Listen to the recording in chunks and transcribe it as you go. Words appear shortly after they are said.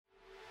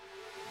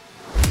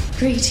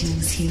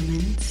Greetings,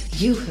 humans.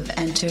 You have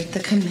entered the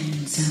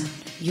Command Zone,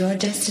 your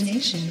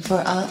destination for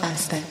all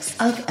aspects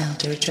of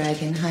Elder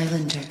Dragon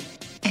Highlander.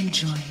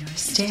 Enjoy your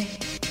stay.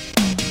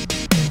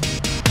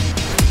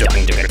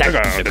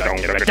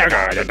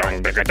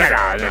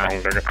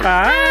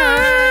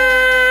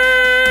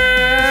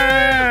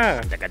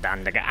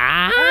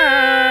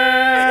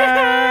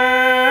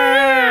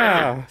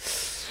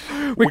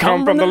 We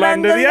come from the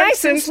land of the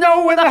ice and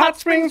snow, where the hot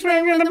springs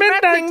ring and the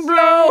midnight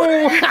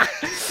blow.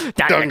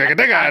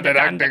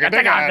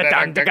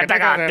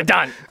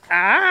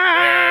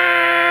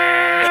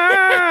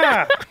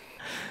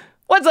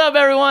 What's up,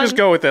 everyone? Just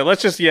go with it.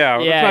 Let's not do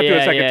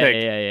a second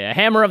take. Yeah.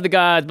 Hammer of the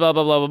Gods, blah,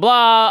 blah, blah, blah,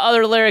 blah.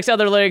 Other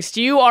lyrics.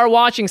 You are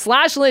watching /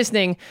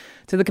 listening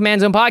to the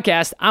Command Zone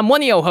podcast. I'm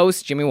one of your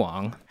hosts, Jimmy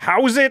Wong.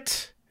 How's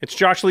it? It's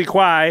Josh Lee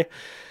Kwai.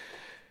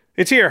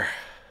 It's here.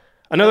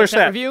 Another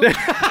set review.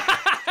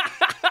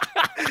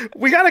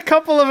 We got a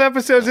couple of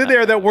episodes in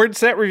there that weren't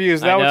set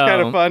reviews. That was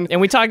kind of fun. And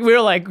we were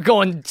like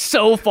going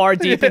so far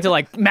deep into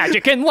like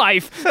magic and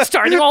life,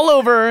 starting all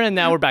over, and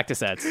now we're back to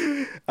sets.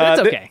 But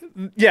it's okay.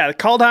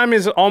 Kaldheim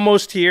is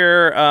almost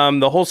here.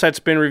 The whole set's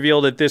been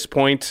revealed at this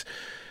point.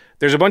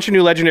 There's a bunch of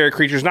new legendary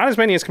creatures, not as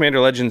many as Commander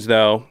Legends,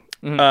 though.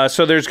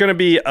 So there's going to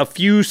be a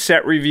few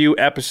set review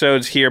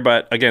episodes here,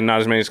 but again,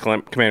 not as many as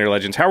Commander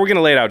Legends. How are we going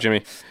to lay it out,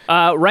 Jimmy?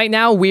 Right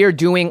now, we are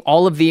doing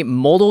all of the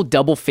modal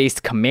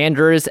double-faced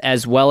commanders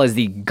as well as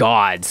the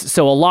gods.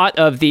 So a lot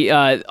of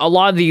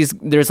these,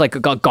 there's like a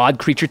god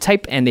creature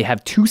type, and they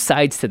have two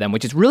sides to them,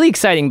 which is really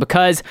exciting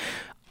because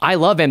I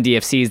love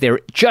MDFCs. They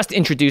were just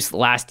introduced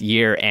last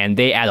year, and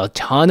they add a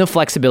ton of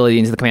flexibility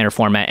into the commander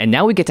format, and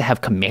now we get to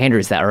have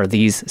commanders that are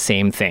these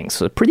same things.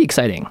 So pretty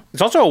exciting.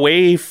 It's also a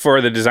way for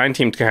the design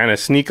team to kind of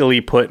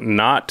sneakily put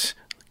not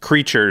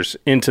creatures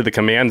into the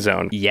command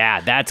zone.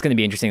 Yeah, that's going to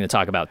be interesting to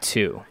talk about,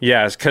 too.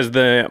 Yes, because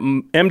the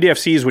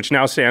MDFCs, which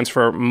now stands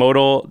for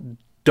Modal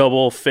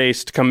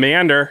Double-Faced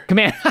Commander.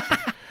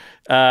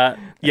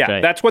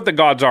 That's what the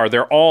gods are.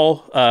 They're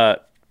all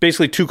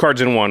basically two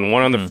cards in one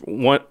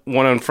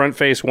on front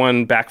face,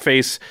 one back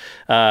face.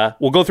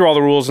 We'll go through all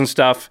the rules and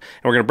stuff,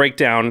 and we're going to break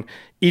down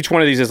each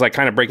one of these is like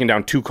kind of breaking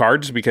down two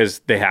cards because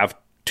they have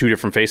two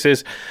different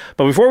faces.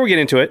 But before we get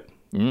into it,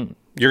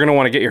 you're going to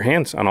want to get your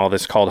hands on all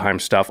this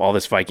Kaldheim stuff, all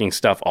this Viking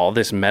stuff, all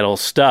this metal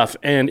stuff.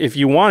 And if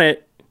you want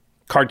it,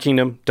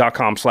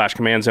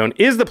 cardkingdom.com/command-zone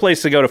is the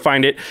place to go to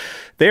find it.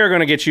 They are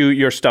going to get you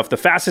your stuff the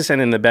fastest and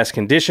in the best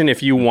condition.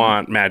 If you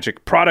want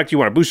magic product, you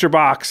want a booster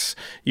box,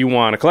 you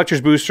want a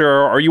collector's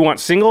booster, or you want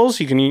singles,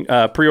 you can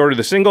pre-order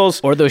the singles.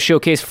 Or those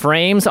showcase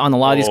frames on a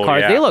lot of these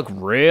cards. Yeah. They look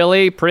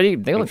really pretty.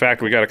 In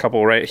fact, we got a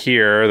couple right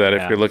here that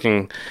if you're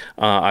looking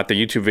at the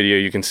YouTube video,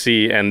 you can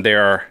see, and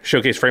there are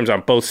showcase frames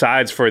on both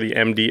sides for the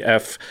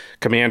MDF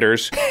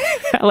Commanders.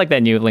 I like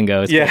that new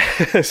lingo. Yeah.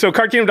 So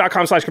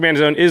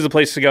cardkingdom.com/command-zone is the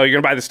place to go. You're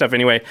going to buy this stuff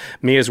anyway.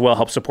 Me as well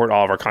help support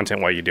all of our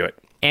content while you do it.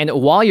 And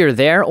while you're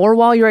there, or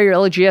while you're at your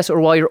LGS,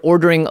 or while you're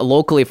ordering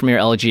locally from your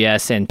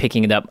LGS and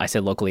picking it up, I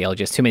said locally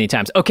LGS too many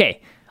times.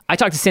 Okay, I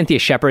talked to Cynthia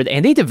Shepard,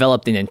 and they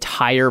developed an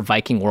entire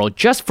Viking world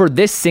just for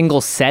this single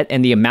set,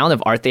 and the amount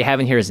of art they have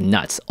in here is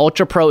nuts.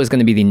 Ultra Pro is going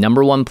to be the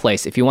 #1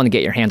 place if you want to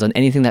get your hands on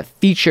anything that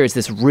features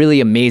this really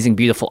amazing,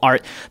 beautiful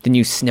art. The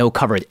new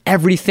snow-covered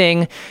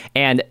everything,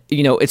 and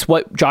it's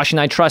what Josh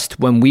and I trust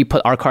when we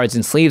put our cards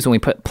in sleeves, when we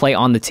put play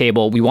on the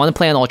table. We want to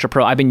play on Ultra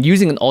Pro. I've been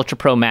using an Ultra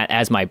Pro mat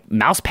as my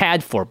mouse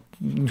pad for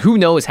who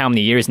knows how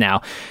many years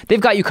now.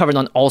 They've got you covered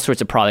on all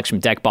sorts of products, from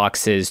deck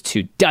boxes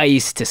to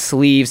dice to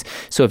sleeves.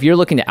 So if you're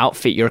looking to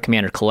outfit your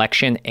commander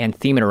collection and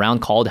theme it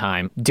around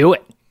Kaldheim, do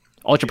it.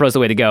 Ultra Pro's the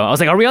way to go. I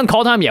was like, are we on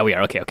Kaldheim? Yeah, we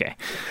are. Okay.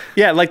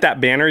 Yeah, like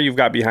that banner you've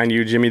got behind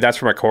you, Jimmy, that's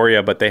from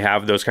Ikoria, but they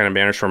have those kind of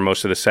banners for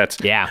most of the sets.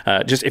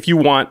 Yeah. Just if you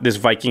want this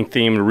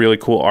Viking-themed, really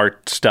cool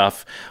art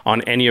stuff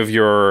on any of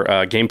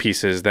your game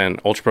pieces, then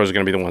Ultra Pros are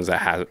going to be the ones that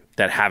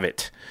have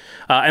it.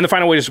 And the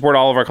final way to support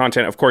all of our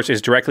content, of course,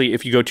 is directly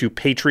if you go to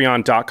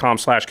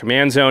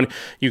patreon.com/command-zone.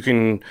 You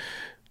can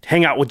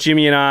hang out with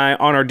Jimmy and I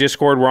on our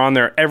Discord. We're on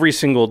there every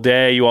single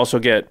day. You also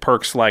get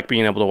perks like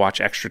being able to watch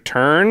extra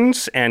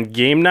turns and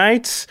game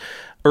nights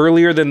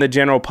earlier than the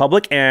general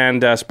public.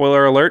 And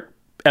spoiler alert,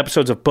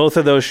 episodes of both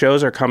of those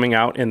shows are coming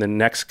out in the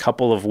next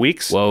couple of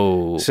weeks.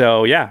 Whoa.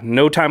 So yeah,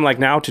 no time like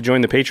now to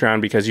join the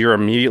Patreon because you're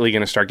immediately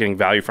going to start getting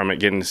value from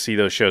it, getting to see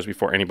those shows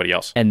before anybody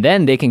else. And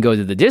then they can go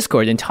to the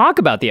Discord and talk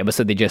about the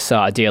episode they just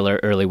saw a day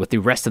early with the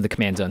rest of the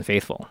Command Zone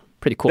faithful.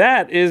 Pretty cool.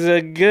 That is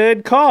a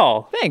good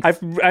call. Thanks.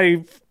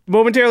 I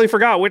momentarily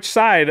forgot which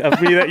side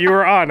of me that you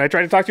were on. I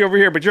tried to talk to you over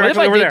here, but you're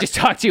actually over there. Just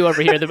talk to you over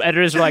here. The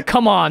editors were like,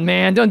 come on,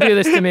 man, don't do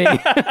this to me.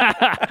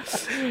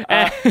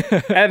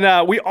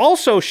 And we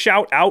also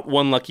shout out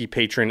one lucky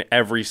patron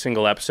every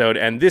single episode,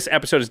 and this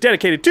episode is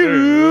dedicated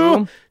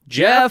to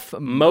Jeff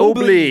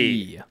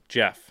Mobley.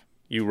 Jeff,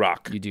 you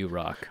rock. You do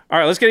rock. All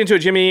right, let's get into it,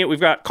 Jimmy. We've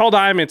got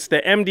Kaldheim. It's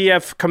the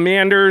MDF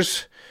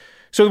Commanders.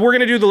 So we're going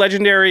to do the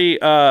legendary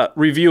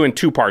review in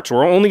two parts.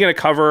 We're only going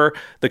to cover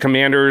the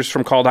commanders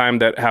from Kaldheim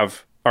that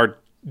are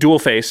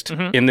dual-faced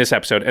in this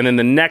episode. And then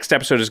the next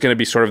episode is going to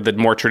be sort of the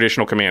more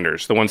traditional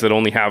commanders, the ones that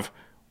only have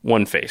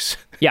one face.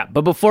 Yeah,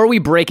 but before we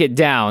break it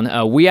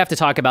down, we have to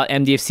talk about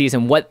MDFCs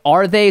and what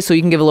are they, so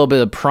you can give a little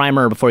bit of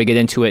primer before you get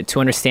into it to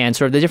understand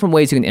sort of the different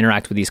ways you can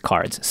interact with these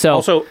cards.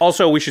 So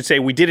also we should say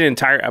we did an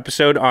entire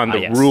episode on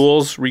the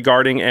rules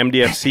regarding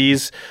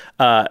MDFCs.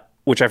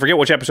 Which I forget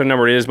which episode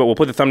number it is, but we'll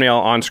put the thumbnail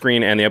on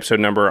screen and the episode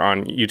number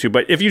on YouTube.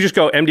 But if you just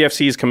go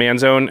MDFC's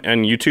Command Zone on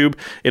YouTube,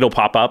 it'll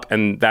pop up,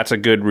 and that's a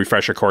good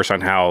refresher course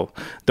on how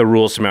the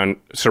rules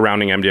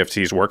surrounding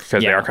MDFCs work,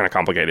 because they are kind of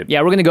complicated.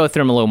 Yeah, we're going to go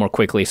through them a little more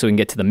quickly so we can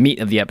get to the meat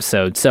of the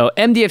episode. So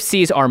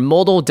MDFCs are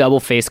modal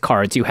double-faced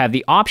cards. You have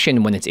the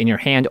option when it's in your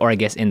hand, or I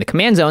guess in the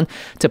Command Zone,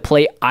 to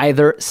play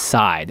either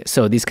side.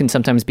 So these can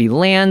sometimes be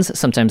lands,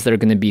 sometimes they're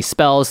going to be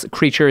spells,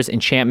 creatures,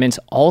 enchantments,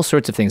 all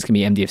sorts of things can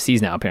be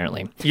MDFCs now,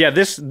 apparently. Yeah,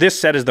 this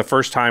set is the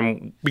first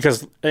time,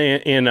 because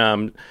in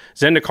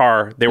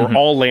Zendikar, they were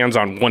all lands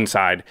on one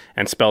side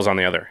and spells on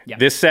the other. Yeah.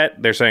 This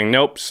set, they're saying,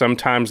 nope,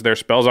 sometimes there's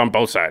spells on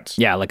both sides.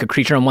 Yeah, like a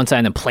creature on one side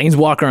and a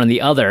planeswalker on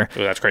the other.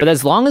 Oh, that's crazy. But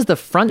as long as the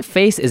front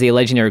face is a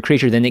legendary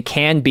creature, then it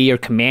can be your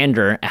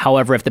commander.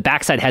 However, if the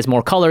backside has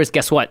more colors,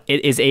 guess what?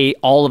 It is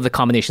all of the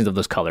combinations of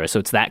those colors, so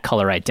it's that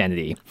color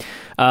identity.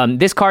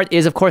 This card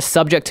is, of course,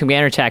 subject to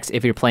commander attacks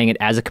if you're playing it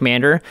as a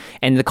commander,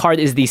 and the card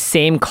is the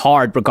same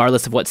card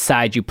regardless of what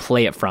side you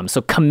play it from.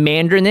 So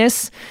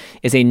commanderness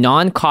is a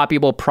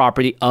non-copyable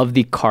property of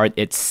the card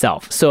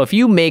itself. So if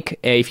you have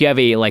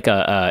a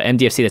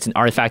MDFC that's an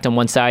artifact on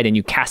one side and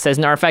you cast it as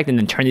an artifact and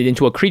then turn it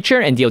into a creature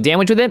and deal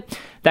damage with it,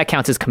 that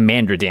counts as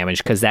commander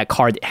damage because that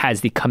card has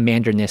the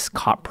commanderness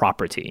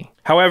property.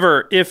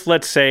 However, if,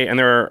 let's say, and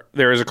there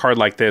is a card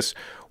like this,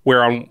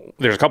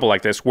 there's a couple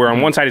like this, where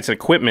on one side it's an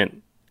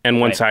equipment and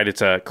one side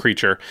it's a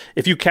creature.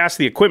 If you cast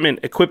the equipment,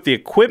 equip the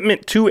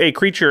equipment to a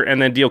creature,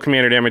 and then deal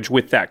commander damage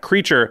with that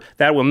creature,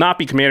 that will not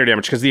be commander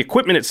damage because the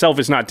equipment itself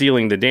is not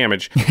dealing the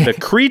damage. The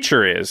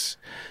creature is.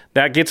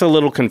 That gets a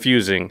little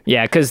confusing.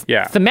 Yeah, because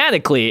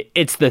thematically,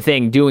 it's the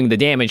thing doing the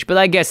damage, but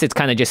I guess it's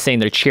kind of just saying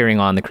they're cheering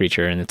on the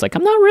creature, and it's like,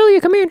 I'm not really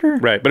a commander.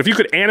 Right, but if you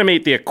could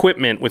animate the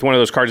equipment with one of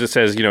those cards that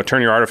says,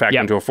 turn your artifact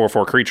into a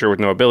 4/4 creature with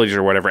no abilities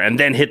or whatever, and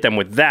then hit them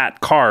with that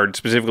card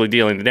specifically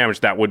dealing the damage,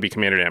 that would be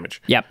commander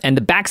damage. Yep, and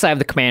the backside of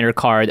the commander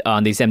card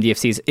on these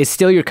MDFCs is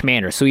still your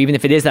commander, so even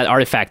if it is that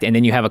artifact, and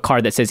then you have a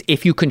card that says,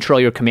 if you control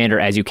your commander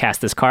as you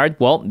cast this card,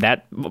 well,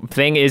 that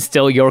thing is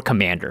still your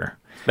commander.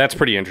 That's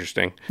pretty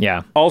interesting.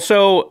 Yeah.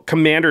 Also,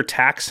 commander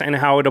tax and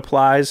how it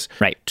applies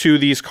to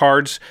these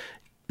cards.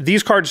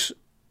 These cards,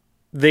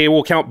 they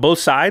will count both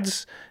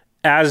sides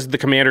as the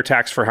commander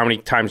tax for how many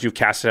times you've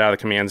cast it out of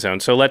the command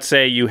zone. So let's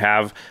say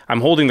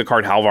I'm holding the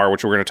card Halvar,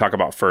 which we're going to talk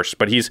about first,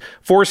 but he's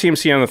 4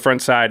 CMC on the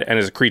front side and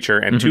is a creature,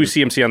 and 2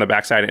 CMC on the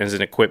back side and is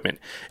an equipment.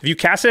 If you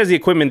cast it as the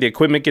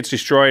equipment gets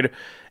destroyed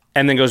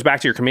and then goes back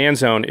to your command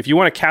zone. If you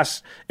want to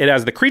cast it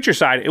as the creature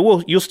side,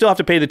 you'll still have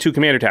to pay the 2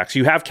 commander tax.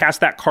 You have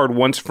cast that card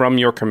once from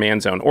your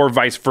command zone, or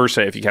vice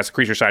versa. If you cast the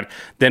creature side,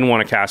 then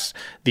want to cast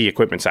the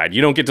equipment side.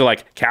 You don't get to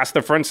cast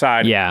the front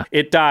side. Yeah.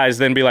 It dies,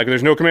 then be like,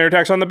 there's no commander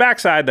tax on the back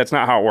side. That's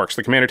not how it works.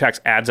 The commander tax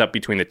adds up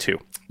between the two.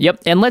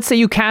 Yep, and let's say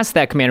you cast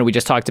that commander we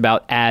just talked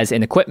about as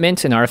an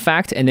equipment, an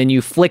artifact, and then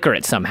you flicker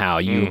it somehow.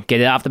 You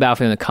get it off the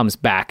battlefield and it comes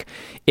back.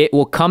 It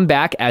will come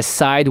back as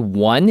side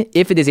 1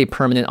 if it is a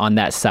permanent on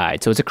that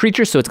side. So it's a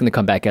creature, so it's going to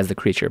come back as the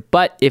creature.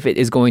 But if it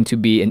is going to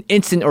be an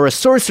instant or a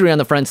sorcery on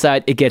the front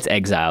side, it gets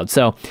exiled.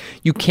 So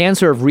you can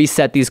sort of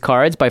reset these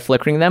cards by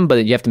flickering them,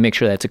 but you have to make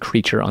sure that it's a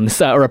creature on the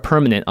side or a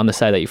permanent on the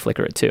side that you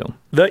flicker it to.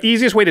 The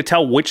easiest way to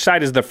tell which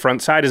side is the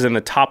front side is in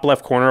the top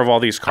left corner of all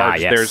these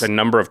cards. Yes. There's a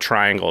number of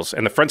triangles,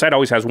 and the front side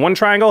always has 1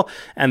 triangle,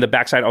 and the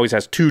back side always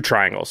has 2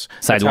 triangles.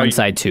 Side 1,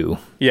 side 2.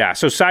 Yeah,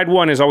 so side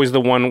 1 is always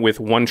the one with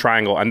 1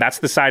 triangle, and that's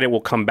the side it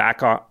will come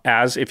back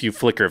as if you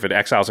flicker, if it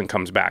exiles and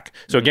comes back.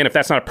 So again, if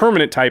that's not a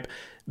permanent type,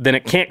 then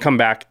it can't come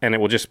back, and it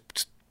will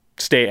just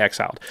stay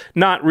exiled.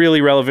 Not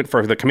really relevant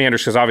for the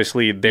commanders, because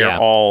obviously they're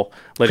all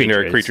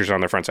legendary creatures on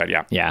their front side.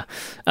 Yeah.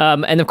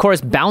 And of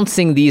course,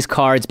 bouncing these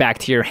cards back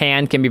to your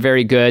hand can be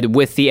very good.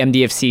 With the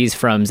MDFCs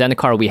from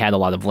Zendikar, we had a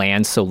lot of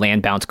lands, so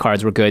land bounce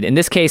cards were good. In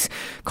this case,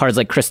 cards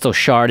like Crystal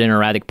Shard and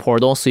Erratic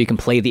Portal, so you can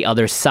play the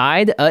other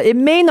side. It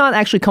may not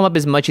actually come up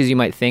as much as you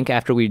might think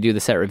after we do the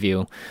set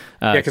review.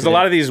 Because a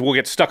lot of these will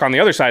get stuck on the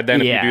other side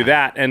then if you do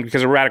that. And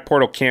because Erratic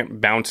Portal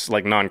can't bounce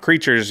like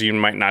non-creatures, you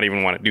might not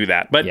even want to do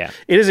that. But it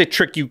is a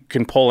trick you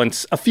can pull,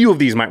 and a few of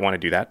these might want to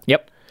do that.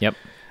 Yep.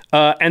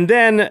 And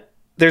then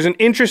there's an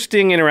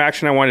interesting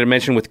interaction I wanted to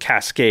mention with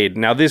Cascade.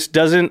 Now, this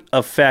doesn't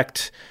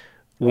affect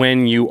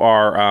when you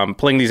are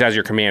playing these as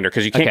your commander,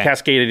 because you can't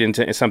cascade it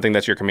into something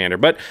that's your commander.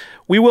 But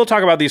we will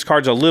talk about these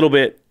cards a little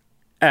bit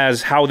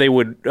as how they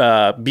would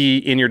be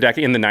in your deck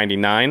in the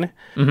 99.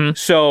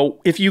 So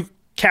if you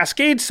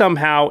cascade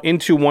somehow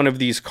into one of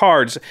these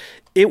cards,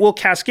 it will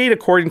cascade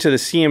according to the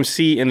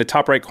CMC in the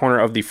top right corner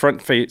of the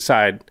front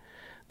side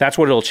That's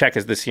what it'll check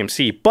as the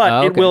CMC.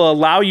 But it will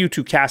allow you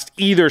to cast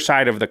either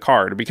side of the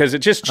card because it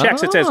just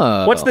checks. It says,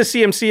 what's the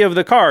CMC of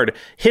the card?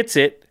 Hits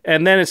it.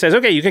 And then it says,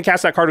 okay, you can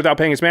cast that card without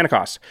paying its mana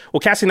cost.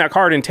 Well, casting that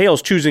card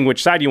entails choosing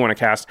which side you want to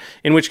cast,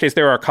 in which case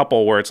there are a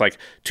couple where it's like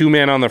 2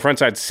 mana on the front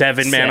side,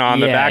 7 mana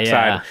on the back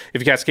side. If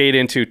you cascade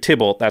into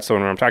Tybalt, that's the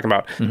one I'm talking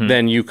about,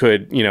 then you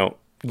could,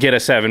 get a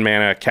 7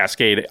 mana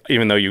cascade,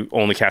 even though you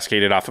only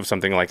cascaded off of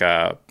something like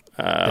a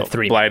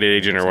Blighted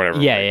Agent or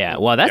whatever. Yeah.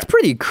 Well, that's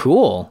pretty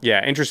cool.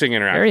 Yeah, interesting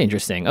interaction. Very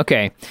interesting.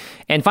 Okay.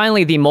 And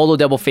finally, the Mono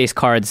double face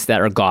cards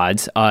that are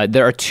gods.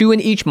 There are 2 in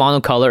each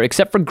monocolor,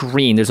 except for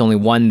green. There's only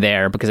 1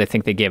 there because I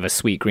think they gave a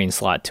sweet green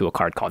slot to a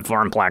card called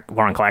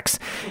Vorinclex.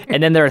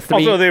 And then there are 3.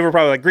 Also, they were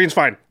probably like, green's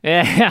fine.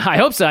 Yeah, I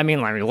hope so. I mean,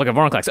 look at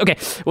Vorinclex. Okay,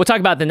 we'll talk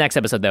about the next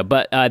episode, though.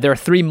 But there are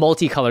 3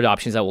 multicolored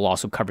options that we'll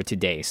also cover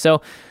today.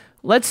 So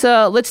let's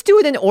do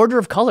it in order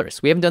of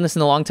colors. We haven't done this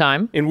in a long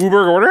time. In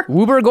Wooburg order?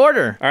 Wooburg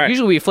order. All right.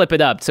 Usually we flip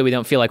it up so we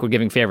don't feel like we're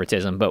giving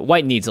favoritism, but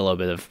white needs a little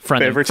bit of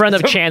front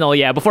of channel,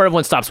 before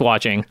everyone stops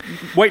watching.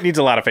 White needs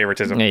a lot of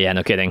favoritism. Yeah,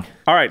 no kidding.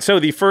 All right, so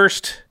the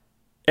first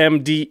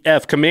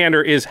MDF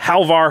commander is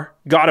Halvar,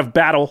 God of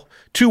Battle.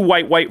 2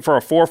 white for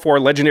a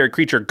 4/4 legendary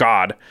creature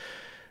god.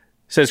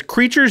 Says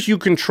creatures you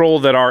control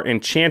that are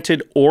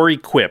enchanted or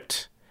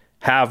equipped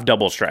have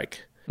double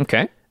strike.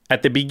 Okay.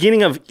 At the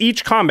beginning of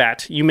each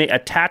combat, you may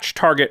attach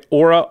target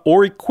aura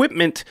or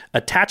equipment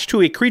attached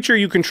to a creature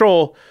you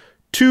control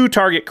to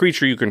target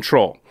creature you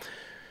control.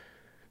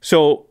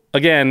 So,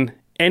 again,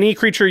 any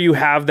creature you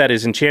have that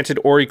is enchanted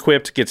or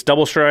equipped gets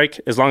double strike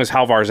as long as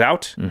Halvar's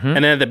out. And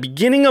then at the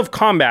beginning of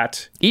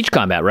combat... Each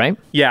combat, right?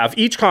 Yeah, of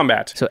each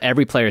combat. So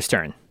every player's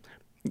turn.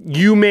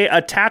 You may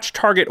attach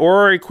target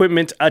or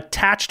equipment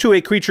attached to a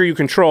creature you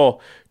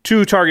control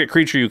to target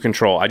creature you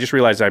control. I just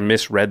realized I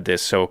misread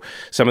this, so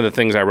some of the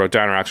things I wrote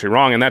down are actually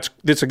wrong, and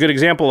that's a good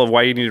example of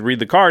why you need to read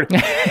the card,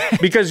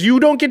 because you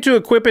don't get to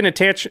equip and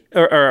attach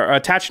or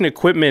attach an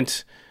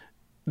equipment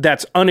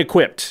that's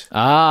unequipped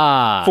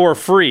for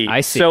free.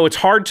 I see. So it's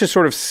hard to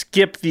sort of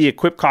skip the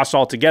equip cost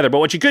altogether. But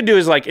what you could do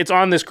is like, it's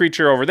on this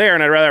creature over there,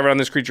 and I'd rather have it on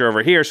this creature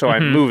over here, so I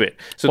move it.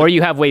 So or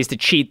you have ways to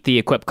cheat the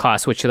equip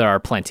cost, which there are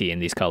plenty in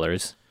these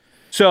colors.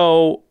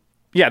 So,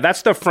 yeah,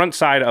 that's the front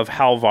side of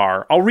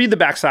Halvar. I'll read the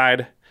back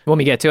side. Want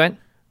me to get to it?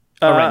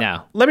 Right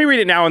now? Let me read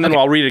it now, and then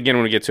I'll read it again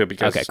when we get to it.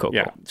 Because, okay, cool.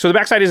 So the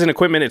backside is an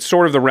equipment. It's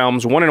Sword of the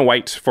Realms, 1 and a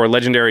white for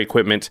legendary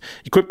equipment.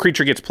 Equipped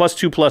creature gets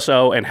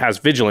 +2/+0 and has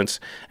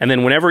vigilance. And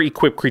then whenever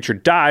equipped creature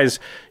dies,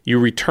 you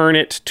return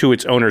it to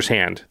its owner's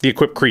hand. The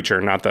equipped creature,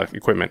 not the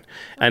equipment.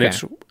 And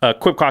its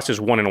equip cost is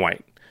 1 and a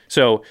white.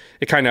 So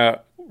it kind of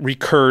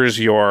recurs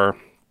your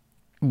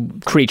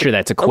creature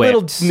that's equipped. A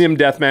little Nim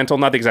Death Mantle,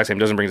 not the exact same.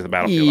 Doesn't bring it to the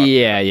battlefield.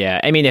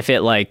 Yeah. I mean, if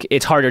it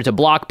it's harder to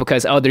block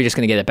because they're just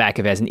going to get it back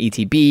if it has an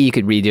ETB. You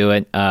could redo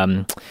it.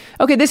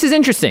 Okay, this is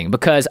interesting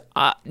because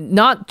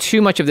not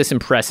too much of this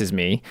impresses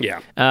me. Yeah,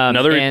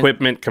 another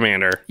equipment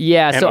commander.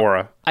 Yeah, and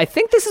aura. I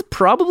think this is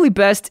probably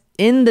best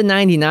in the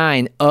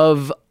 99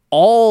 of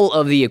all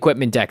of the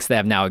equipment decks that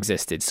have now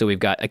existed. So we've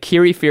got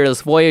Akiri,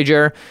 Fearless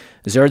Voyager,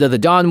 Zerda the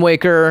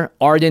Dawnwaker,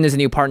 Arden is a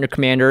new partner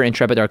commander,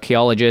 Intrepid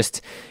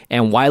Archaeologist,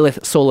 and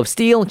Wylith Soul of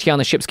Steel,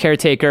 Tiana Ship's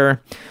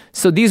Caretaker.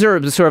 So these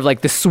are sort of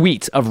like the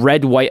suite of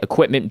red-white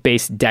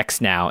equipment-based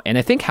decks now. And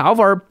I think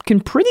Halvar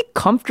can pretty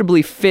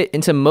comfortably fit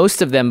into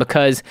most of them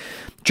because,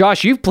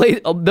 Josh, you've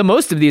played the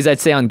most of these, I'd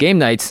say, on game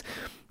nights.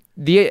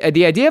 The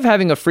idea of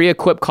having a free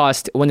equip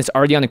cost when it's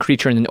already on a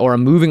creature and an aura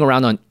moving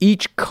around on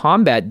each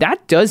combat,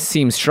 that does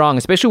seem strong,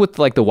 especially with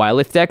like the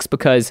Wylith decks,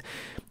 because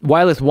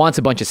Wylith wants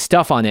a bunch of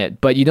stuff on it,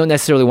 but you don't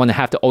necessarily want to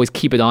have to always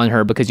keep it on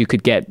her because you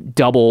could get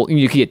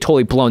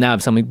totally blown out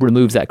if someone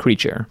removes that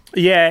creature.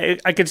 Yeah,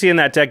 I could see in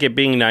that deck it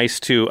being nice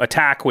to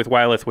attack with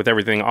Wylith with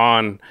everything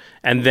on,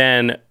 and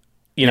then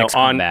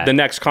the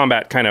next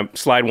combat kind of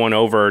slide one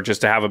over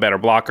just to have a better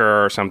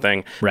blocker or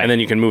something, right. And then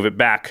you can move it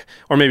back,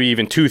 or maybe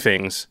even 2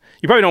 things.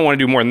 You probably don't want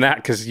to do more than that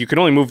because you can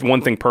only move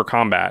 1 thing per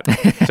combat.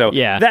 So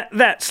yeah.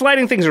 that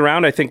sliding things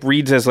around, I think,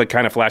 reads as like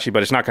kind of flashy,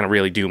 but it's not going to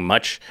really do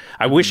much.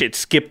 I wish it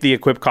skipped the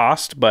equip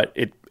cost, but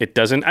it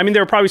doesn't. I mean,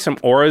 there are probably some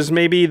auras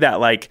maybe that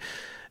like,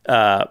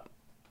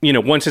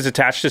 once it's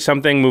attached to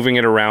something, moving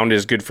it around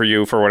is good for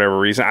you for whatever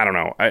reason. I don't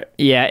know.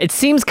 It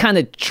seems kind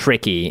of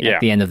tricky at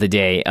the end of the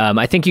day.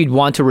 I think you'd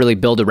want to really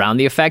build around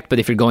the effect, but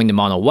if you're going to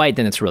mono white,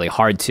 then it's really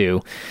hard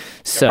to.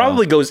 So it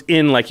probably goes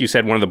in, like you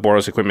said, one of the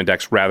Boros equipment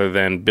decks rather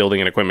than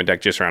building an equipment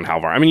deck just around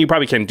Halvar. I mean, you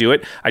probably can do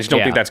it. I just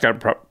don't think that's going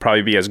to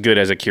probably be as good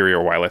as Akiri or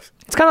Wylith.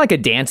 It's kind of like a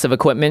dance of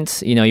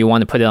equipment. You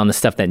want to put it on the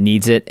stuff that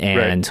needs it,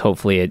 and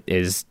hopefully it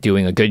is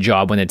doing a good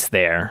job when it's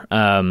there.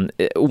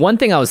 One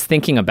thing I was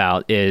thinking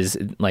about is,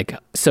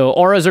 so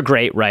auras are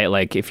great, right?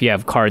 Like, if you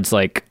have cards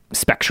like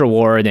Spectral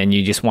Ward and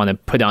you just want to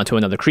put it onto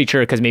another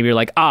creature because maybe you're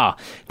like,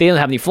 they don't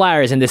have any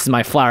flyers and this is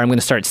my flyer. I'm going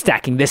to start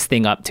stacking this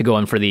thing up to go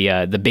in for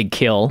the big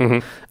kill.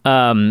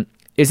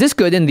 Is this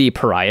good in the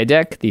Pariah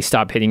deck, the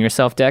Stop Hitting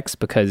Yourself decks?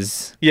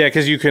 Because Yeah,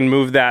 because you can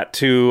move that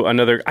to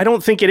another... I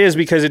don't think it is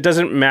because it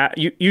doesn't matter.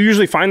 You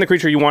usually find the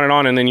creature you want it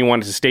on and then you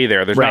want it to stay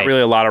there. There's not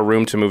really a lot of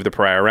room to move the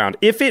Pariah around.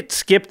 If it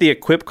skipped the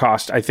equip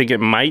cost, I think it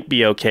might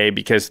be okay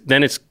because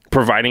then it's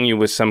providing you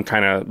with some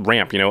kind of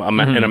ramp, an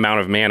amount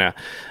of mana.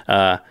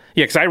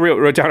 Because I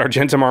wrote down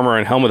Argentum Armor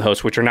and Helm of the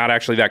Host, which are not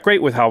actually that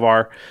great with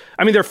Halvar.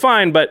 I mean, they're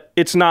fine, but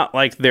it's not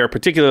like they're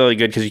particularly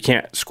good because you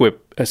can't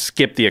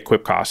skip the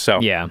equip cost.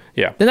 So yeah.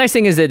 The nice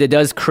thing is that it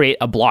does create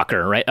a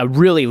blocker, right? A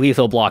really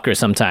lethal blocker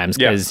sometimes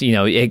because,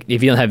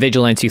 if you don't have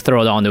Vigilance, you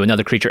throw it onto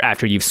another creature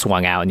after you've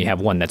swung out and you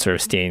have one that's sort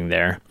of staying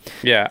there.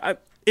 Yeah.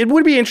 It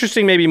would be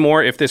interesting maybe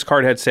more if this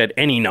card had said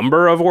any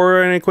number of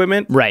aura and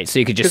equipment. Right, so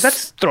you could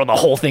just throw the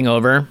whole thing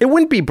over. It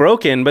wouldn't be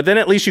broken, but then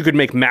at least you could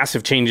make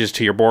massive changes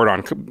to your board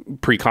on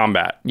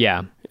pre-combat.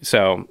 Yeah.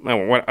 So,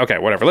 okay,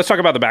 whatever. Let's talk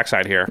about the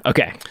backside here.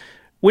 Okay.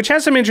 Which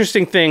has some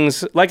interesting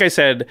things. Like I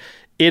said,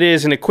 it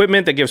is an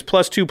equipment that gives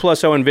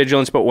 +2/+0 in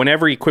Vigilance, but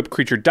whenever equipped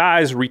creature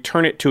dies,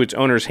 return it to its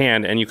owner's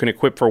hand, and you can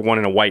equip for 1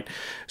 and a white.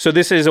 So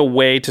this is a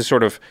way to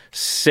sort of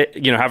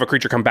have a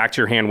creature come back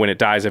to your hand when it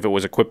dies if it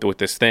was equipped with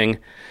this thing.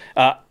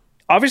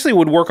 Obviously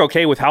would work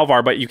okay with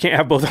Halvar, but you can't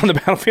have both on the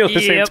battlefield at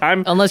the same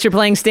time. Unless you're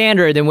playing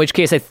Standard, in which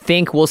case I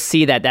think we'll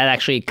see that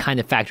actually kind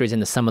of factors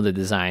into some of the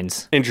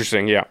designs.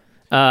 Interesting, yeah.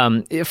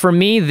 For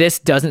me, this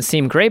doesn't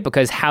seem great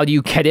because how do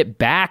you get it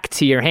back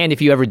to your hand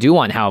if you ever do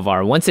want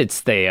Halvar? Once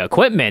it's the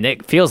equipment,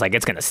 it feels like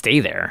it's going to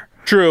stay there.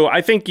 True. I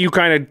think you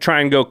kind of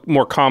try and go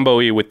more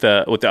combo-y with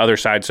the other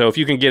side. So if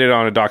you can get it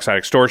on a Dockside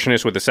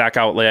Extortionist with the sack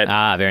outlet,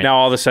 now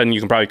all of a sudden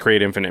you can probably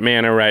create infinite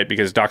mana, right?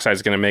 Because Dockside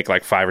is going to make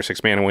like 5 or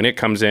 6 mana when it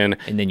comes in.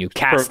 And then you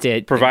cast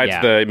it. Provides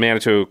the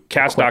mana to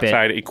cast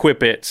Dockside,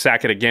 equip it,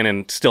 sack it again,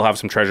 and still have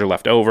some treasure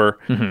left over.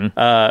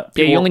 Mm-hmm.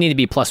 You only need to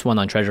be +1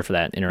 on treasure for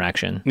that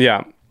interaction.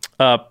 Yeah.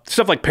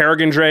 Stuff like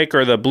Peregrine Drake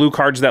or the blue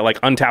cards that like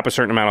untap a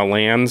certain amount of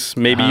lands.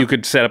 Maybe you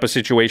could set up a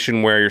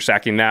situation where you're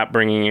sacking that,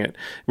 bringing it,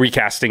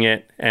 recasting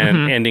it,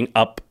 and ending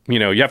up.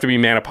 You have to be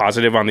mana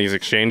positive on these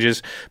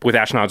exchanges with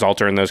Ashnod's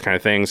Altar and those kind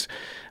of things.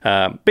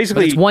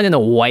 Basically, but it's 1 and a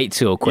white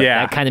to equip.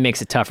 Yeah. That kind of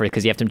makes it tougher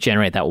because you have to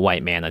generate that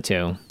white mana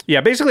too.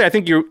 Yeah, basically, I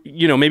think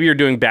maybe you're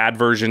doing bad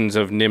versions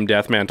of Nim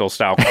Deathmantle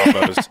style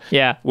combos.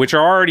 Yeah, which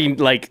are already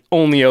like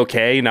only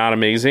okay, not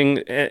amazing.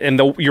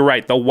 And you're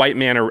right, the white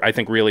mana I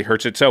think really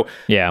hurts it. So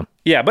yeah.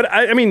 But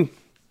I mean,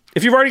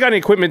 if you've already got an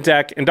equipment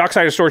deck and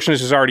Dockside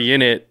Distortionist is already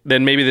in it,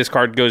 then maybe this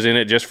card goes in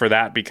it just for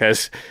that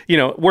because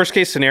worst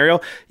case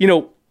scenario,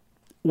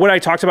 what I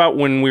talked about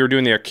when we were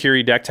doing the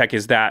Akiri deck tech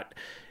is that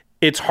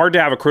it's hard to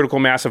have a critical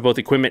mass of both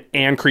equipment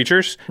and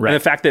creatures. Right. And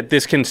the fact that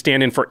this can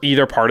stand in for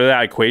either part of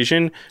that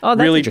equation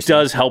really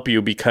does help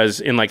you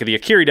because in like the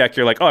Akiri deck,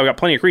 you're like, oh, I've got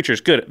plenty of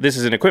creatures. Good. This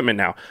is an equipment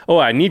now. Oh,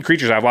 I need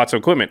creatures. I have lots of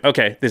equipment.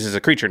 Okay, this is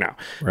a creature now.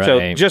 Right.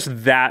 So just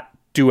that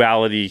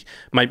duality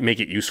might make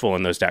it useful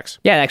in those decks.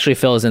 Yeah, it actually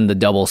fills in the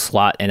double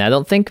slot, and I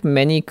don't think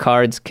many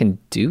cards can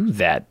do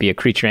that, be a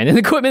creature and an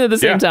equipment at the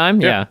same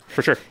time. Yeah,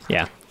 for sure.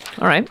 Yeah.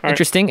 All right.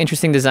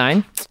 Interesting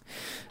design.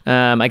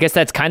 I guess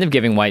that's kind of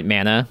giving white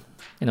mana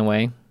in a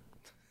way.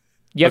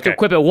 You have to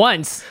equip it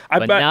once,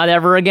 but not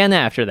ever again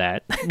after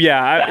that.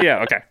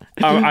 Okay.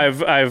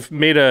 I've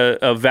made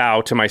a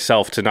vow to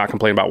myself to not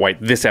complain about white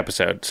this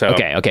episode. So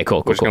okay,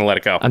 cool. We're just going to let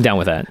it go. I'm down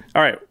with that.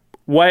 All right.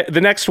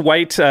 The next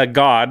white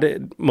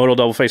god, modal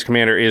double face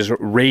commander, is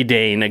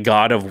Raydane,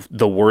 god of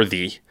the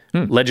worthy.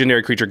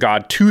 Legendary creature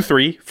god,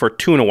 2/3 for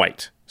 2 and a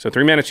white. So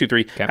 3 mana,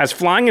 2/3. Okay. Has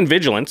flying and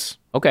vigilance.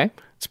 Okay.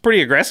 It's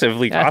pretty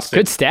aggressively costed.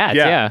 Good stats,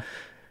 yeah.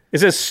 It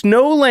says,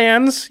 snow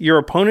lands your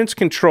opponent's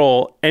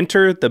control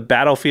enter the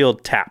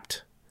battlefield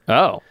tapped.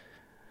 Oh.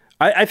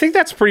 I think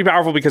that's pretty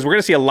powerful because we're going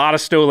to see a lot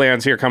of snow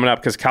lands here coming up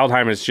because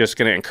Kaldheim is just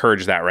going to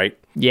encourage that, right?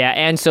 Yeah,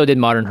 and so did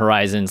Modern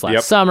Horizons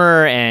last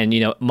summer, and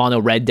mono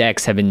red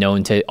decks have been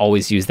known to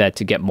always use that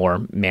to get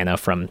more mana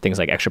from things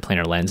like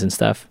Extraplanar Lens and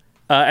stuff.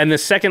 And the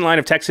second line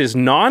of text is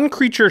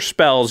non-creature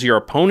spells your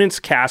opponents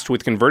cast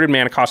with converted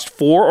mana cost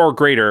 4 or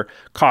greater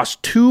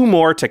cost 2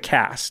 more to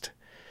cast.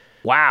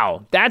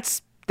 Wow,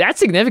 that's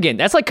significant.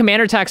 That's like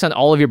commander attacks on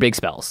all of your big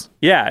spells.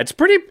 Yeah, it's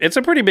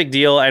a pretty big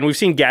deal. And we've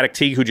seen Gaddock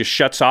Teague, who just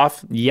shuts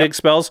off big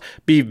spells,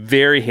 be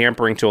very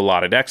hampering to a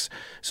lot of decks.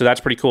 So that's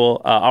pretty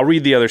cool. I'll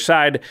read the other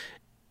side.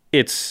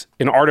 It's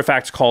an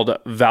artifact called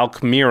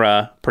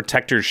Valkmira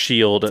Protector's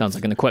Shield. Sounds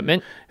like an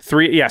equipment.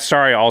 3. Yeah,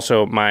 sorry.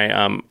 Also,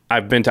 my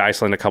I've been to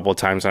Iceland a couple of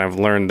times, and I've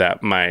learned that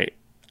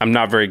I'm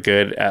not very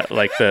good at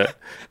like the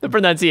the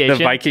pronunciation,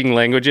 the Viking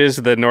languages,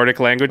 the Nordic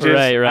languages.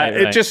 Right.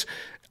 It just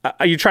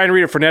you try and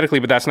read it phonetically,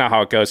 but that's not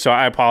how it goes. So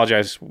I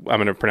apologize. I'm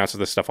going to pronounce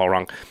this stuff all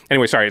wrong.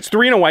 Anyway, sorry. It's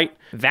 3 and a white.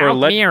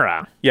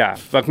 Valkmira.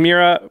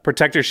 Valkmira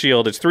Protector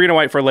Shield. It's 3 and a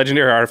white for a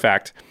legendary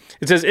artifact.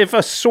 It says, if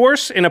a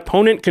source an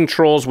opponent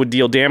controls would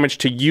deal damage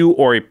to you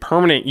or a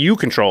permanent you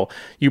control,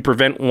 you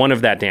prevent 1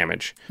 of that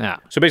damage. Yeah.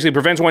 So basically,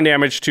 prevents 1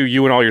 damage to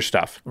you and all your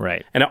stuff.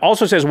 Right. And it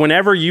also says,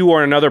 whenever you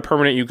or another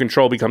permanent you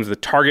control becomes the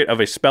target of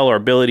a spell or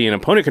ability an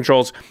opponent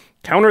controls,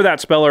 counter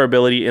that spell or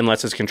ability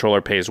unless its controller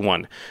pays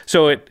 1.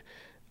 So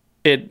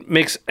It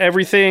makes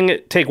everything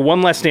take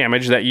one less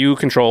damage that you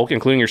control,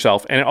 including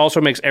yourself, and it also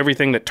makes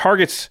everything that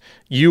targets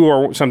you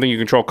or something you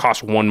control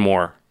cost one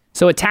more.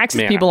 So it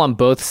taxes people on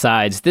both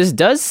sides. This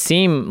does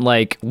seem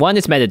like, one,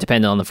 it's meta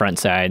dependent on the front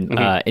side,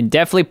 and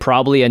definitely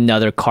probably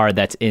another card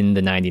that's in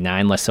the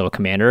 99, less so a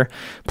commander.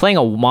 Playing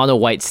a mono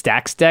white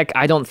stacks deck,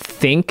 I don't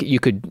think you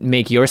could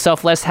make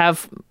yourself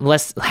have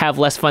less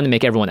fun and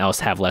make everyone else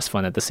have less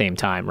fun at the same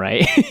time,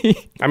 right?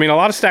 I mean, a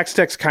lot of stacks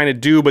decks kind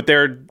of do, but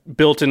they're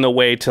built in the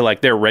way to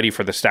like they're ready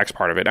for the stacks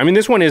part of it. I mean,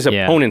 this one is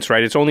opponents,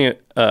 right? It's only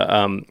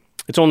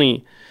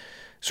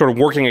sort of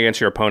working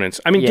against your opponents.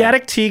 I mean,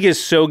 Gaddock Teague is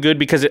so good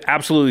because it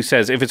absolutely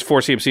says if it's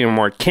 4 CMC or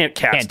more, it can't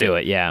cast it. Can't do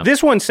it, yeah.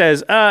 This one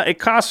says it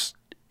costs...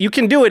 You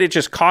can do it, it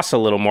just costs a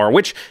little more,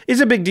 which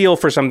is a big deal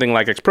for something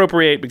like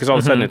Expropriate, because all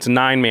of a sudden it's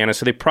 9 mana,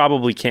 so they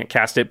probably can't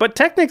cast it. But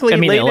technically,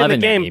 later in the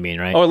game... you mean,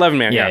 right? Oh, 11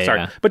 mana, sorry.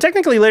 Yeah. But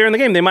technically, later in the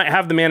game, they might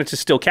have the mana to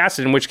still cast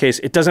it, in which case,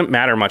 it doesn't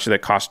matter much that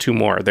it costs 2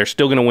 more. They're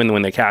still going to win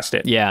when they cast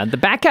it. Yeah, the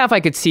back half I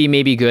could see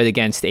maybe good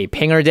against a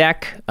pinger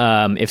deck,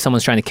 if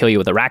someone's trying to kill you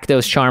with a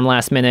Rakdos Charm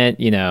last minute,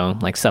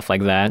 like stuff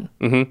like that.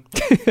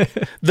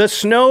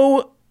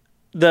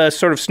 The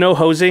sort of snow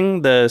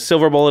hosing, the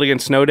silver bullet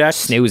against snow decks.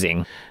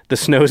 Snoozing. The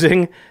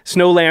snoozing.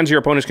 Snow lands your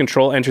opponent's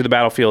control enter the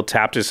battlefield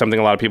tapped is something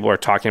a lot of people are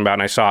talking about.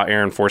 And I saw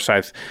Aaron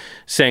Forsyth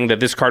saying that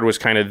this card was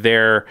kind of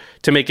there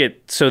to make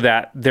it so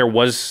that there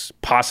was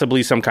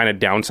possibly some kind of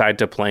downside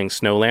to playing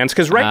snow lands.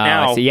 Because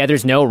now... So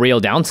there's no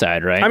real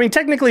downside, right? I mean,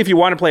 technically, if you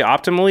want to play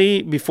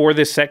optimally before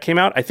this set came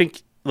out, I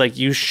think like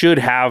you should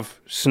have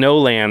snow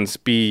lands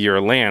be your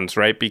lands,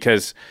 right?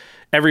 Because...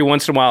 every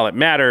once in a while, it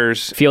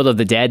matters. Field of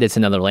the Dead, it's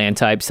another land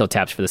type, still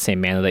taps for the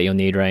same mana that you'll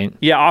need, right?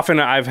 Yeah, often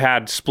I've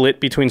had split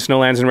between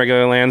snowlands and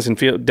regular lands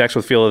and decks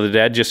with Field of the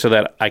Dead just so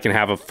that I can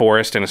have a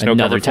forest and a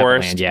snow-covered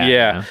forest. Land,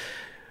 yeah.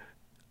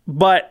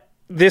 But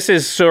this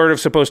is sort of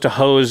supposed to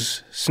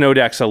hose snow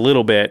decks a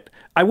little bit.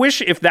 I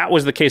wish if that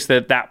was the case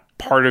that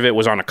part of it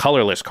was on a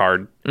colorless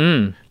card.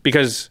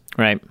 Because...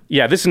 right.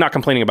 Yeah, this is not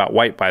complaining about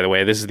white, by the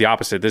way. This is the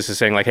opposite. This is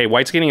saying, like, hey,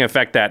 white's getting an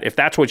effect that if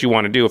that's what you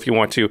want to do, if you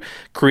want to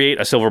create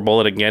a silver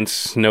bullet against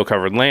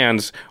snow-covered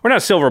lands, or not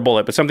a silver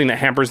bullet, but something that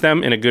hampers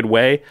them in a good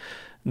way,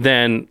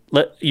 then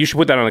you should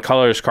put that on a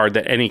colorless card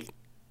that any,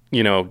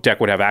 deck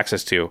would have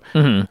access to.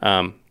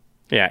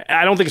 Yeah,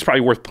 I don't think it's probably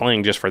worth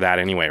playing just for that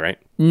anyway, right?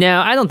 No,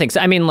 I don't think so.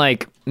 I mean,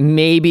 like,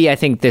 maybe I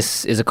think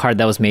this is a card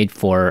that was made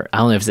for, I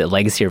don't know if it's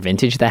Legacy or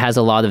Vintage, that has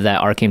a lot of that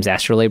Arcane's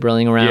Astrolabe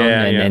rolling around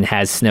and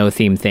has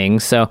snow-themed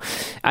things. So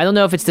I don't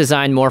know if it's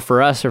designed more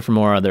for us or for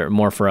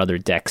more for other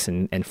decks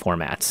and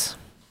formats.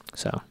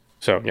 So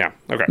yeah,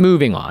 okay.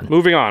 Moving on.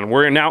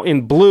 We're now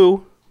in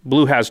blue.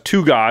 Blue has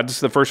 2 gods.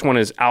 The first one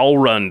is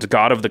Alrund,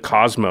 god of the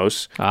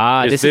cosmos.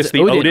 This is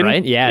the Odin,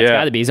 right? Yeah, it's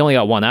got to be. He's only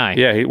got one eye.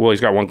 Yeah,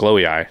 he's got one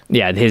glowy eye.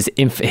 Yeah, his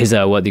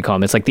what do you call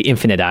him? It's like the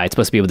infinite eye. It's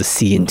supposed to be able to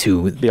see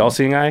into... the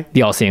all-seeing eye?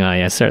 The all-seeing eye,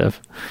 yeah, sort of.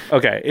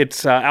 Okay,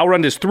 it's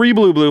Alrund is 3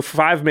 blue,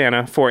 5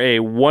 mana for a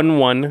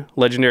 1/1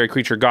 legendary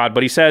creature god,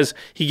 but he says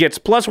he gets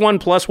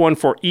 +1/+1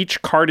 for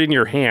each card in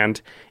your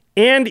hand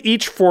and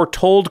each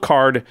foretold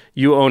card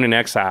you own in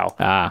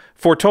exile.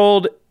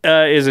 Foretold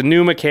is a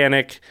new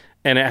mechanic,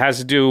 and it has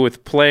to do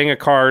with playing a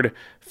card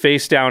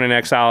face down in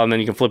exile, and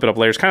then you can flip it up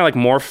later. It's kind of like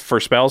morph for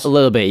spells. A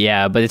little bit,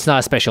 yeah, but it's not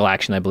a special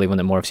action, I believe. When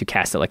it morphs, you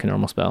cast it like a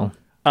normal spell.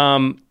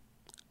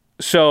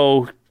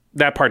 So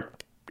that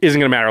part isn't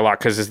going to matter a lot,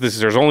 because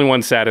there's only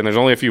one set, and there's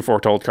only a few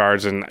foretold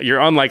cards, and you're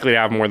unlikely to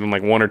have more than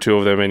like 1 or 2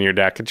 of them in your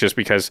deck, just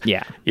because...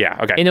 Yeah,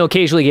 okay. And you'll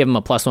occasionally give him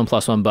a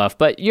 +1/+1 buff,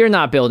 but you're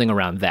not building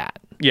around that.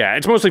 Yeah,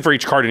 it's mostly for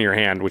each card in your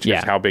hand, which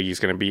is how big he's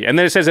going to be. And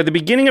then it says, at the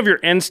beginning of your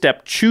end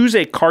step, choose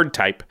a card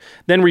type,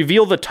 then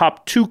reveal the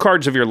top 2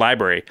 cards of your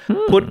library.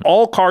 Put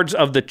all cards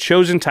of the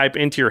chosen type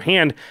into your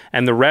hand,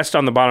 and the rest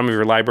on the bottom of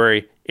your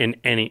library in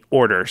any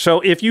order.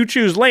 So if you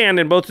choose land,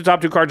 and both the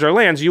top 2 cards are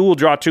lands, you will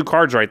draw 2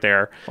 cards right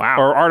there. Wow.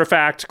 Or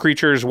artifact,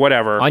 creatures,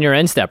 whatever. On your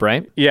end step,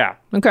 right? Yeah.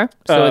 Okay.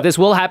 So this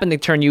will happen the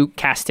turn you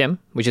cast him,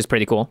 which is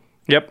pretty cool.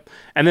 Yep.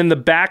 And then the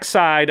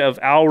backside of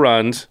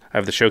Alrund, I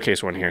have the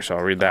showcase one here, so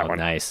I'll read that one.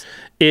 Nice.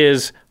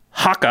 Is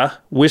Haka,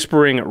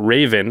 Whispering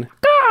Raven.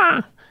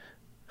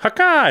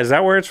 Haka, is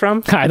that where it's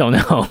from? I don't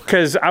know.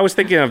 Because I was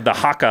thinking of the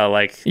Haka,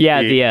 like...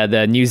 Yeah,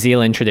 the New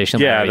Zealand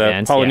traditional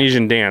dance.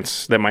 Polynesian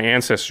dance that my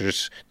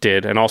ancestors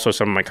did, and also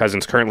some of my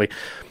cousins currently.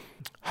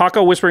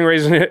 Haka, Whispering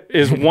Raven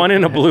is 1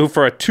 in a blue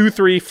for a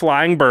 2/3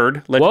 flying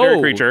bird,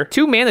 legendary creature.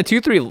 2 mana,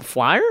 2/3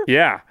 flyer?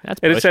 Yeah. That's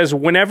and it says,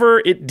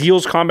 whenever it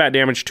deals combat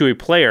damage to a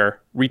player,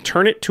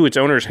 return it to its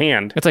owner's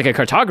hand. It's like a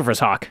cartographer's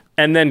hawk.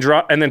 And then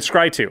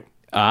scry 2.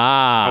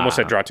 I almost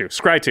said draw 2.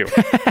 Scry 2.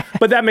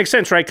 But that makes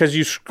sense, right? Because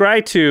you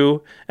scry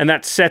 2, and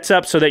that sets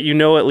up so that you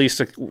know at least,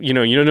 some of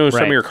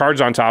your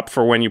cards on top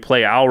for when you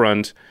play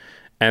Alrund,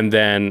 and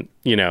then,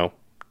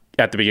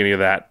 at the beginning of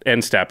that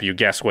end step, you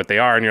guess what they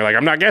are, and you're like,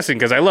 I'm not guessing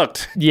because I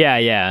looked.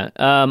 Yeah.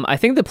 I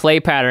think the play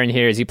pattern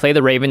here is you play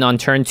the Raven on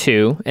turn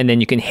 2, and then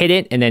you can hit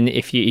it, and then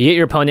if you hit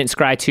your opponent,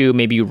 scry 2,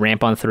 maybe you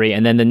ramp on 3,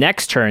 and then the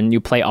next turn, you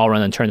play All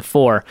Run on turn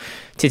 4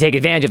 to take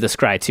advantage of the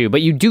scry 2.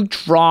 But you do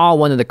draw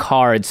one of the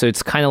cards, so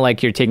it's kind of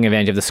like you're taking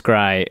advantage of the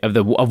scry,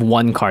 of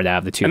one card out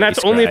of the 2. And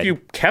that's only if you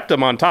kept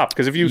them on top,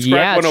 because if you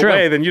scry one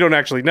away, then you don't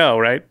actually know,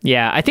 right?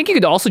 Yeah, I think you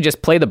could also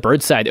just play the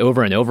bird side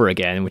over and over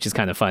again, which is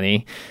kind of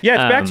funny. Yeah,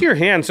 it's back to your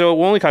hand, so it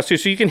will only cost 2.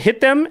 So you can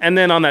hit them, and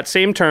then on that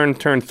same turn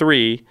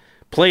 3,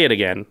 play it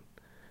again.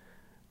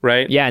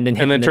 Right? Yeah, and then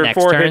hit the turn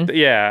next 4 turn.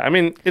 I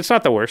mean, it's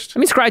not the worst. I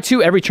mean, scry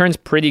 2 every turn's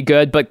pretty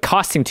good, but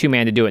costing 2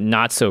 mana to do it,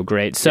 not so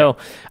great. So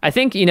I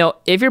think,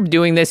 if you're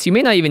doing this, you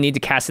may not even need to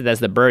cast it as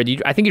the bird.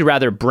 I think you'd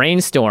rather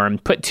brainstorm,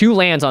 put 2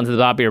 lands onto the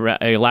top of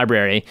your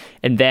library,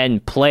 and then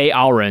play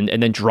Alrund,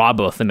 and then draw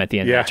both of them at the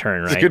end of the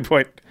turn, right? That's a good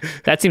point.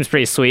 That seems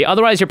pretty sweet.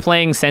 Otherwise, you're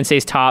playing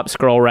Sensei's Top,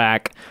 Scroll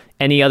Rack,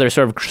 any other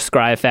sort of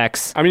scry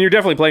effects. I mean, you're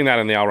definitely playing that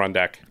in the Alrund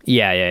deck.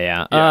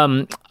 Yeah.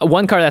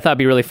 One card I thought would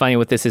be really funny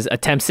with this is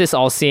Attempsis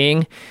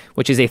All-Seeing,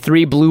 which is a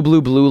 3 blue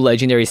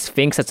legendary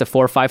Sphinx. That's a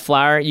 4/5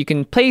 flyer. You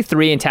can play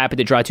 3 and tap it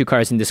to draw 2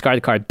 cards and discard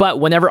a card. But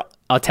whenever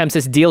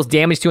Attempsis deals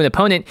damage to an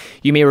opponent,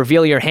 you may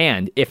reveal your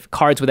hand. If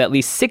cards with at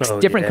least 6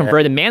 different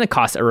converted mana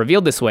costs are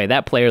revealed this way,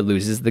 that player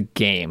loses the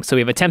game. So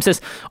we have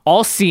Attempsis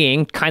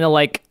All-Seeing, kind of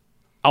like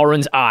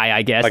Alrund's Eye,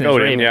 I guess. Like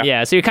Odin,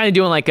 yeah. So you're kind of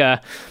doing like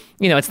a...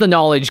 it's the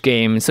knowledge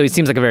game, so it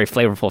seems like a very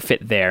flavorful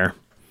fit there.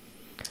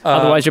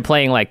 Otherwise, you're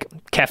playing like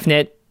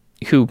Kefnet,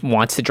 who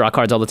wants to draw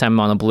cards all the time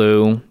on a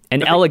blue.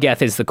 And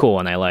Eligeth is the cool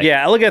one I like.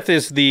 Yeah, Eligeth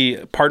is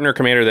the partner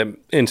commander that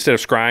instead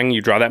of scrying,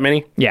 you draw that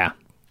many. Yeah.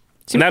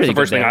 And that's the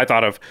first thing I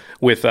thought of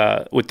with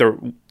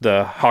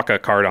the Haka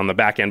card on the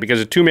back end,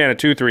 because a 2 mana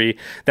 2/3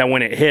 that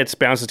when it hits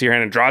bounces to your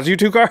hand and draws you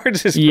 2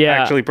 cards is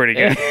actually pretty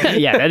good.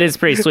 Yeah, that is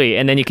pretty sweet.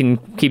 And then you can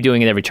keep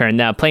doing it every turn.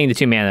 Now playing the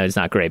 2 mana is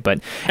not great,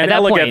 but at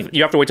that point,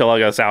 you have to wait till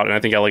Eligeth's out, and I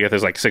think Eligeth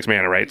is like 6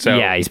 mana, right? So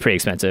yeah, he's pretty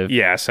expensive.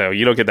 Yeah, so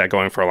you don't get that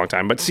going for a long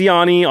time. But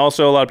Siani,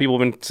 also a lot of people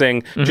have been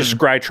saying just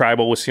scry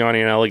tribal with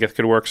Siani and Eligeth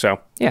could work.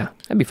 So yeah,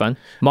 that'd be fun.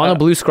 Mono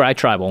blue scry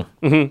tribal.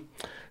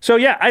 So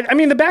yeah, I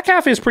mean, the back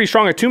half is pretty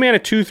strong. A 2 mana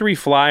 2/3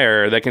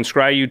 flyer that can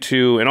scry you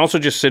 2 and also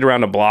just sit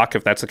around a block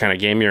if that's the kind of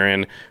game you're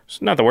in.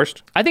 It's not the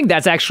worst. I think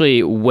that's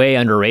actually way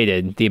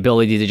underrated, the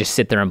ability to just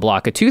sit there and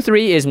block. A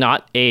 2/3 is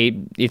not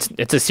it's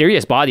a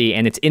serious body,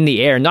 and it's in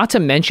the air. Not to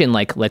mention,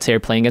 like, let's say you're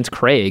playing against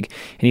Craig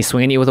and he's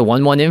swinging you with a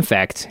 1/1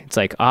 infect. It's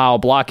like, I'll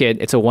block it.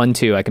 It's a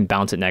 1/2. I can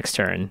bounce it next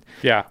turn.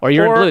 Yeah. Or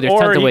you're in blue. There's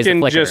tons of ways to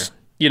flicker. Just,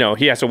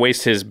 he has to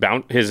waste his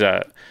pump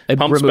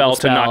spell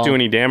to not do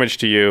any damage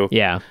to you.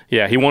 Yeah.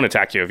 Yeah, he won't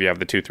attack you if you have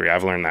the 2/3.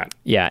 I've learned that.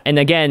 Yeah, and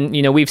again,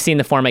 we've seen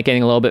the format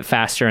getting a little bit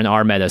faster in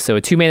our meta, so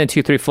a 2 mana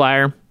 2/3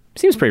 flyer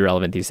seems pretty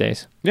relevant these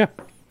days. Yeah.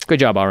 Good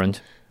job,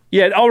 Alrund.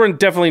 Yeah, Alrund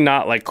definitely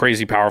not like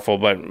crazy powerful,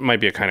 but might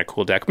be a kind of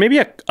cool deck. Maybe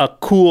a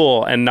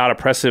cool and not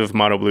oppressive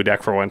mono blue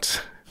deck for once.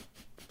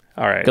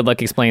 All right. Good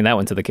luck explaining that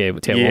one to the table.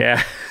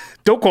 Yeah.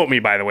 Don't quote me,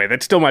 by the way.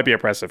 That still might be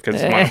oppressive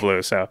because it's mono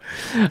blue, so...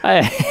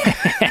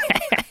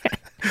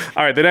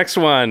 All right, the next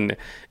one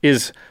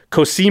is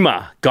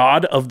Cosima,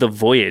 God of the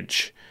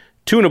Voyage.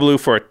 2 and a blue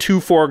for a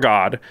 2/4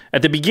 god.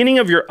 At the beginning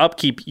of your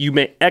upkeep, you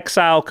may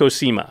exile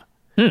Cosima.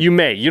 You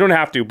may. You don't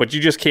have to, but you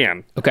just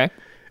can. Okay.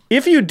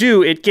 If you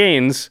do, it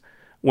gains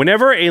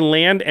whenever a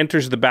land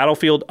enters the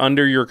battlefield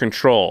under your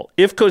control.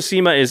 If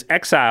Cosima is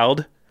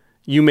exiled,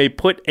 you may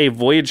put a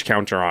voyage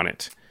counter on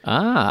it.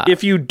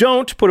 If you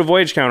don't put a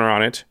voyage counter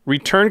on it,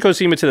 return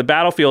Cosima to the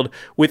battlefield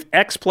with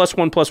X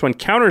 +1/+1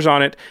 counters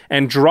on it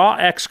and draw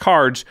X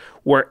cards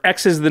where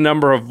X is the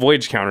number of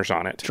voyage counters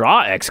on it.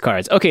 Draw X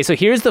cards. Okay, so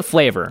here's the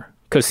flavor.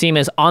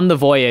 Cosima's on the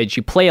voyage.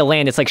 You play a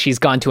land. It's like she's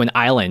gone to an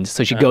island.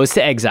 So she goes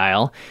to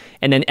exile.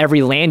 And then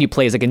every land you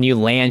play is like a new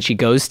land she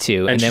goes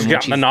to. And then she's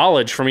got the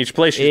knowledge from each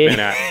place she's been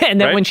at.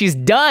 And then when she's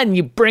done,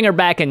 you bring her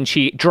back and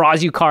she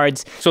draws you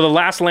cards. So the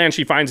last land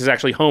she finds is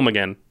actually home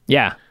again.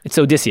 Yeah, it's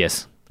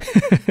Odysseus.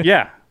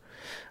 Yeah.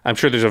 I'm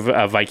sure there's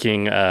a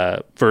Viking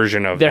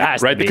version of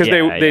that, right? Because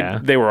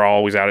they were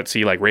always out at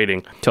sea, like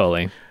raiding.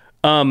 Totally.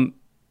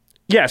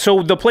 Yeah,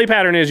 so the play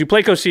pattern is you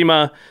play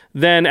Cosima,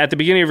 then at the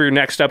beginning of your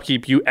next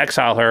upkeep, you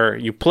exile her,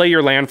 you play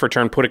your land for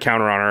turn, put a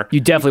counter on her. You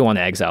definitely want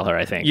to exile her,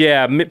 I think.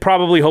 Yeah,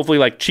 probably, hopefully,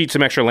 like cheat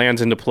some extra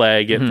lands into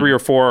play, get 3 or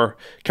 4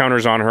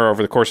 counters on her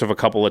over the course of a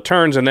couple of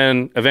turns, and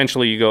then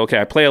eventually you go, okay,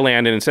 I play a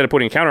land, and instead of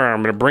putting a counter on her,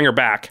 I'm going to bring her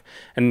back.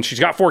 And she's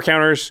got 4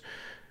 counters.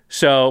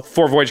 So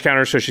 4 voyage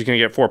counters, so she's going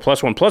to get 4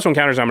 +1/+1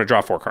 counters. I'm going to draw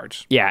 4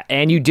 cards. Yeah,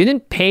 and you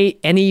didn't pay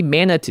any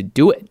mana to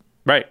do it.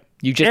 Right.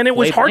 You just and it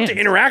was hard lands. to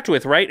interact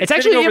with, right? It's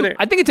actually,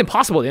 I think it's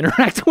impossible to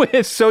interact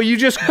with. So you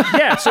just,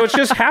 so it's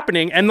just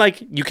happening. And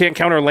like, you can't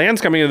counter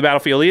lands coming into the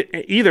battlefield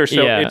either.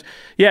 So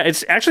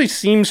it actually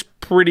seems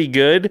pretty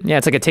good. Yeah,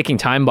 it's like a ticking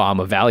time bomb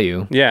of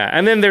value. Yeah,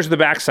 and then there's the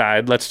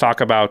backside. Let's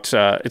talk about,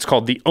 it's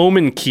called the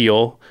Omen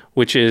Keel,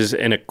 which is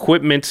an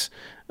equipment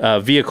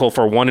vehicle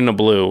for 1 and a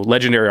blue,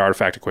 legendary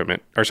artifact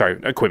equipment.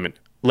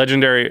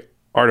 Legendary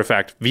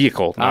artifact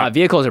vehicle.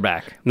 Vehicles are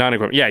back.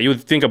 Non-equipment. Yeah, you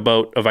would think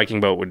a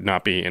Viking boat would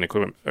not be in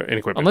equipment.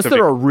 Unless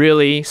they're a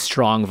really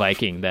strong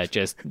Viking that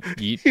just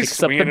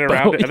picks up the boat.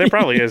 Around it. There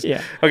probably is.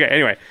 Yeah. Okay,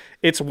 anyway.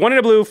 It's 1 and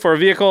a blue for a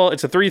vehicle.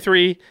 It's a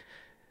 3/3.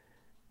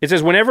 It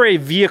says whenever a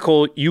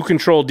vehicle you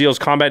control deals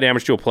combat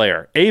damage to a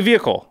player,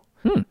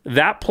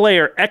 that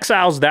player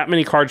exiles that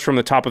many cards from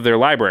the top of their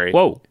library.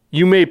 Whoa.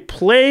 You may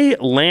play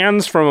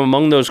lands from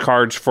among those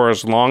cards for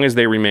as long as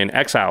they remain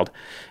exiled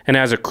and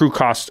has a crew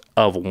cost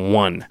of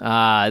 1.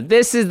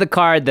 This is the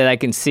card that I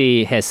can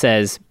see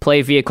says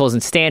play vehicles in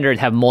standard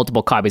have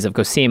multiple copies of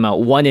Cosima,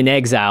 1 in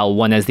exile,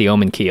 1 as the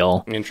Omen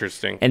Keel.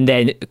 Interesting. And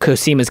then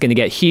Cosima is going to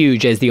get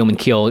huge as the Omen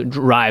Keel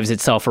drives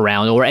itself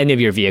around or any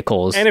of your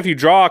vehicles. And if you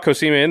draw a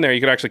Cosima in there, you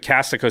could actually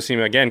cast a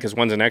Cosima again because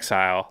 1's in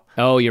exile.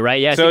 Oh, you're right.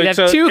 Yeah, so you have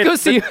 2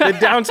 Cosima. The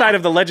downside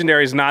of the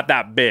legendary is not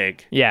that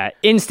big. Yeah,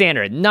 in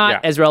standard,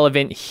 not as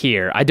relevant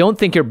here. I don't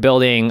think you're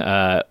building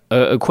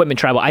equipment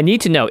tribal. I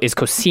need to know, is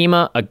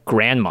Cosima a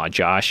grandma,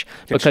 Josh?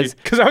 Because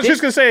I was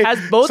just going to say, has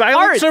both Silent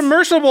parts.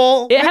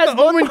 Submersible It has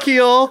the Omen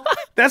Keel.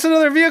 That's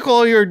another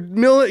vehicle.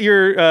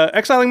 You're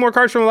exiling more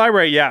cards from the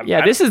library.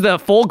 Yeah, this is the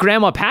full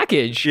grandma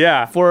package.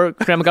 Yeah. For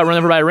grandma got run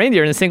over by a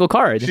reindeer in a single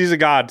card. She's a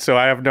god, so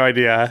I have no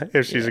idea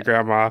if she's a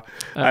grandma.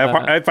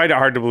 I find it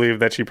hard to believe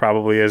that she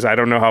probably is. I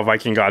don't know how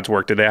Viking gods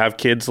work. Do they have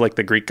kids like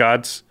the Greek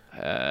gods?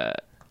 I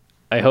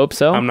hope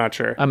so. I'm not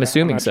sure. I'm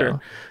assuming so.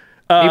 Sure.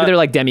 Maybe they're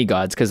like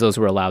demigods because those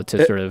were allowed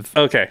to sort of...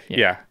 Okay,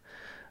 yeah.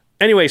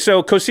 Anyway,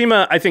 so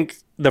Cosima, I think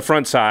the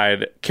front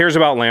side cares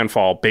about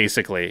landfall,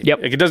 basically.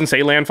 Yep. Like, it doesn't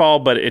say landfall,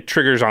 but it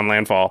triggers on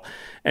landfall.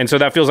 And so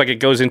that feels like it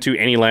goes into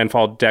any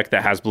landfall deck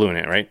that has blue in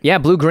it, right? Yeah,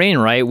 blue-green,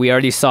 right? We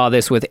already saw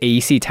this with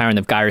AEC Tyrant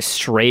of Gyre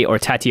Straight or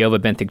Tatiova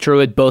Benthic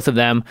Druid, both of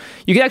them.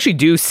 You could actually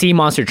do Sea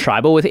Monster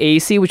Tribal with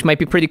AEC, which might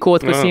be pretty cool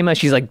with Cosima.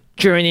 She's like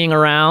journeying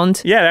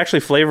around. Yeah, it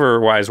actually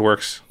flavor-wise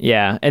works.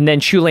 Yeah, and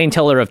then Chulane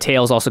Teller of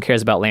Tales also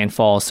cares about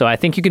landfall. So I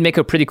think you can make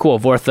a pretty cool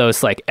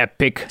Vorthos, like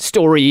epic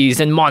stories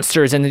and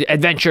monsters and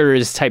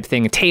adventures type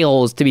thing,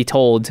 tales to be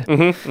told.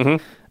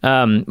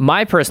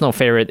 My personal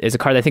favorite is a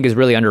card I think is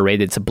really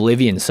underrated. It's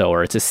Oblivion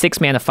Sower. It's a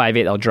 6-mana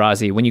 5/8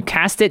 Eldrazi. When you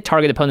cast it,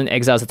 target opponent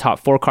exiles the top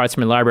 4 cards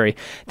from your library.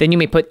 Then you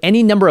may put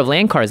any number of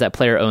land cards that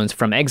player owns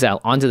from exile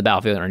onto the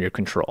battlefield under your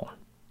control.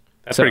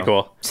 That's pretty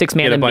cool. 6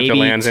 mana, maybe 2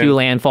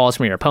 landfalls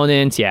from your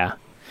opponent. Yeah.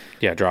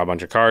 Yeah, draw a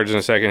bunch of cards in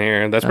a second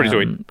here. That's pretty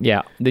sweet.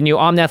 Yeah. The new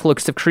Omnath,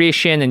 Locus of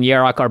Creation, and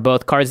Yarok are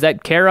both cards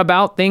that care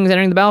about things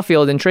entering the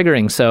battlefield and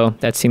triggering. So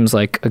that seems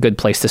like a good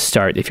place to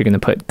start if you're going to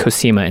put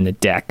Cosima in the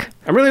deck.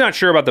 I'm really not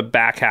sure about the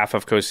back half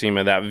of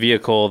Cosima, that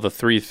vehicle, the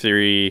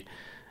 3/3.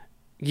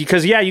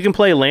 Because, yeah, you can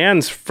play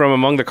lands from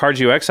among the cards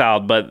you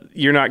exiled, but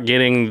you're not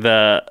getting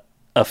the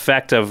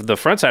effect of the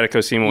front side of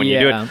Cosima when you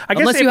do it. I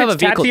guess if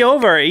it's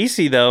Tatiova or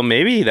AC, though,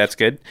 maybe that's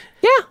good.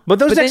 Yeah. But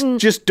those decks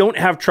just don't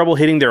have trouble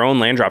hitting their own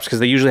land drops because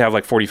they usually have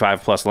like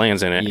 45 plus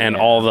lands in it and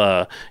all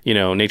the,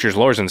 nature's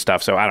lores and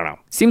stuff. So I don't know.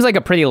 Seems like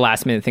a pretty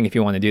last minute thing if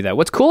you want to do that.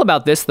 What's cool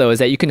about this, though, is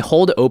that you can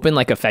hold open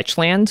like a fetch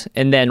land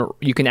and then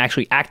you can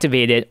actually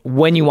activate it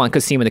when you want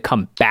Cosima to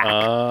come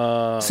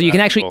back. So you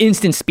can actually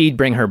instant speed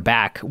bring her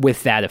back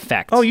with that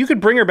effect. Oh, you could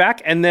bring her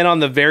back and then on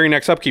the very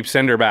next upkeep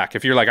send her back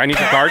if you're like, I need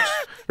some cards,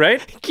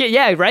 right?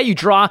 Yeah, right? You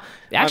draw.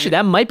 Actually,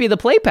 that might be the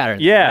play pattern.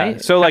 Yeah.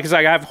 Right? So it's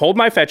like I hold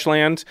my fetch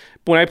land.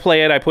 When I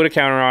play it, I put a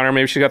counter on her.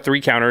 Maybe she's got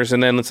 3 counters,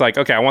 and then it's like,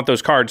 okay, I want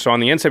those cards. So on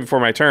the end step before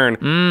my turn,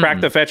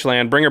 crack the fetch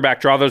land, bring her back,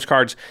 draw those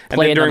cards, and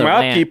then during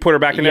my upkeep, put her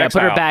back in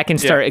exile. Put her back and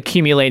start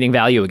accumulating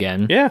value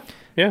again. Yeah.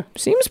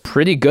 Seems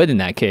pretty good in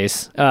that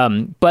case.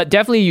 But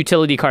definitely a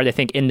utility card, I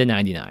think, in the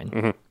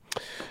 99.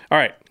 All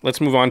right,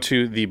 let's move on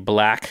to the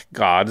black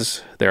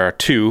gods. There are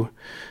 2.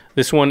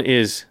 This one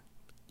is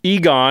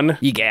Egon.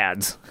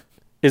 Egads.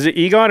 Is it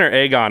Egon or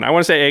Aegon? I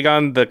want to say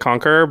Aegon the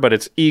Conqueror, but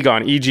it's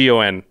Egon,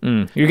 E-G-O-N.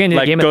 You're getting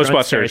like Game of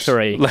Ghostbusters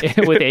territory with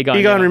Aegon.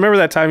 Egon, remember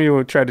that time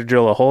you tried to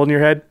drill a hole in your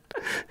head?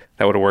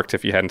 That would have worked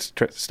if you hadn't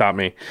stopped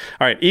me.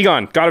 All right,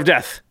 Egon, God of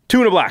Death, 2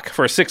 and a black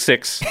for a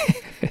 6/6.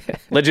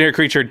 Legendary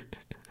creature,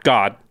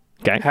 God.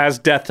 Okay. Has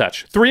Death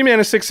Touch. 3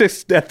 mana,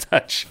 6/6 Death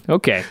Touch.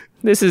 Okay.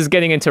 This is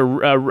getting into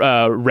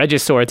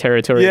Regisaur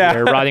territory,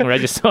 or Rotting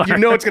Regisaur. You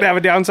know it's going to have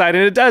a downside,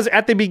 and it does.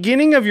 At the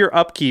beginning of your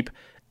upkeep,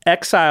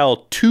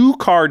 exile 2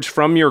 cards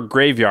from your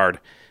graveyard.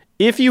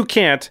 If you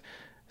can't,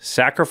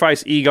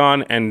 sacrifice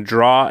Egon and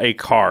draw a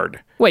card.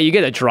 Wait, you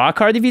get a draw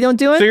card if you don't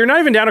do it? So you're not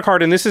even down a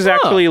card, and this is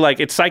actually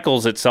like it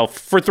cycles itself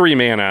for 3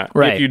 mana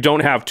if you don't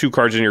have 2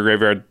 cards in your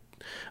graveyard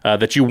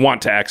that you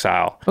want to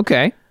exile.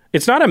 Okay.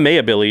 It's not a May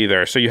ability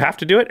either, so you have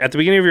to do it. At the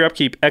beginning of your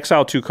upkeep,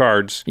 exile 2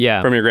 cards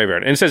from your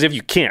graveyard. And it says if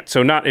you can't,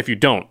 so not if you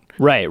don't.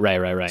 Right.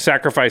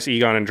 Sacrifice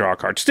Egon and draw a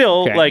card.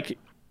 Still,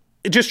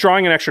 just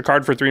drawing an extra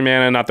card for 3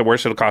 mana, not the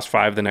worst. It'll cost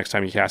 5 the next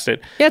time you cast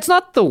it. Yeah, it's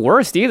not the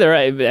worst either.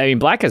 I mean,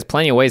 black has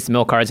plenty of ways to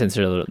mill cards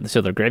into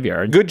their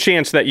graveyard. Good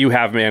chance that you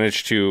have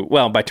managed to,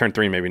 well, by turn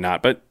 3 maybe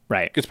not, but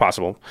it's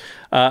possible.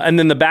 And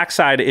then the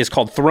backside is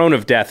called Throne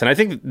of Death, and I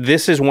think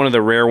this is one of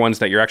the rare ones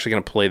that you're actually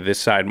going to play this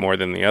side more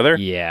than the other.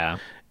 Yeah.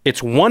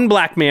 It's 1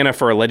 black mana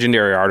for a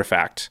legendary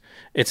artifact.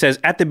 It says,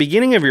 at the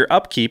beginning of your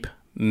upkeep,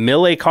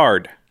 mill a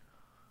card.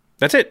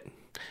 That's it.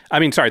 I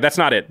mean, sorry, that's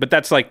not it, but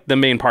that's like the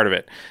main part of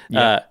it.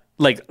 Yeah.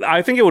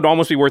 I think it would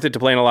almost be worth it to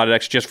play in a lot of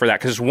decks just for that,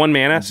 because 1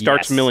 mana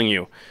starts milling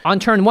you. On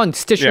turn 1,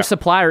 Stitcher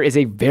Supplier is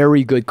a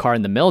very good card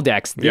in the mill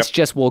decks. This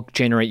just will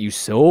generate you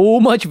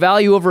so much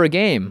value over a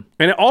game.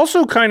 And it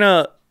also kind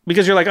of,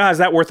 because you're like, is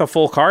that worth a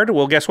full card?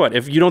 Well, guess what?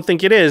 If you don't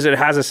think it is, it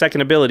has a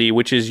second ability,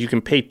 which is you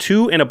can pay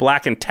 2 and a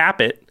black and tap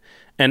it,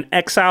 and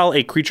exile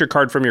a creature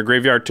card from your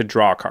graveyard to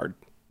draw a card.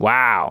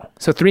 Wow.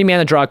 So 3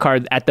 mana draw a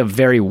card at the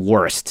very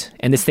worst.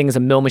 And this thing is a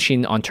mill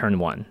machine on turn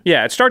 1.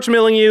 Yeah, it starts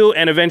milling you,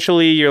 and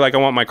eventually you're like, I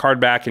want my card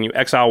back, and you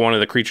exile one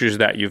of the creatures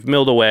that you've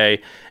milled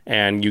away,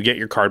 and you get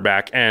your card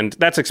back. And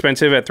that's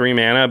expensive at 3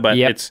 mana, but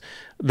it's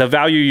the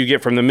value you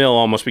get from the mill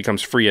almost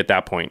becomes free at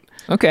that point.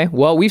 Okay,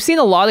 well, we've seen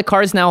a lot of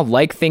cards now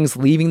like things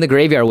leaving the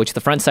graveyard, which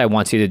the front side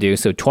wants you to do.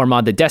 So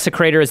Tormod the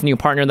Desecrator is a new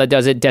partner that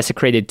does it.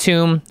 Desecrated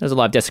Tomb. There's a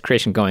lot of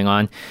desecration going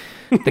on.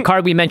 The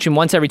card we mentioned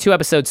once every 2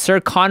 episodes,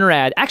 Sir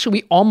Conrad. Actually,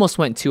 we almost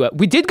went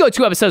we did go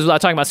 2 episodes without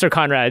talking about Sir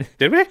Conrad.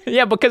 Did we?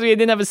 Yeah, because we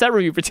didn't have a set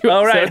review for 2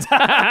 episodes.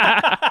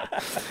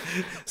 Right.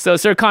 So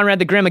Sir Conrad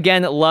the Grim,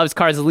 again, loves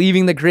cards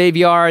leaving the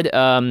graveyard.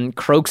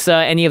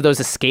 Kroxa, any of those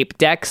escape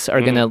decks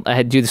are going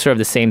to do sort of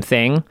the same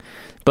thing.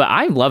 But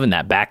I'm loving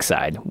that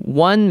backside.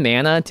 1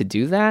 mana to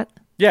do that?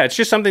 Yeah, it's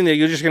just something that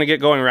you're just going to get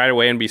going right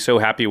away and be so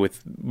happy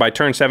with. By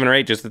turn 7 or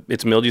 8, just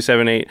it's milled you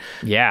 7, 8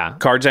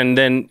 cards, and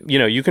then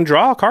you can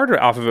draw a card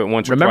off of it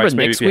once or twice.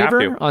 Remember Nyx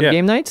Weaver on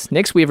game nights?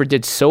 Nyx Weaver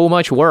did so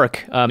much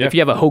work. If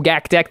you have a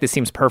Hogak deck, this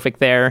seems perfect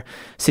there.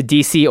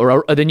 Sidisi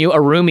or the new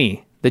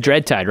Arumi, the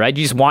Dreadtide, right?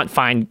 You just want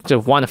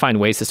to find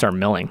ways to start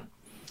milling.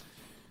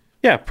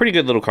 Yeah, pretty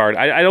good little card.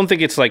 I don't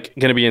think it's like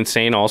going to be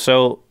insane.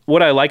 Also,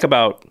 what I like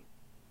about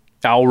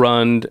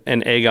Alrund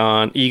and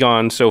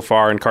Egon so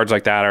far and cards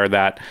like that are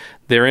that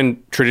they're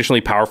in traditionally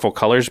powerful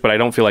colors, but I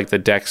don't feel like the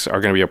decks are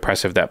going to be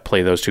oppressive that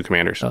play those 2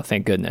 commanders. Oh,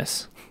 thank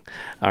goodness.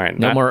 All right.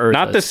 No more Urthas.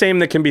 Not the same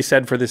that can be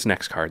said for this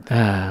next card.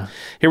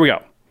 Here we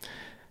go.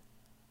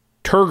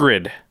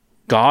 Turgrid,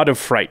 God of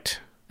Fright.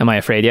 Am I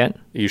afraid yet?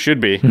 You should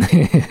be.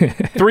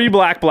 3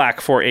 black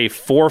for a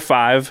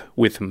 4/5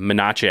 with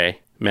Menace.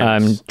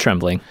 I'm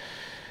trembling.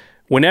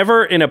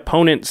 Whenever an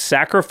opponent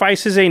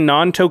sacrifices a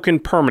non-token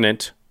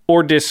permanent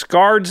or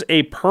discards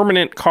a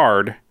permanent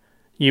card,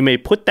 you may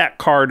put that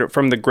card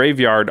from the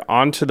graveyard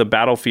onto the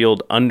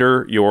battlefield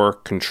under your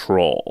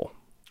control.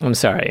 I'm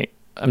sorry.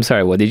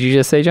 What did you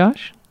just say,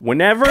 Josh?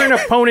 Whenever an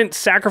opponent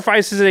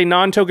sacrifices a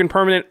non-token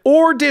permanent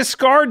or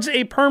discards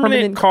a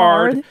permanent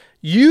card,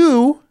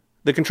 you,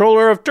 the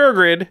controller of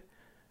Turgrid,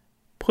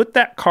 put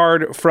that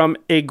card from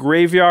a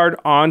graveyard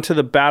onto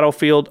the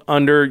battlefield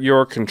under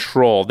your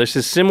control. This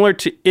is similar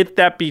to It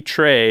That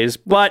Betrays,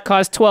 but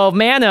costs 12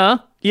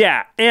 mana.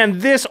 Yeah,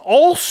 and this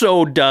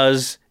also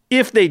does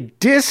if they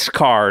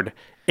discard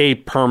a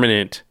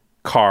permanent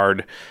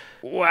card.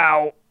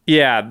 Wow.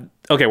 Yeah.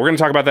 Okay, we're going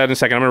to talk about that in a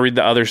second. I'm going to read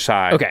the other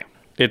side. Okay.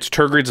 It's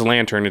Turgrid's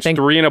Lantern. It's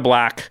 3 and a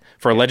black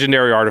for a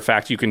legendary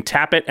artifact. You can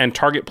tap it, and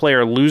target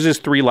player loses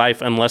 3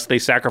 life unless they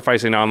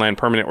sacrifice a non-land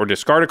permanent or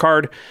discard a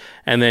card.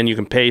 And then you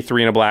can pay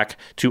 3 and a black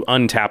to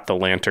untap the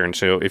Lantern.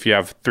 So if you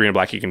have 3 and a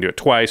black, you can do it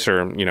twice.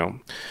 Or,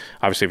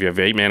 obviously if you have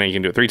 8 mana, you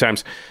can do it 3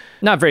 times.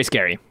 Not very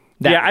scary.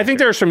 I think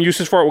there are some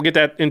uses for it. We'll get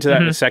into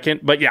that in a second.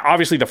 But yeah,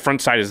 obviously the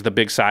front side is the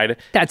big side.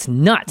 That's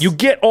nuts. You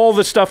get all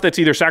the stuff that's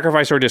either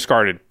sacrificed or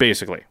discarded,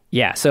 basically.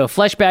 Yeah, so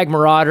Fleshbag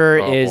Marauder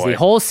is the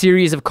whole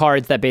series of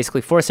cards that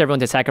basically force everyone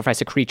to sacrifice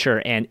a creature.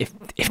 And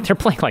if they're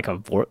playing like a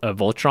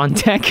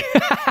Voltron deck,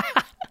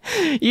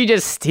 you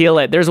just steal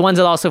it. There's ones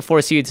that also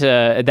force you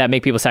that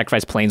make people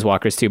sacrifice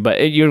planeswalkers too.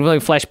 But you're really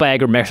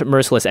Fleshbag or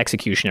Merciless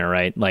Executioner,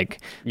 right?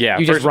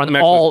 You just run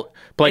all...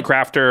 Blade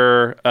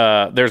Crafter,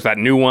 there's that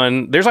new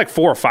one. There's like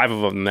 4 or 5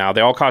 of them now.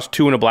 They all cost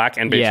 2 and a black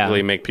and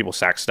basically make people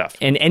sack stuff.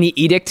 And any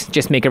edict,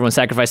 just make everyone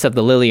sacrifice stuff.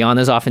 The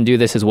Lilianas often do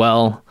this as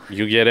well.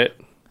 You get it.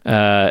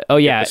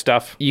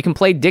 Stuff. You can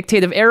play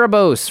Dictate of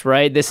Erebos,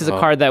 right? This is a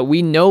card that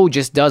we know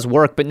just does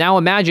work. But now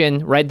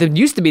imagine, right? There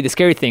used to be the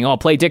scary thing.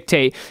 Play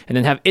Dictate and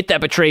then have It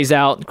That Betrays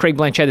out. Craig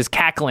Blanchett is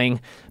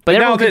cackling. But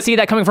everyone can see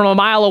that coming from a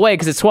mile away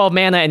because it's 12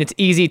 mana and it's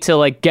easy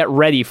to get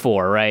ready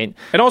for, right?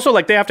 And also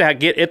they have to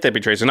get It That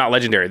Betrays. It's not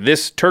legendary.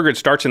 This Turgrid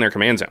starts in their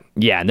command zone.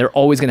 Yeah, and they're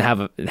always going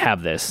to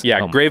have this.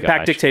 Yeah, Grave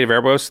Pact Dictate of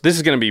Erebos. This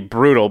is going to be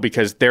brutal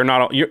because they're not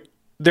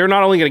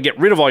only going to get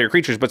rid of all your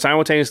creatures, but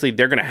simultaneously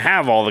they're going to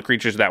have all the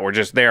creatures that were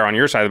just there on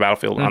your side of the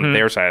battlefield on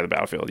their side of the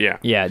battlefield. Yeah.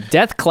 Yeah.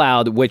 Death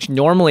Cloud, which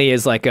normally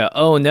is like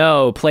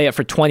play it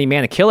for 20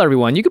 mana, kill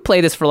everyone. You could play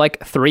this for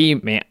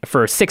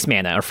for 6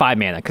 mana or 5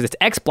 mana because it's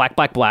X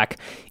black.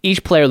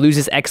 Each player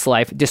loses X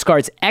life,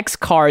 discards X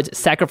cards,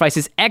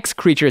 sacrifices X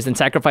creatures, and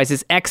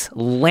sacrifices X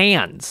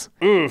lands.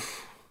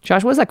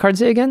 Josh, what does that card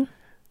say again?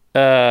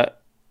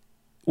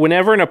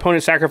 Whenever an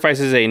opponent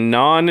sacrifices a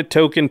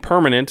non-token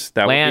permanent,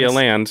 that would be a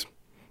land.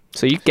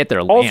 So you get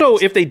their lands.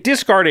 Also, if they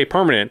discard a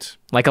permanent...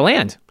 Like a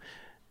land.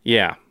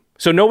 Yeah.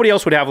 So nobody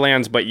else would have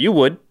lands, but you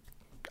would.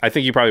 I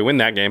think you probably win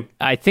that game.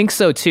 I think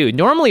so, too.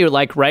 Normally, you're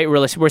right,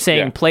 we're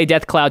saying play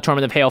Death Cloud,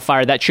 Torment of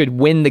Hailfire. That should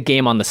win the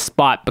game on the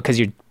spot because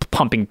you're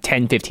pumping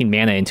 10, 15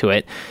 mana into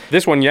it.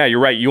 This one, yeah, you're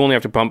right. You only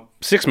have to pump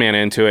 6 mana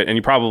into it, and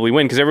you probably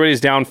win because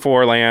everybody's down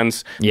 4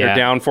 lands. Yeah. You're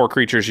down 4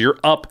 creatures. You're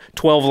up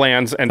 12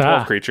 lands and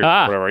 12 creatures.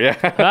 Whatever,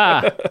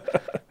 yeah.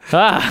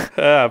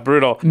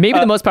 Brutal. Maybe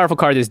the most powerful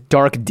card is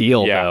Dark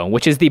Deal, though,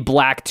 which is the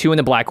black 2 and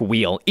the black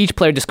wheel. Each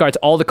player discards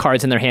all the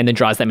cards in their hand and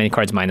draws that many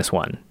cards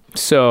 -1.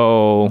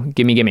 So,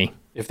 gimme.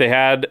 If they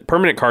had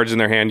permanent cards in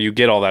their hand, you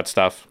get all that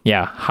stuff.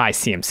 Yeah, high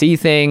CMC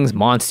things,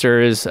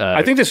 monsters.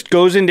 I think this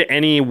goes into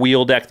any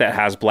wheel deck that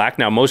has black.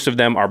 Now, most of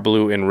them are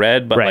blue and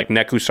red, but like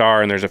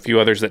Nekusar, and there's a few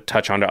others that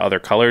touch onto other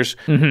colors.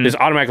 This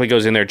automatically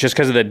goes in there just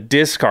because of the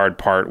discard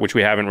part, which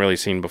we haven't really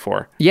seen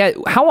before. Yeah,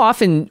 how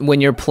often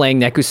when you're playing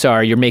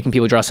Nekusar, you're making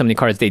people draw so many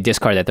cards they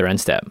discard at their end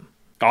step?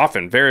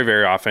 Often, very,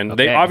 very often.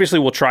 Okay. They obviously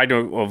will try to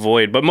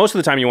avoid, but most of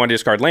the time you want to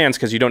discard lands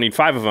because you don't need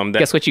 5 of them.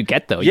 Guess what you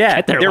get, though? Yeah, you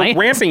get they're lands.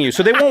 ramping you,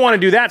 so they won't want to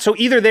do that. So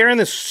either they're in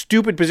this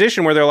stupid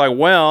position where they're like,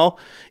 well,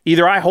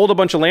 either I hold a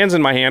bunch of lands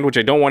in my hand, which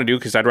I don't want to do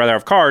because I'd rather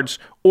have cards,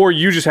 or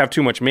you just have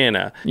too much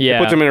mana. Yeah. It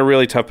puts them in a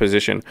really tough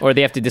position. Or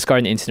they have to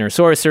discard an instant or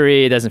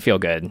sorcery. It doesn't feel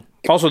good.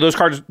 Also,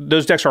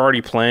 those decks are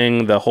already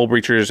playing the Hull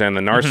Breachers and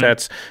the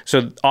Narsets,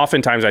 so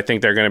oftentimes I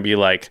think they're going to be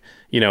like,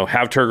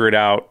 have Turgid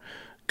out,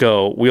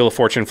 go Wheel of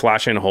Fortune,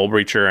 flash in Hull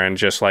Breacher, and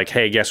just like,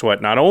 hey, guess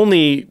what? Not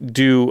only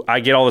do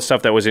I get all the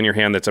stuff that was in your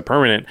hand that's a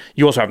permanent,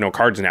 you also have no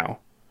cards now.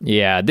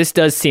 Yeah, this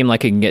does seem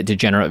like it can get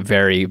degenerate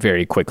very,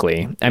 very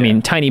quickly. I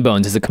mean, Tiny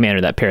Bones is a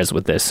commander that pairs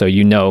with this, so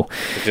the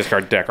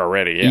discard deck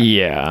already.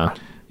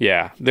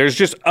 Yeah. There's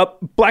just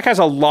black has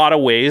a lot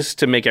of ways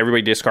to make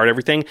everybody discard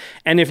everything,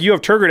 and if you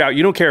have Turgid out,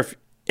 you don't care if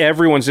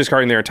everyone's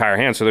discarding their entire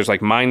hand. So there's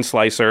like Mind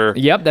Slicer.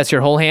 Yep, that's your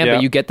whole hand,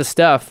 but you get the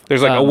stuff.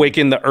 There's like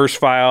Awaken the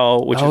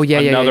Erstfile, which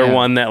is another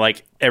one that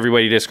like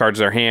everybody discards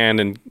their hand,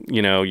 and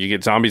you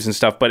get zombies and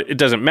stuff, but it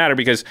doesn't matter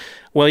because,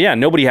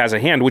 nobody has a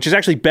hand, which is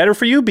actually better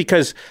for you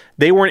because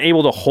they weren't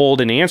able to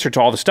hold an answer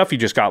to all the stuff you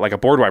just got, like a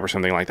board wipe or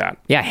something like that.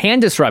 Yeah,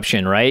 hand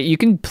disruption, right? You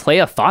can play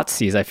a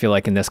Thoughtseize, I feel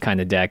like, in this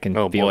kind of deck and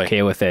be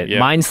okay with it. Yeah.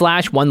 Mind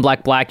Slash, 1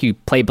 black, you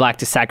play black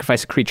to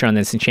sacrifice a creature on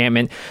this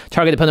enchantment.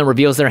 Target opponent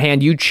reveals their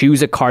hand, you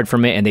choose a card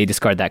from it, and they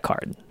discard that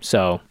card.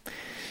 So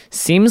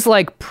seems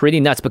like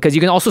pretty nuts because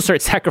you can also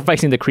start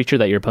sacrificing the creature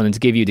that your opponents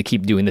give you to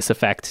keep doing this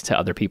effect to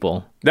other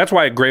people. That's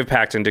why Grave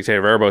Pact and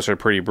Dictator of Erebos are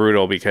pretty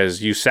brutal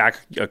because you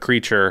sack a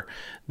creature,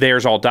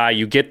 theirs all die,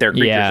 you get their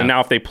creatures. Yeah. And now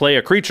if they play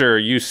a creature,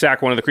 you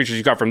sack one of the creatures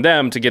you got from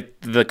them to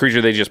get the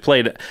creature they just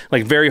played.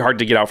 Like very hard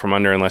to get out from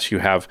under unless you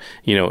have,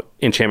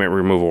 enchantment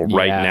removal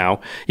right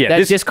now. Yeah,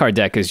 that discard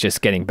deck is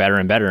just getting better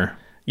and better.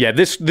 Yeah,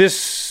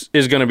 this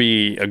is going to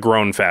be a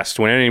groan fest.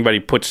 When anybody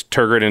puts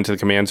Turgid into the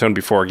command zone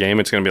before a game,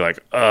 it's going to be like,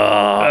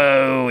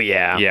 oh,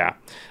 yeah. Yeah.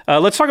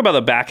 Let's talk about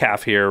the back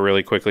half here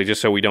really quickly,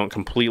 just so we don't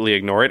completely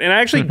ignore it. And I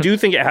actually do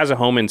think it has a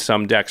home in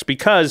some decks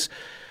because,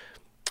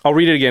 I'll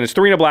read it again. It's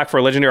 3 and a black for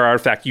a legendary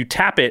artifact. You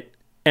tap it,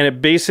 and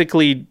it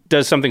basically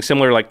does something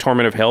similar like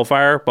Torment of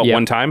Hailfire, but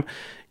one time.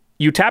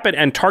 You tap it,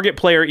 and target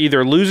player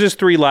either loses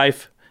 3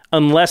 life,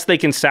 unless they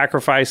can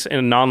sacrifice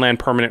a non-land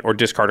permanent or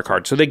discard a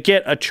card. So they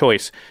get a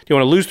choice. Do you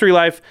want to lose 3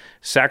 life,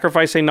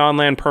 sacrifice a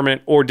non-land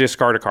permanent, or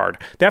discard a card?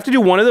 They have to do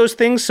one of those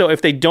things, so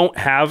if they don't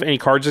have any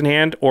cards in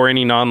hand or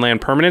any non-land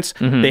permanents,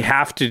 they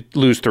have to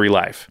lose 3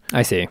 life.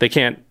 I see. They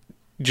can't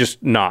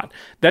just not.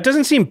 That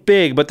doesn't seem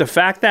big, but the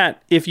fact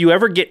that if you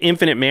ever get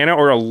infinite mana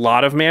or a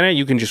lot of mana,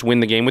 you can just win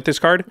the game with this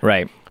card.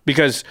 Right.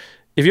 Because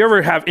if you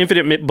ever have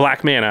infinite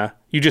black mana,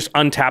 you just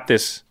untap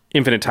this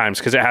infinite times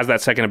because it has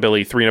that second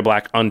ability, 3 and a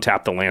black,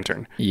 untap the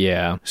Lantern.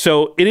 Yeah.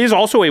 So it is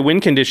also a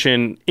win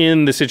condition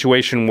in the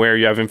situation where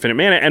you have infinite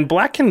mana, and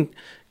black can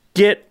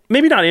get,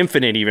 maybe not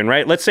infinite even,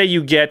 right? Let's say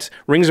you get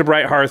Rings of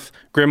Bright Hearth,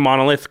 Grim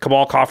Monolith,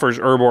 Cabal Coffers,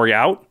 Urborg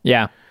out.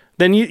 Yeah.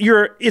 Then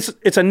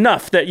it's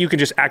enough that you can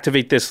just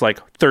activate this like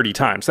 30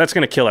 times. That's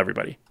going to kill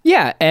everybody.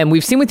 Yeah, and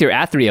we've seen with your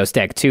Athreos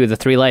deck too, the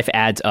 3 life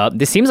adds up.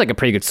 This seems like a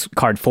pretty good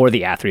card for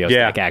the Athreos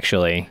deck,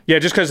 actually. Yeah,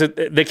 just because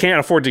they can't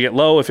afford to get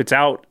low if it's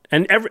out.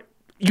 And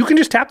you can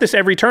just tap this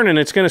every turn, and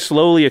it's going to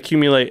slowly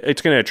accumulate.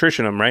 It's going to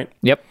attrition them, right?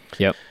 Yep.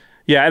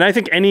 Yeah, and I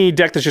think any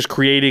deck that's just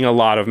creating a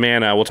lot of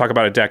mana, we'll talk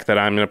about a deck that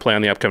I'm going to play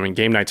on the upcoming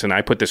game nights, and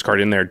I put this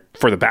card in there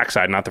for the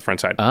backside, not the front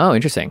side. Oh,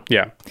 interesting.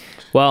 Yeah.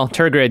 Well,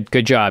 Turgid,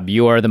 good job.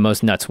 You are the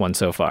most nuts one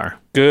so far.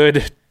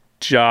 Good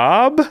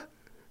job?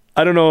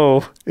 I don't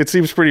know. It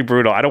seems pretty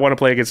brutal. I don't want to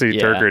play against any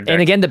Turgid deck.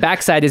 And again, the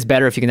backside is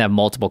better if you can have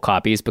multiple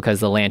copies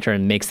because the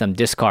Lantern makes them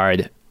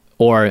discard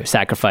or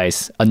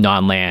sacrifice a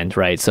non-land,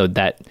 right? So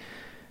that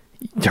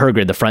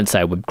Turgid, the front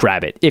side, would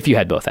grab it if you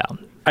had both out.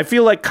 I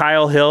feel like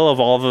Kyle Hill, of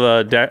all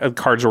the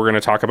cards we're going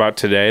to talk about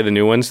today, the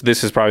new ones,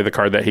 this is probably the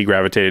card that he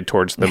gravitated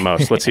towards the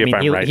most. Let's see if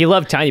I'm right. He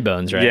loved Tiny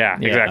Bones, right? Yeah,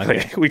 exactly.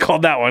 Okay. We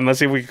called that one. Let's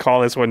see if we can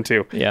call this one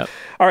too. Yeah.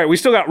 All right, we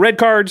still got red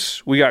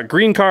cards. We got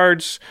green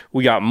cards.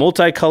 We got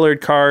multicolored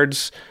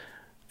cards.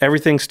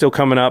 Everything's still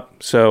coming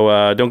up,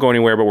 so don't go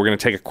anywhere, but we're going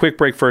to take a quick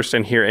break first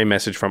and hear a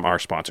message from our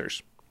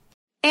sponsors.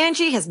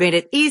 Angie has made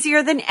it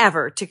easier than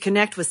ever to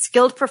connect with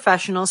skilled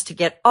professionals to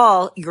get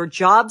all your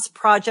jobs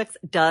projects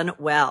done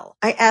well.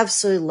 I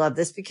absolutely love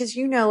this because,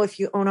 if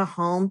you own a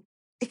home,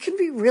 it can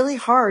be really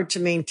hard to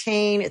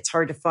maintain. It's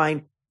hard to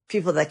find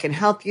people that can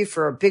help you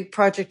for a big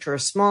project or a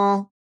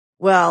small.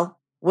 Well,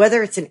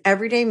 whether it's in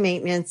everyday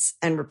maintenance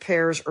and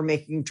repairs or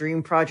making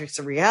dream projects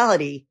a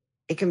reality,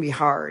 it can be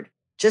hard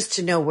just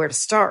to know where to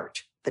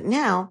start. But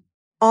now,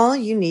 all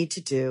you need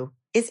to do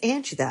is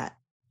Angie that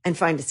and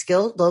find a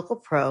skilled local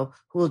pro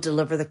who will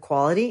deliver the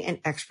quality and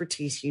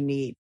expertise you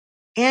need.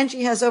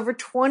 Angie has over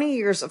 20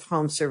 years of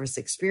home service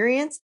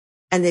experience,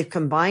 and they've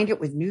combined it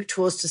with new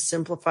tools to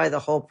simplify the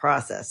whole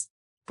process.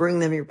 Bring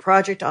them your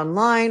project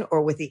online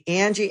or with the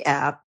Angie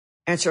app,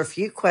 answer a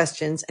few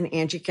questions, and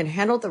Angie can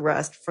handle the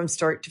rest from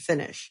start to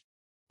finish.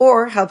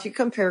 Or help you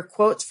compare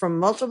quotes from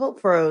multiple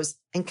pros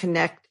and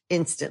connect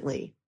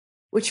instantly,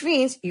 which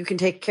means you can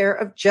take care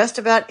of just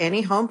about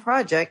any home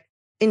project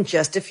in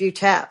just a few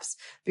taps.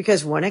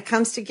 Because when it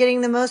comes to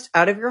getting the most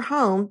out of your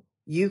home,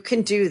 you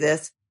can do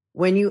this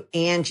when you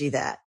Angie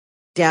that.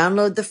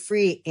 Download the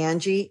free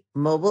Angie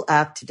mobile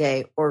app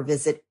today or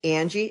visit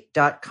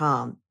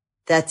Angie.com.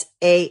 That's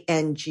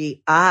ANGI.com.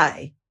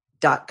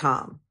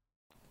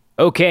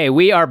 Okay,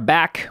 we are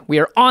back. We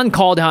are on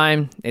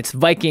Kaldheim. It's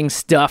Viking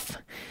stuff.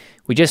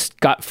 We just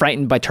got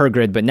frightened by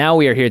Turgrid, but now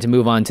we are here to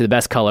move on to the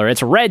best color.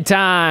 It's red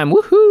time.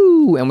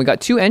 Woohoo! And we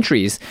got 2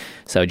 entries.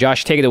 So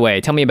Josh, take it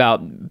away. Tell me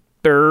about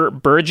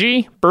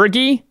Birgi?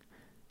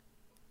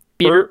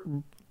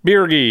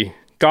 Birgi,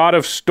 god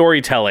of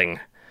storytelling.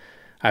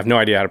 I have no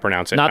idea how to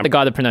pronounce it. Not the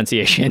god of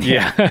pronunciation.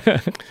 Yeah.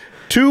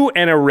 2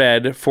 and a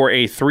red for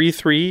a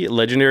 3/3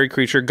 legendary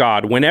creature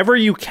god. Whenever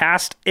you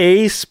cast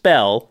a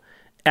spell,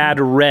 add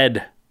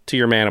red to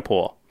your mana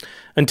pool.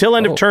 Until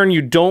end of turn,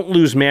 you don't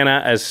lose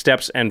mana as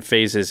steps and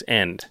phases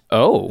end.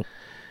 Oh.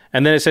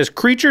 And then it says,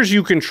 creatures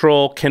you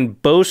control can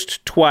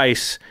boast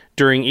twice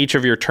during each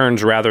of your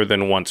turns rather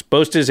than once.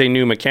 Boast is a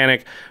new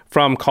mechanic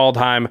from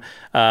Kaldheim.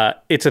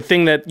 It's a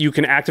thing that you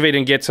can activate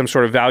and get some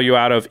sort of value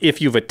out of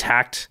if you've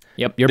attacked.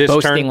 Yep, you're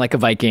boasting like a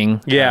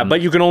Viking. Yeah,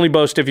 but you can only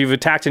boast if you've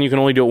attacked, and you can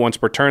only do it once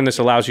per turn. This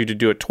allows you to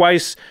do it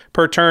twice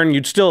per turn.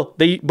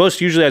 They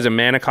boast usually has a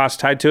mana cost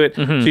tied to it,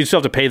 so you still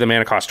have to pay the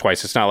mana cost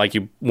twice. It's not like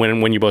you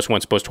when you boast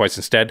once, boast twice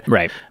instead.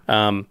 Right.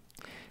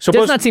 So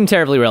does not seem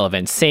terribly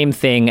relevant. Same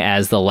thing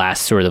as the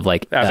last sort of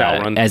like as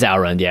Outrun. As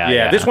Outrun,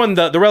 yeah. This one,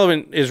 the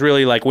relevant is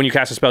really like when you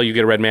cast a spell, you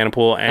get a red mana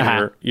pool,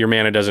 and your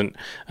mana doesn't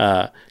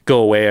go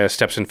away as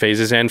steps and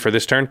phases end for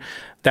this turn.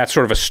 That's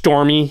sort of a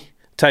stormy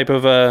type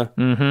of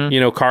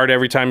card.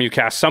 Every time you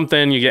cast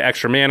something, you get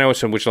extra mana,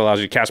 which allows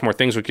you to cast more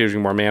things, which gives you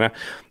more mana.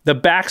 The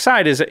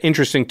backside is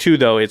interesting too,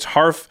 though. It's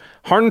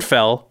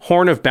Harnfell,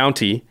 Horn of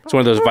Bounty. It's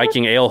one of those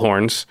Viking ale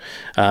horns.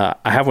 I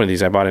have one of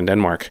these I bought in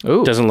Denmark.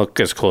 Ooh. Doesn't look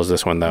as cool as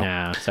this one, though.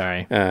 No,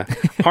 sorry.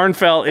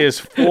 Harnfell is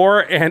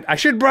 4, and I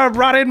should have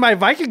brought in my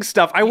Viking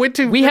stuff.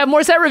 We have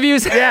more set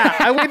reviews. Yeah,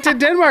 I went to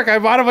Denmark. I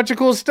bought a bunch of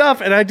cool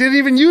stuff, and I didn't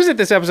even use it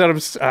this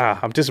episode.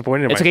 I'm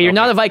disappointed in myself. It's okay. You're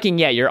not a Viking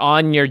yet. You're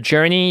on your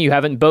journey. You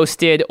haven't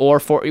boasted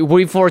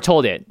we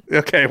foretold it.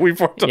 Okay, we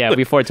foretold it. Yeah,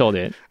 we foretold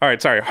it. All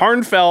right, sorry.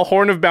 Harnfell,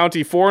 Horn of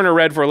Bounty, 4 and a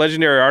red for a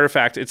legendary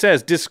artifact. It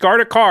says,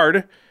 discard a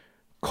card,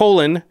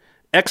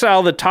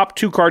 exile the top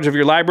 2 cards of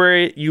your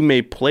library. You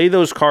may play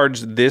those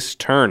cards this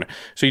turn.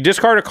 So you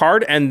discard a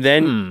card, and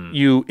then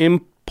you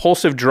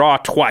impulsive draw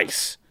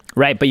twice.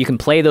 Right, but you can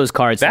play those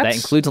cards. That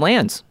includes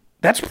lands.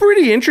 That's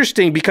pretty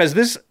interesting, because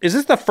is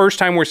this the first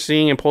time we're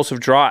seeing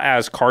impulsive draw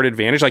as card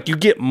advantage? Like, you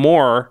get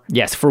more.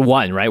 Yes, for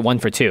 1, right? 1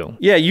 for 2.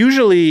 Yeah,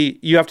 usually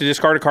you have to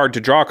discard a card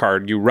to draw a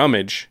card. You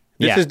rummage.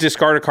 This is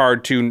discard a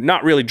card to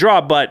not really draw,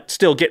 but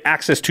still get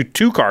access to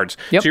 2 cards.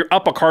 Yep. So you're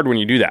up a card when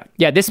you do that.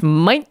 Yeah, this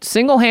might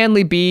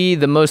single-handedly be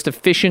the most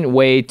efficient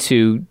way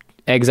to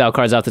exile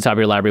cards off the top of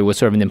your library with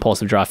sort of an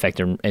impulsive draw effect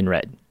in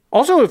red.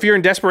 Also, if you're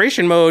in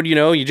desperation mode,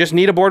 you just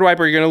need a board wipe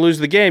or you're going to lose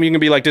the game, you can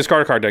be like,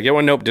 discard a card. Did I get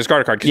one? Nope,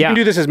 discard a card. Because you can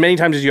do this as many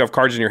times as you have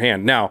cards in your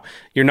hand. Now,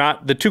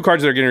 the 2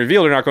 cards that are getting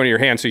revealed are not going to your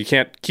hand, so you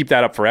can't keep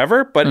that up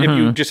forever. But if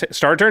you just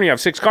start a turn, you have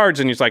 6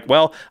 cards, and it's like,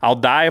 well, I'll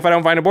die if I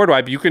don't find a board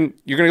wipe. You're going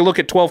to look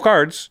at 12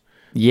 cards.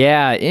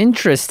 Yeah,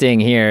 interesting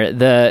here.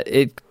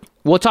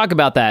 We'll talk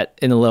about that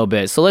in a little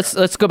bit. So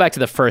let's go back to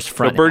the first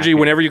front. So, Birgi,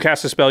 whenever you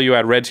cast a spell, you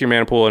add red to your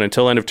mana pool, and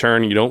until end of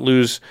turn, you don't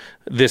lose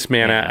this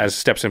mana as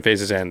steps and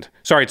phases end.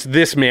 Sorry, it's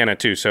this mana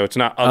too, so it's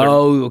not other.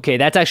 Oh, okay,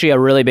 that's actually a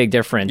really big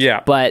difference.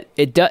 Yeah, but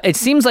it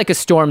seems like a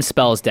storm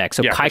spells deck.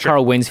 So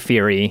Kaikar Wind's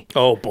Fury.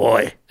 Oh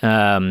boy.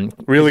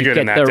 Really good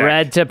in that deck. The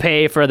red to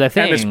pay for the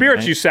thing. And the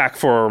spirits you sack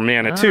for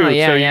mana too.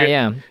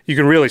 You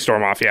can really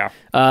storm off,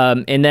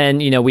 and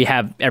then, we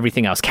have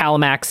everything else.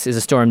 Calamax is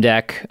a storm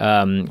deck.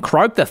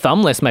 Krark the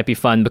Thumbless might be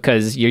fun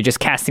because you're just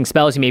casting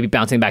spells. You may be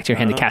bouncing back to your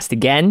hand to cast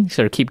again.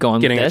 Sort of keep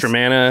going Getting with this. extra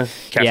mana,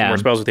 casting more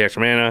spells with the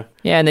extra mana.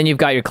 Yeah, and then you've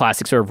got your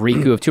classic sort of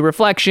Riku of 2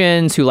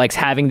 Reflections, who likes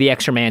having the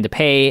extra mana to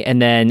pay,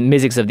 and then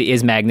Mizzix of the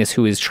Ismagnus,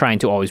 who is trying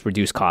to always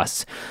reduce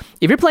costs.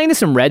 If you're playing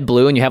this in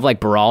red-blue and you have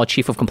like Baral,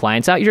 Chief of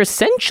Compliance out, you're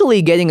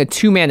essentially getting a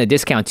 2 mana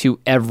discount to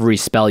every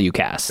spell you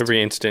cast.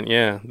 Every instant,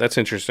 yeah. That's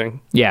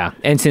interesting. Yeah,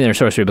 instant or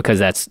sorcery, because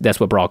that's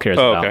what Baral cares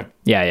about. Okay.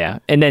 Yeah.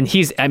 And then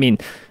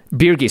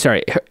Birgi,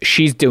 sorry,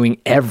 she's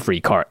doing every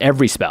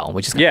spell,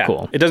 which is kind of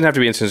cool. It doesn't have to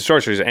be instant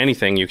sorceries.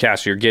 Anything you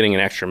cast, you're getting an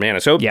extra mana.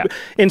 So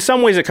in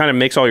some ways, it kind of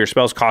makes all your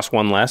spells cost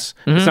one less.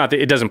 It's not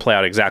that it doesn't play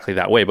out exactly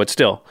that way, but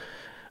still.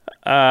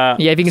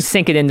 If you can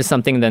sink it into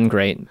something, then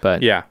great.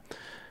 But yeah.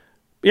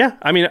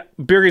 I mean,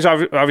 Birgi's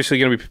obviously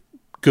going to be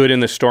good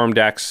in the storm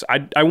decks.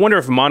 I wonder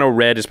if mono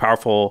red is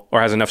powerful or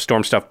has enough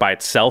storm stuff by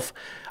itself.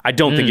 I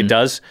don't think it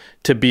does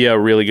to be a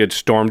really good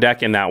storm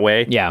deck in that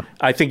way. Yeah.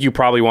 I think you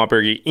probably want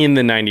Birgi in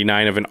the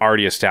 99 of an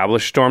already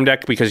established storm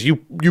deck because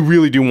you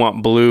really do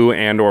want blue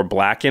and or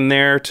black in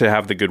there to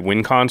have the good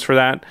win cons for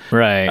that.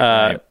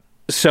 Right.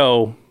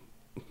 So,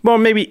 well,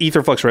 maybe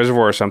Aetherflux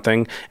Reservoir or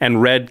something,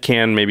 and red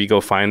can maybe go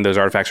find those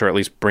artifacts or at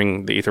least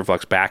bring the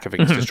Aetherflux back if it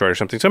gets destroyed or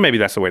something. So maybe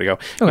that's the way to go.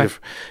 Okay.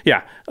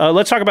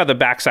 Let's talk about the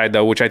backside,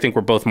 though, which I think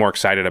we're both more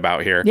excited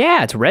about here.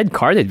 Yeah, it's red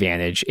card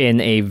advantage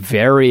in a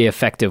very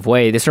effective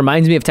way. This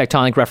reminds me of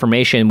Tectonic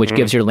Reformation, which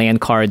gives your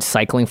land cards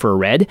cycling for a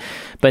red.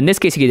 But in this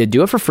case, you get to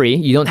do it for free.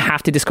 You don't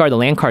have to discard the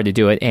land card to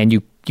do it, and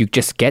you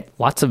just get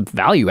lots of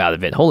value out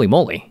of it. Holy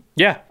moly.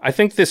 Yeah, I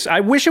think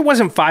I wish it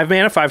wasn't 5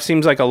 mana. 5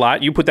 seems like a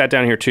lot. You put that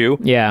down here too.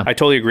 Yeah. I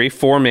totally agree.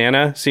 4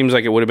 mana seems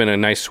like it would have been a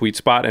nice sweet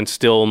spot and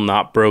still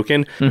not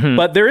broken.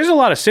 But there is a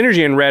lot of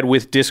synergy in red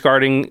with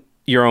discarding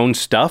your own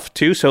stuff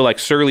too. So like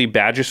Surly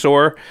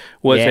Badgesaur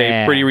was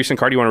a pretty recent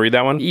card. You want to read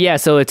that one? Yeah,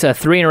 so it's a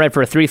 3 and a red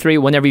for a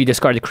 3/3. Whenever you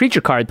discard a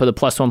creature card, put a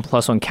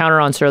 +1/+1 counter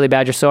on Surly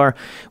Badgesaur.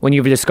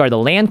 Whenever you discard the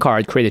land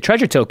card, create a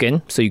treasure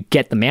token, so you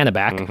get the mana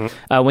back.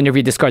 Whenever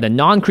you discard a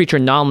non-creature,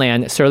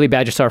 non-land, Surly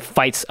Badgesaur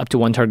fights up to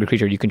one target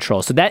creature you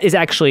control. So that is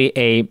actually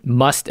a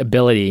must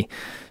ability.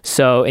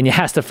 So, and it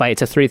has to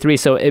fight. It's a 3/3,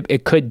 so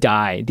it could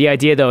die. The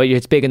idea, though,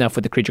 it's big enough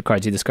with the creature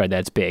cards you discard that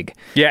it's big.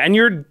 Yeah, and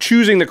you're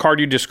choosing the card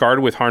you discard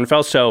with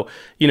Harnfell, so,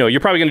 you're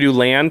probably going to do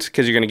land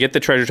because you're going to get the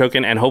treasure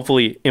token and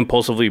hopefully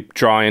impulsively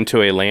draw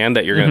into a land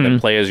that you're going to then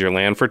play as your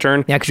land for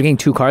turn. Yeah, because you're getting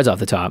 2 cards off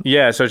the top.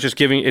 Yeah, so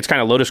it's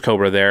kind of Lotus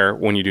Cobra there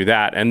when you do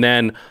that. And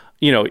then,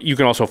 you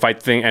can also fight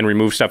the thing and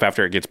remove stuff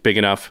after it gets big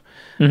enough.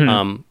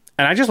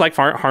 And I just like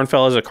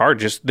Harnfell as a card.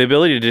 Just the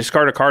ability to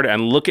discard a card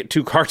and look at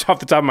 2 cards off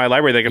the top of my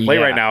library that I can play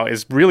right now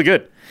is really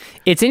good.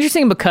 It's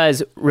interesting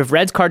because if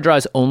Red's card draw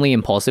is only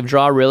impulsive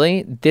draw,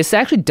 really, this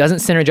actually doesn't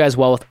synergize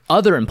well with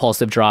other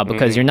impulsive draw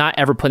because you're not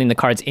ever putting the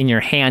cards in your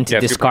hand to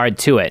discard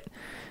to it.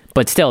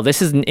 But still,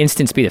 this is an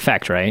instant speed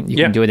effect, right? You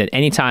can do it at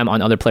any time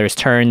on other players'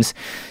 turns.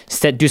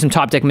 Do some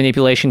top deck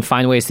manipulation,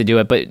 find ways to do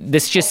it. But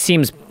this just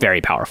seems very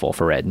powerful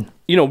for red.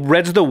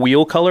 Red's the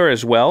wheel color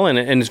as well, and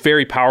it's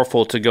very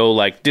powerful to go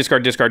like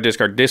discard, discard,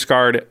 discard,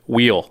 discard,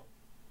 wheel.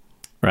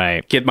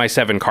 Right. Get my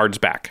 7 cards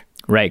back.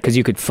 Right, because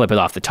you could flip it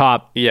off the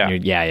top. Yeah.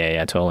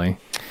 Yeah, totally.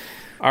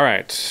 All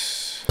right.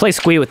 Play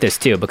Squee with this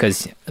too,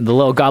 because the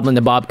little Goblin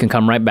to Bob can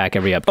come right back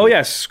every upkeep. Oh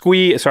yeah,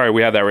 Squee. Sorry,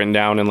 we have that written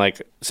down, and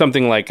like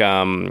something like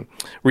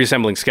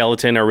Reassembling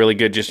Skeleton are really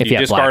good. Just you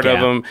discard of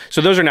them.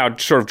 So those are now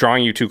sort of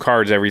drawing you 2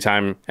 cards every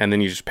time, and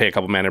then you just pay a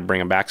couple mana to bring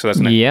them back. So that's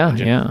nice.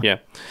 Yeah.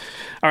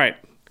 All right.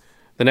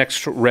 The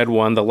next red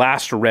one, the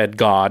last red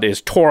god,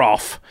 is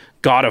Toralf,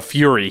 God of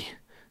Fury.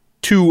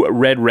 2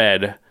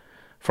 red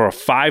for a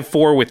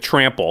 5/4 with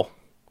trample.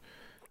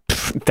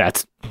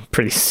 That's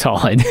pretty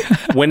solid.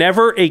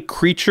 Whenever a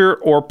creature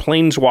or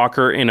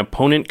planeswalker an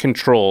opponent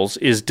controls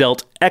is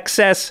dealt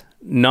excess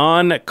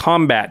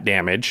non-combat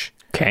damage.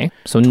 Okay,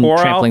 so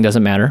trampling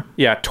doesn't matter.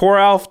 Yeah,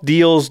 Toralf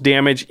deals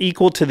damage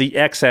equal to the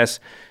excess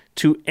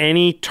to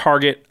any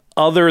target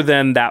other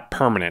than that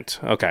permanent.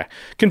 Okay,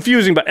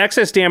 confusing, but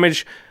excess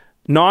damage,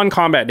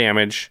 non-combat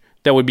damage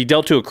that would be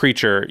dealt to a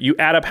creature, you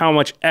add up how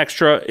much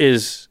extra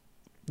is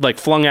like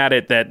flung at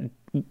it that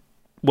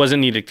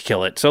wasn't needed to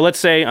kill it. So let's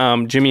say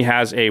Jimmy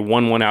has a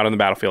 1/1 out on the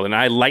battlefield and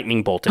I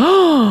lightning bolt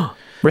it.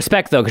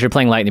 Respect, though, because you're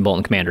playing Lightning Bolt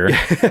and Commander.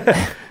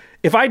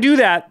 If I do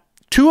that,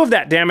 2 of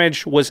that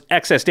damage was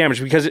excess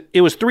damage because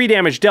it was 3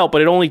 damage dealt,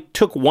 but it only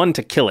took 1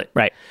 to kill it.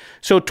 Right.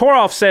 So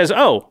Toralf says,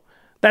 oh,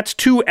 that's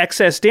 2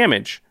 excess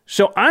damage.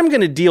 So I'm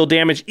going to deal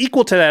damage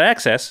equal to that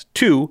excess,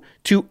 2,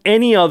 to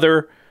any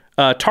other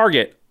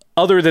target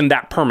other than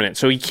that permanent.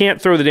 So he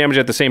can't throw the damage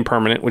at the same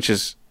permanent, which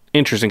is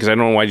interesting because I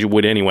don't know why you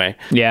would anyway.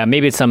 Yeah,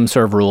 maybe it's some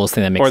sort of rules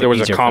thing that makes it easier. Or there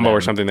was a combo or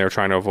something they were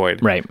trying to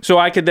avoid. Right. So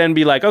I could then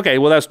be like, okay,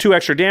 well, that's 2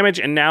 extra damage,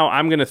 and now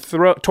I'm going to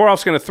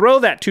Toralf's going to throw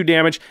that 2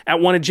 damage at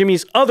one of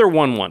Jimmy's other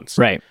 1/1s.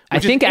 Right. I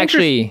think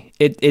actually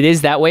it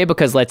is that way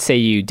because let's say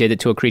you did it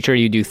to a creature,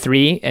 you do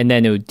 3, and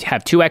then it would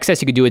have 2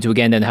 excess, you could do it to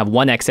again, then have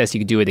 1 excess, you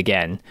could do it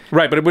again.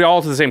 Right, but it would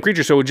all to the same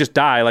creature, so it would just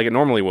die like it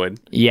normally would.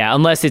 Yeah,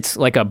 unless it's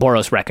like a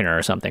Boros Reckoner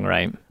or something,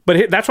 right?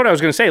 But that's what I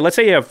was going to say. Let's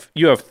say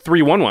you have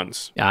 3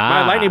 1/1s.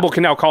 My lightning bolt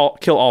can now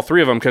kill all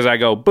 3 of them because I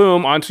go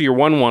boom onto your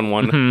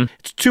 1/1.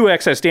 It's 2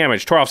 excess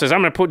damage. Toralf says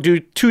I'm going to do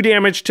 2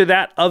 damage to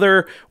that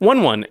other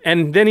 1/1,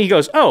 and then he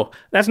goes, oh,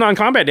 that's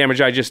non-combat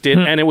damage I just did,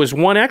 and it was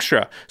 1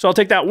 extra. So I'll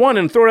take that 1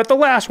 and throw it at the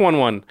last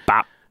 1/1.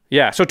 Bop.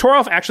 Yeah. So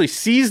Toralf actually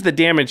sees the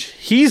damage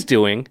he's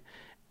doing,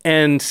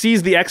 and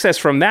sees the excess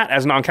from that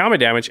as non-combat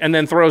damage and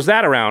then throws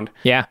that around.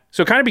 Yeah.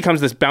 So it kind of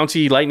becomes this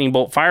bouncy lightning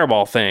bolt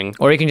fireball thing.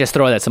 Or you can just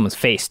throw it at someone's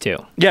face too.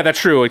 Yeah, that's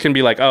true. It can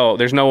be like, oh,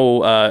 there's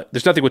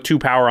nothing with 2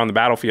 power on the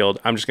battlefield.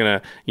 I'm just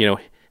going to,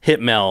 hit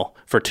Mel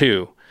for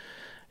 2.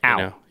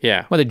 Ow.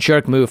 Yeah. What a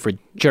jerk move for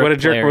jerk What a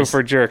jerk players. move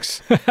for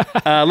jerks.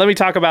 Let me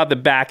talk about the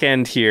back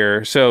end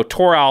here. So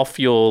Toralf,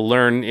 you'll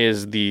learn,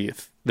 is the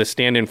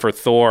stand-in for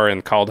Thor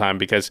in Kaldheim,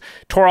 because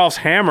Toralf's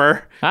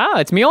hammer,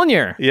 it's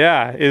Mjolnir.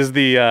 is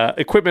the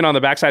equipment on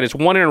the backside. It's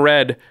 1 and a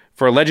red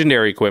for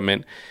legendary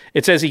equipment.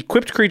 It says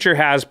equipped creature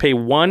has pay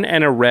 1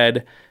 and a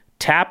red,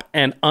 tap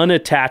and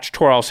unattach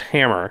Toralf's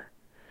hammer.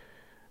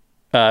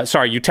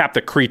 You tap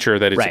the creature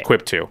that it's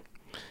equipped to,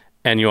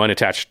 and you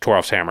unattach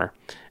Toralf's hammer.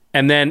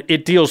 And then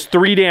it deals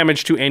 3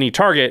 damage to any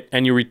target,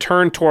 and you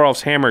return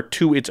Toralf's hammer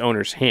to its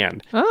owner's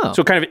hand. Oh.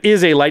 So it kind of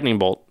is a lightning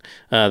bolt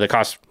that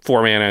costs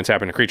 4 mana and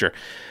tapping a creature.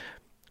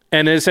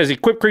 And then it says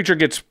equipped creature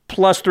gets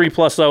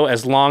 +3/+0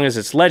 as long as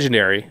it's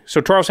legendary. So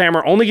Toralf's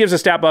hammer only gives a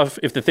stat buff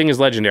if the thing is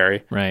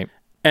legendary. Right.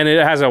 And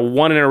it has a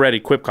 1 and a red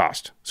equip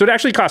cost. So it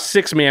actually costs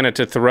 6 mana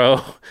to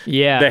throw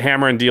the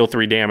hammer and deal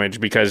 3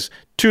 damage, because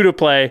 2 to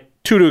play,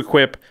 2 to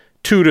equip,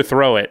 2 to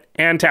throw it,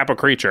 and tap a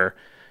creature.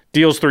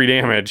 Deals 3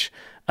 damage.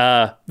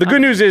 The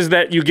good news is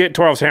that you get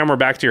Toralf's hammer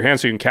back to your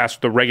hand, so you can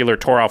cast the regular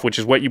Toralf, which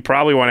is what you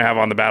probably want to have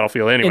on the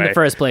battlefield anyway. In the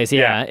first place,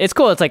 yeah. It's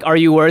cool. It's like, are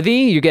you worthy?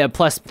 You get a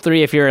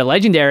 +3 if you're a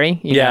legendary.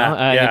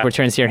 It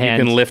returns to your hand.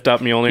 You can lift up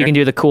Mjolnir. You can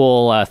do the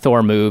cool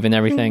Thor move and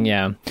everything,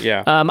 yeah.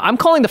 I'm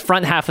calling the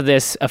front half of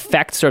this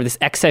effect, sort of this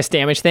excess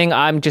damage thing,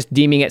 I'm just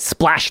deeming it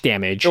splash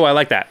damage. Oh, I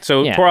like that.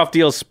 So Toralf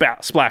deals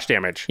splash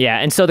damage. Yeah,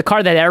 and so the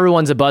card that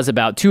everyone's abuzz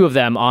about, 2 of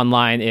them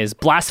online, is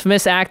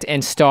Blasphemous Act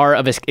and Star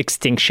of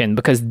Extinction,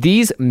 because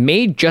these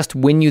may just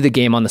win you the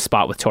game on the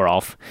spot with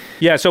Toralf.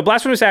 Yeah, so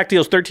Blasphemous Act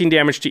deals 13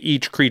 damage to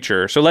each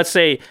creature. So let's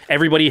say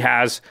everybody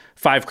has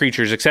 5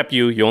 creatures except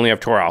you. You only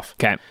have Toralf.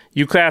 Okay.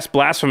 You cast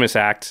Blasphemous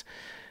Act.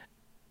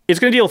 It's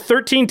going to deal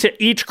 13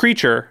 to each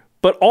creature,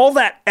 but all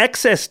that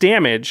excess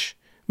damage,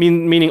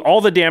 meaning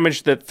all the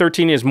damage that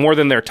 13 is more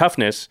than their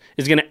toughness,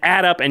 is going to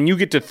add up, and you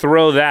get to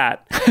throw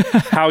that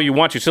how you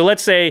want to. So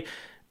let's say,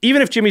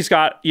 even if Jimmy's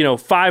got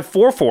 5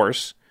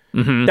 4/4s,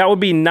 that would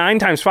be 9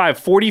 times 5,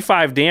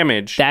 45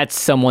 damage. That's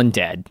someone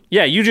dead.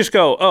 Yeah, you just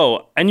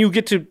go, and you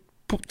get to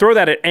throw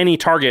that at any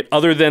target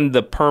other than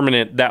the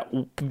permanent that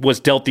was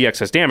dealt the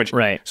excess damage.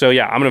 Right. So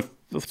yeah, I'm going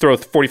to throw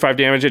 45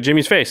 damage at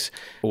Jimmy's face.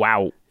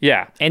 Wow.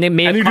 Yeah. And it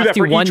may cost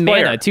you 1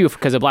 mana too,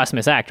 because of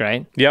Blasphemous Act,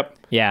 right? Yep.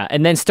 Yeah,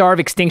 and then Star of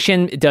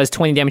Extinction does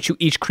 20 damage to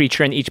each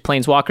creature and each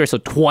planeswalker, so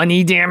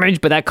 20 damage,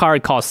 but that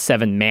card costs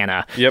 7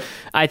 mana. Yep.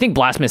 I think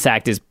Blasphemous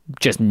Act is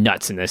just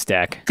nuts in this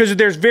deck. Because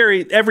there's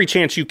every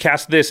chance you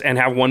cast this and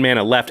have 1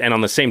 mana left, and on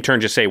the same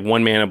turn just say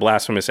 1 mana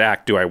Blasphemous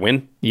Act, do I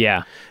win?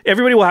 Yeah.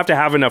 Everybody will have to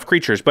have enough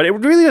creatures, but it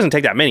really doesn't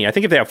take that many. I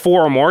think if they have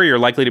 4 or more, you're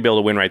likely to be able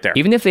to win right there.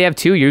 Even if they have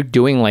 2, you're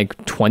doing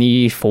like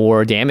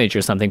 24 damage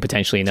or something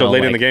potentially. So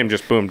late in the game,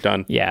 just boom,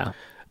 done. Yeah.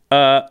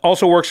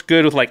 Also works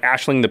good with like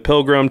Ashling the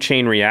Pilgrim,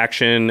 Chain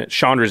Reaction,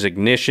 Chandra's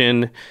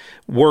Ignition.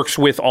 Works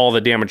with all the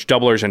damage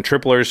doublers and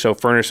triplers. So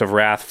Furnace of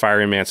Wrath,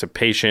 Fire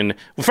Emancipation.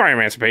 Well, Fire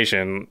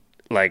Emancipation,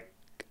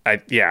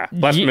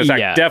 Blasphemous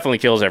Act definitely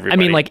kills everybody.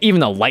 I mean, like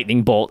even a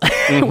lightning bolt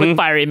with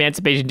Fire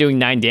Emancipation doing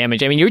 9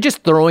 damage. I mean, you're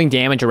just throwing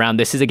damage around.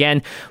 This is,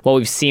 again, what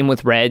we've seen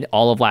with Red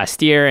all of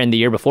last year and the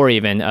year before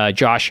even.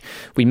 Josh,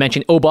 we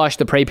mentioned Obosh,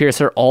 the Prey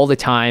Piercer, all the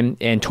time,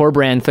 and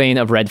Torbran Thane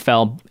of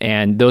Redfell,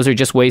 and those are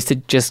just ways to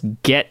just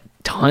get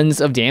tons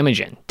of damage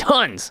in.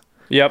 Tons!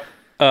 Yep.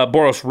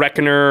 Boros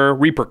Reckoner,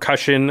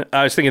 Repercussion.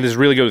 I was thinking this is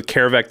really good with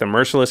Karavek the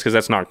Merciless, because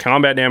that's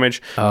non-combat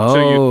damage. Oh.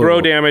 So you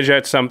throw damage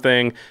at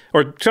something,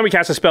 or somebody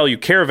casts a spell, you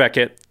Karavek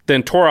it,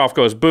 then Toralf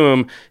goes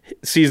boom,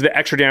 sees the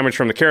extra damage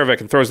from the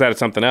Karavek and throws that at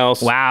something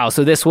else. Wow,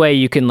 so this way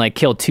you can like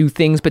kill 2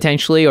 things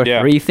potentially, or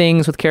 3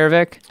 things with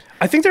Karavek?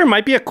 I think there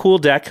might be a cool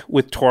deck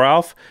with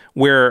Toralf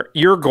where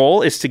your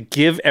goal is to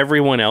give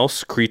everyone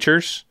else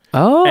creatures.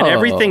 Oh. And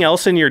everything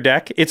else in your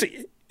deck,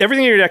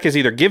 everything in your deck is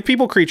either give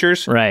people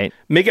creatures, right,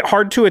 make it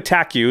hard to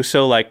attack you,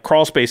 so like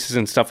crawl spaces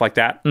and stuff like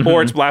that,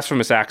 or it's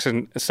Blasphemous Acts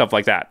and stuff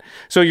like that.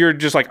 So you're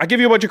just like, I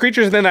give you a bunch of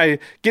creatures, and then I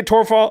get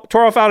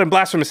Toralf out and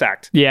Blasphemous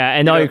Act. Yeah,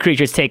 and all your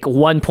creatures take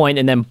 1 point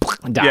and then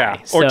die. Yeah,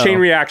 or Chain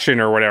Reaction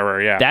or whatever,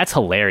 yeah. That's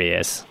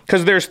hilarious.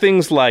 Because there's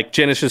things like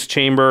Genesis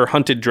Chamber,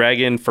 Hunted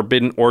Dragon,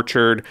 Forbidden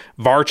Orchard,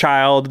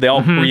 Varchild. They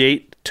all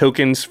create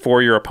tokens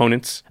for your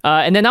opponents.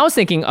 And then I was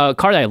thinking, a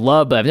card I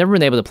love, but I've never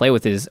been able to play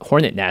with, is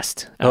Hornet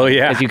Nest.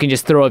 Because you can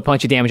just throw a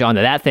bunch of damage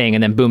onto that thing,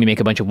 and then boom, you make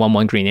a bunch of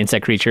 1/1 green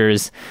insect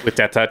creatures. With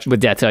Death Touch?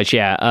 With Death Touch,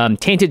 yeah.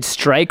 Tainted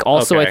Strike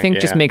also, I think,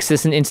 just makes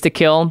this an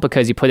insta-kill,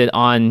 because you put it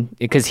on,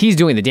 because he's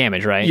doing the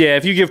damage, right? Yeah,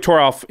 if you give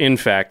Toralf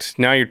Infect,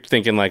 now you're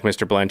thinking like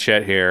Mr.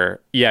 Blanchett here.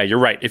 Yeah, you're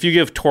right. If you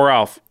give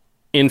Toralf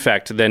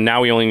Infect, then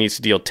now he only needs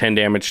to deal 10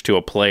 damage to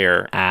a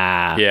player.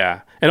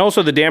 Yeah. And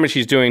also the damage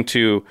he's doing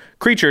to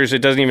creatures, it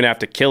doesn't even have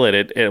to kill it.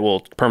 It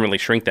will permanently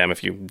shrink them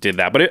if you did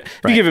that. But if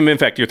you give him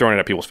Infect, you're throwing it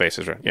at people's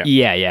faces, right?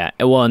 Yeah.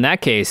 Well, in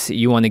that case,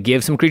 you want to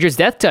give some creatures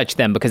Death Touch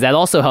then, because that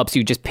also helps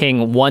you just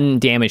ping 1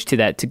 damage to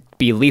that to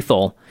be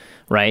lethal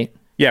right?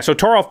 Yeah, so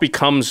Toralf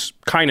becomes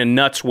kind of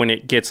nuts when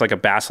it gets like a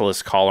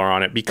Basilisk Collar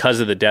on it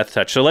because of the Death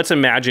Touch. So let's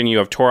imagine you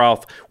have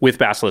Toralf with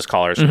Basilisk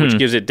Collars, which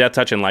gives it Death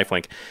Touch and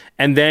lifelink.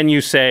 And then you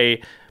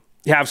say,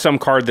 you have some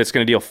card that's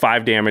going to deal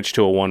 5 damage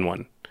to a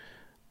 1/1.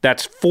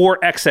 That's 4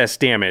 excess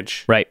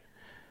damage. Right.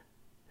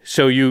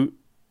 So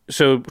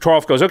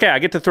Toralf goes, okay, I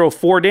get to throw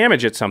 4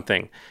 damage at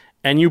something.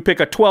 And you pick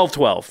a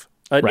 12/12,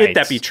 It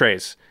That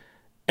Betrays.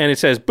 And it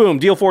says, boom,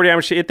 deal 4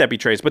 damage to It That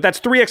Betrays. But that's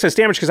 3 excess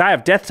damage because I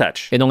have Death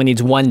Touch. It only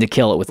needs 1 to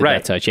kill it with the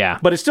Death Touch, yeah.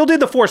 But it still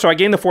did the 4, so I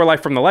gained the 4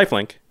 life from the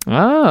lifelink.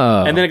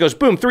 Oh. And then it goes,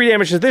 boom, 3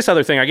 damage to this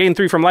other thing. I gained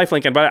 3 from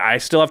lifelink, but I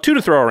still have 2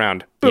 to throw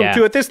around. Boom,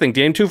 2 at this thing,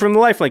 gain 2 from the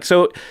lifelink.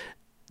 So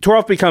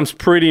Toralf becomes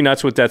pretty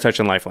nuts with Death Touch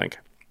and lifelink.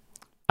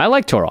 I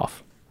like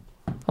Toralf.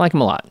 I like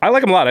him a lot. I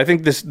like him a lot. I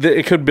think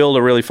it could build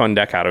a really fun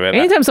deck out of it.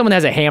 Anytime someone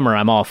has a hammer,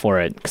 I'm all for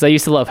it. Because I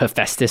used to love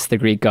Hephaestus, the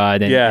Greek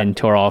god, and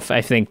Toralf.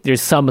 I think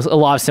there's a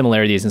lot of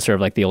similarities in sort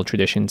of like the old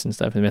traditions and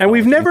stuff. And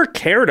we've never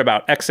cared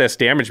about excess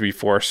damage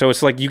before. So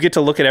it's like you get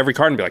to look at every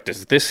card and be like,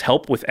 does this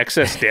help with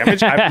excess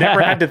damage? I've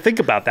never had to think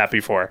about that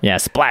before. Yeah,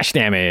 splash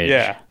damage.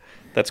 Yeah,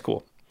 that's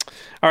cool.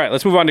 All right,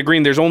 let's move on to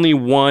green. There's only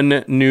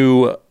one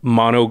new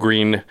mono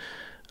green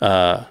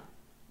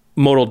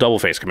modal double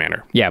face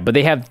commander. Yeah, but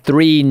they have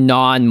 3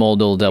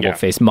 non-modal double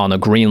face mono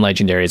green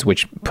legendaries,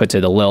 which puts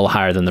it a little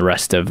higher than the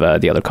rest of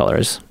the other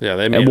colors. Yeah,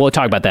 and we'll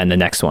talk about that in the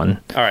next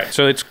one. All right,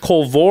 so it's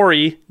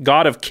Kolvori,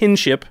 God of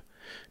Kinship,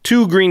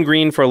 2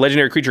 green for a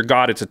legendary creature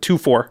god. It's a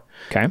 2/4.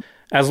 Okay.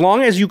 As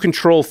long as you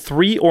control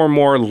 3 or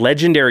more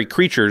legendary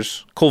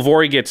creatures,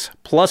 Kolvori gets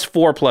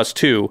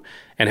 +4/+2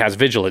 and has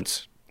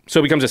Vigilance. So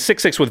it becomes a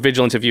 6/6 with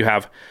Vigilance if you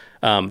have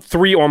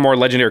 3 or more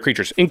legendary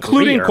creatures,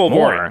 including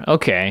Kolvori.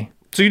 Okay.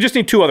 So you just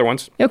need 2 other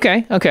ones.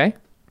 Okay.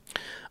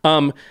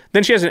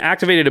 Then she has an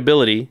activated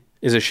ability.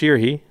 Is it she or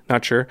he?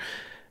 Not sure.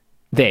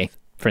 They,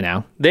 for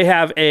now. They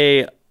have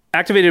a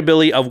activated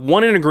ability of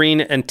 1 in a green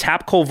and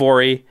tap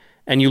Kolvori,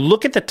 and you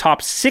look at the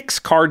top 6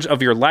 cards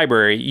of your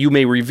library. You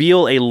may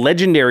reveal a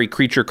legendary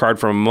creature card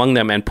from among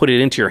them and put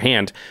it into your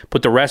hand.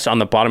 Put the rest on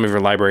the bottom of your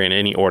library in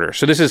any order.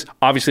 So this is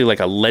obviously like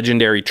a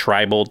legendary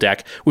tribal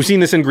deck. We've seen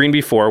this in green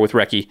before with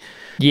Reki.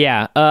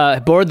 Yeah,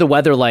 Board the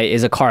Weatherlight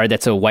is a card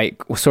that's a white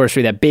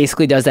sorcery that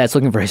basically does that. It's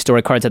looking for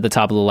historic cards at the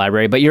top of the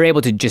library, but you're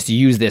able to just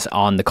use this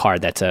on the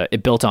card. That's a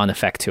built-on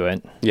effect to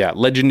it. Yeah,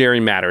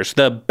 legendary matters.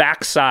 The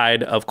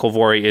backside of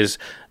Kolvori is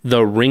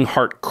the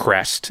Ringheart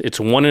Crest. It's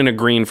 1 in a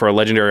green for a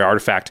legendary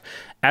artifact.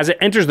 As it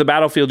enters the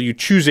battlefield, you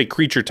choose a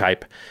creature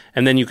type,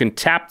 and then you can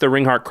tap the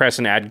Ringheart Crest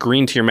and add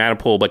green to your mana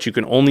pool, but you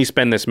can only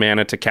spend this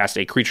mana to cast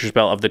a creature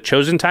spell of the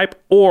chosen type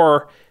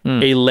or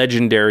a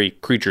legendary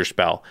creature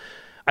spell.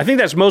 I think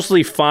that's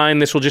mostly fine.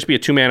 This will just be a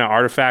 2-mana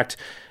artifact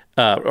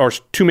or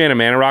 2-mana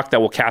mana rock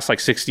that will cast like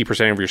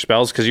 60% of your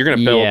spells because you're going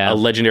to build a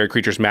legendary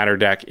creatures matter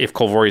deck if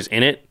Kolvori is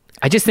in it.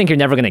 I just think you're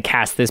never going to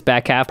cast this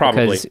back half.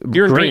 Probably. Because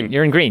You're in green.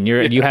 You're in green.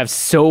 You have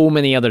so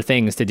many other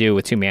things to do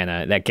with 2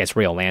 mana that gets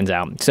real lands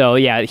out. So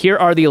yeah, here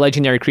are the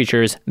legendary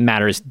creatures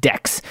matters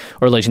decks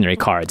or legendary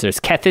cards. There's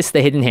Kethis,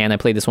 the Hidden Hand. I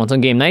played this once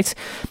on game nights.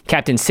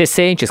 Captain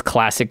Sisay, just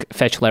classic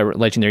fetch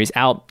legendaries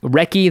out.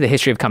 Reki, the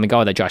History of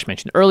Kamigawa that Josh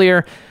mentioned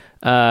earlier.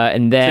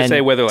 And then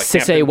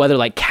Sisay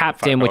Weatherlight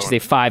Captain, which is a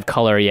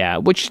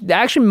 5-color, which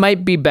actually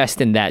might be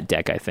best in that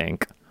deck, I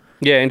think.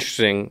 Yeah,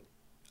 interesting.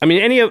 I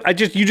mean, you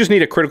just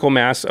need a critical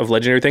mass of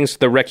legendary things.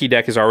 The Reki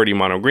deck is already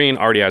mono green,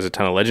 already has a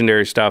ton of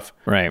legendary stuff.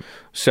 Right.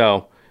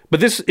 So, but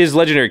this is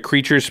legendary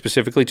creatures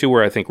specifically too,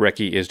 where I think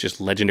Reki is just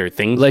legendary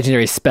things.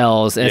 Legendary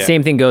spells. And the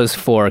same thing goes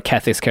for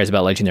Kethis, cares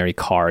about legendary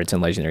cards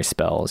and legendary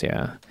spells,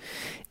 yeah.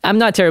 I'm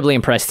not terribly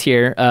impressed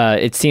here.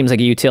 It seems like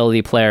a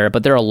utility player,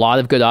 but there are a lot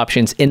of good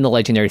options in the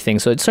legendary thing.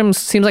 So it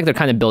seems like they're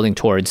kind of building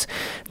towards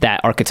that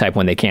archetype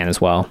when they can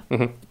as well.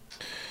 Mm-hmm.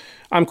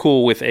 I'm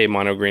cool with a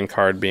mono green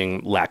card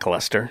being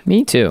lackluster.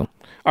 Me too.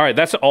 All right,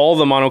 that's all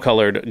the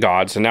monocolored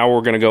gods. And now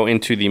we're going to go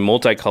into the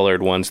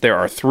multicolored ones. There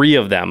are 3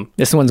 of them.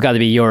 This one's got to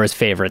be yours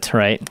favorite,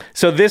 right?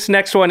 So this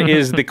next one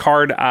is the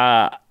card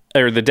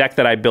or the deck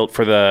that I built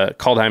for the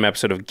Kaldheim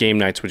episode of Game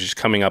Nights, which is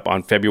coming up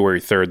on February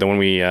 3rd, the one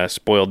we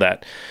spoiled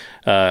that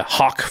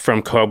Hawk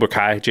from Cobra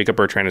Kai, Jacob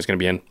Bertrand, is going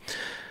to be in.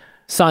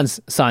 San's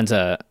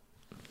a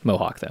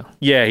Mohawk, though.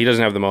 Yeah, he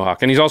doesn't have the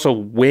Mohawk. And he's also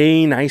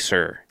way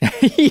nicer.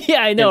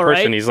 Yeah, I know, in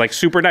person. Right? He's like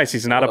super nice.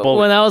 He's not a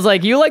bully. When I was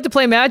like, you like to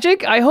play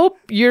Magic? I hope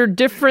you're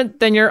different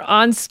than your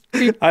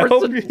on-screen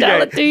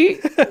personality.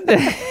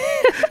 I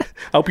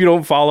hope you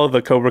don't follow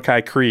the Cobra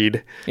Kai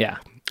creed. Yeah.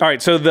 All right,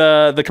 so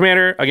the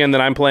commander, again, that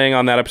I'm playing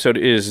on that episode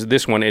is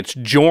this one. It's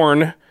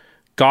Jorn,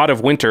 God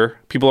of Winter.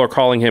 People are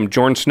calling him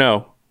Jon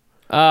Snow.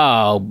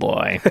 Oh,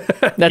 boy.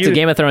 That's a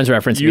Game of Thrones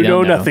reference. You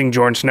know nothing,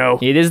 Jon Snow.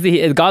 It is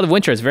the God of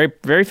Winter. It's very,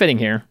 very fitting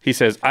here. He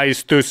says,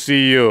 "Ice to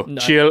see you.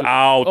 Chill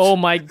out." Oh,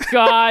 my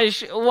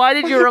gosh. Why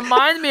did you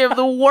remind me of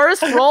the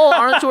worst role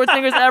Arnold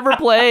Schwarzenegger's ever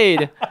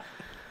played?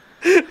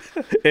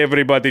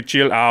 Everybody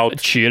chill out.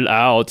 Chill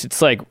out.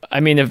 It's like, I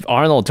mean, if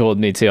Arnold told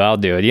me to, I'll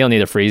do it. You don't need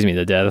to freeze me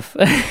to death.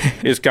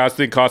 His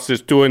casting cost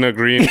is 2 in a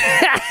green.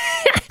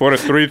 For a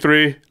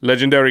 3/3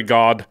 legendary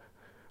god.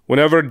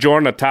 Whenever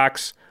Jorn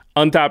attacks,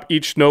 untap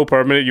each snow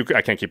permanent.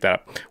 I can't keep that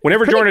up.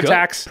 Whenever Jorn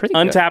attacks,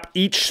 untap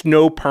each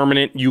snow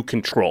permanent you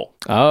control.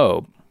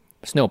 Oh,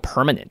 snow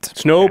permanent.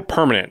 Snow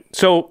permanent.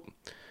 So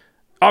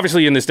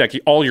obviously in this deck,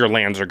 all your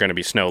lands are going to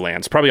be snow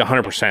lands. Probably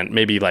 100%.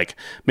 Maybe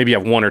you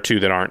have one or two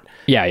that aren't.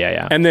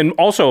 Yeah. And then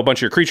also a bunch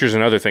of your creatures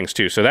and other things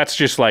too. So that's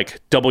just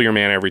like double your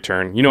mana every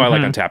turn. I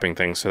like untapping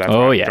things, so that's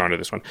why I'm drawn to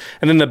this one.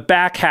 And then the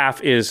back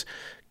half is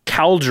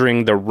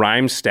Kaldheim the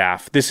Rime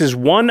Staff. This is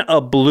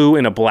a blue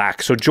and a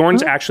black. So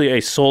Jorn's actually a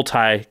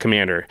Sultai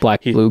commander.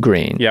 Blue,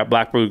 green. Yeah,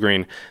 black, blue,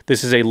 green.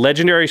 This is a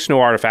legendary snow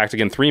artifact.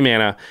 Again, 3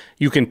 mana.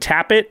 You can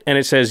tap it, and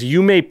it says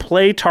you may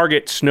play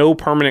target snow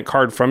permanent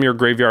card from your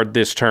graveyard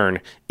this turn.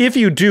 If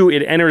you do,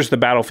 it enters the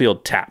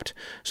battlefield tapped.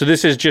 So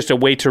this is just a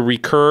way to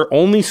recur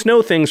only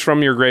snow things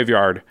from your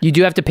graveyard. You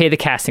do have to pay the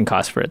casting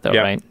cost for it, though,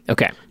 right?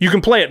 Okay. You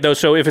can play it, though.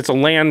 So if it's a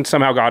land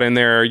somehow got in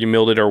there, you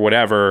milled it or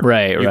whatever,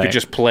 you could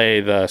just play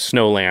the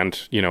snow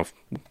land,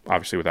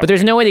 obviously without... But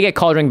there's no way to get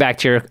Kaldheim back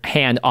to your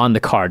hand on the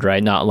card,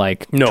 right? Not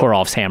like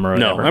Torolf's Hammer or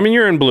whatever. No, I mean,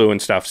 you're in blue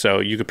and stuff, so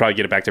you could probably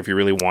get it back there if you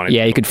really wanted.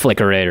 Yeah, you could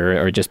flicker it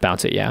or just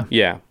bounce it, yeah.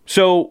 Yeah.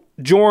 So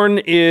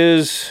Jorn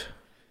is...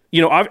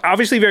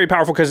 obviously very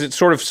powerful because it's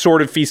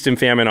sort of feast and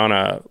famine on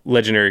a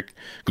legendary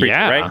creature,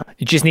 right?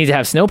 You just need to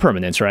have snow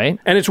permanents, right?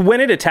 And it's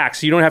when it attacks,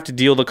 so you don't have to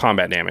deal the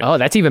combat damage. Oh,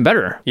 that's even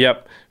better.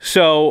 Yep.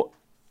 So,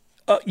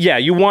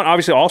 you want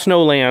obviously all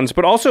snow lands,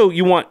 but also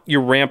you want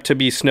your ramp to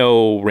be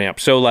snow ramp.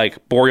 So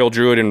like Boreal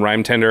Druid and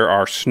Rime Tender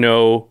are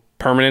snow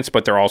permanents,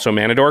 but they're also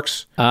mana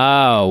dorks.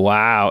 Oh,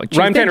 wow.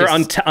 Rime Tender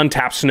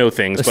untaps snow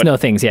things. Snow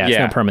things, yeah.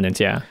 Snow permanents,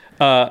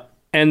 yeah.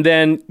 And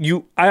then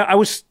I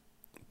was...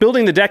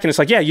 building the deck, and it's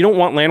like, you don't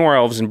want Land War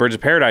Elves and Birds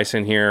of Paradise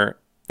in here.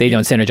 They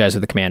don't synergize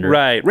with the commander.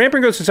 Right.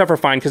 Ramping Growths and stuff are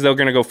fine because they're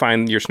going to go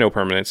find your snow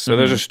permanents. So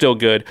those are still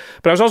good.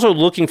 But I was also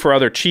looking for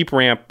other cheap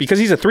ramp because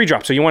he's a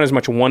 3-drop. So you want as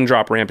much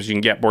 1-drop ramp as you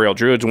can get. Boreal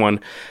Druid's one.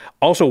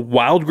 Also,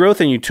 Wild Growth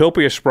and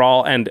Utopia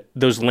Sprawl and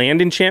those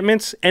land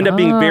enchantments end up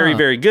being very,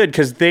 very good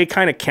because they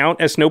kind of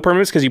count as snow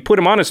permanents because you put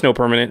them on a snow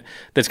permanent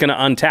that's going to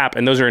untap.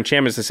 And those are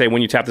enchantments that say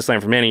when you tap this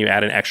land for mana, you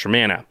add an extra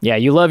mana. Yeah,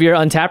 you love your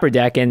untapper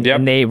deck, and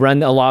they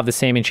run a lot of the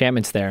same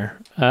enchantments there.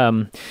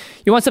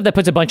 You want stuff that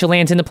puts a bunch of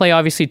lands into play,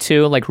 obviously,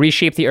 too. Like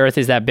Reshape the Earth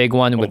is that big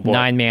one with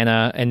 9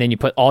 mana, and then you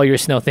put all your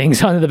snow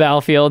things onto the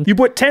battlefield. You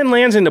put 10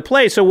 lands into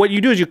play, so what you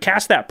do is you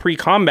cast that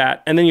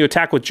pre-combat, and then you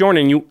attack with Jorn,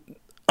 and you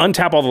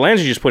untap all the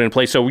lands you just put in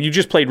place. So you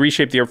just played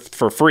Reshape the Earth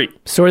for free.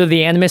 Sword of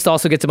the Animist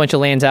also gets a bunch of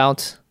lands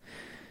out,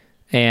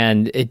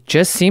 and it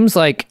just seems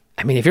like,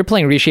 I mean, if you're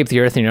playing Reshape the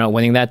Earth and you're not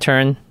winning that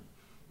turn...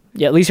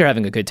 yeah, at least you're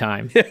having a good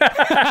time.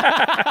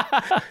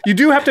 You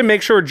do have to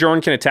make sure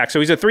Jorn can attack. So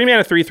he's a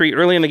 3-mana 3/3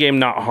 early in the game,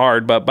 not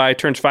hard, but by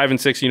turns 5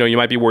 and 6, you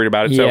might be worried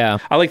about it. Yeah.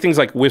 So I like things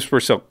like Whisper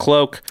Silk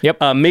Cloak.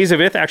 Yep. Maze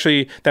of Ith,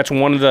 actually, that's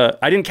one of the...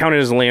 I didn't count it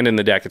as a land in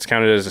the deck. It's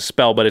counted as a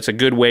spell, but it's a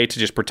good way to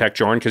just protect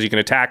Jorn because you can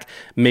attack,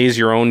 maze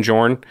your own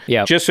Jorn,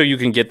 just so you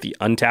can get the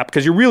untap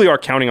because you really are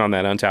counting on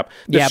that untap.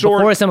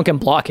 Before someone can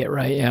block it,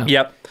 right? Yeah.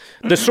 Yep.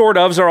 The Sword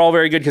ofs are all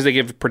very good because they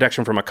give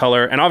protection from a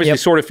color. And obviously,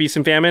 Sword of Feast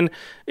and Famine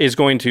is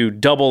going to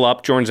double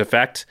up Jorn's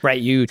effect.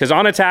 Right. Because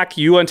on attack,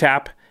 you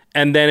untap.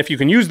 And then if you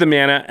can use the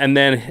mana and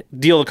then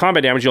deal the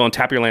combat damage, you'll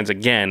untap your lands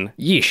again.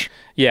 Yeesh.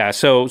 Yeah.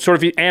 So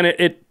and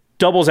it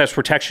doubles as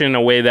protection in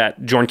a way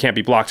that Jorn can't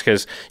be blocked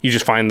because you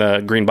just find the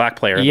green-black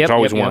player. There's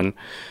always one.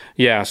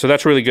 Yeah, so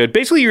that's really good.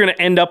 Basically, you're going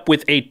to end up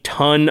with a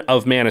ton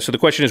of mana. So the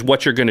question is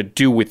what you're going to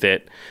do with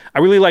it. I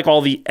really like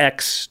all the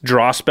X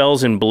draw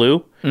spells in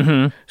blue.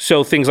 Mm-hmm.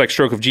 So things like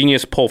Stroke of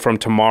Genius, Pull from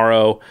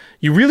Tomorrow.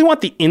 You really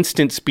want the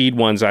instant speed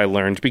ones, I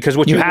learned, because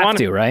what you have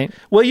to, right?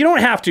 Well, you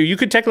don't have to. You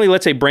could technically,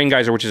 let's say Brain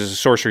Geyser, which is a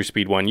sorcery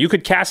speed one. You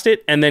could cast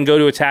it and then go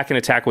to attack and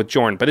attack with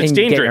Jorn, but it's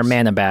dangerous. Get your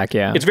mana back,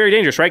 yeah. It's very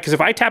dangerous, right? Because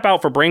if I tap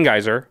out for Brain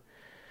Geyser,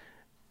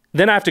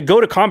 then I have to go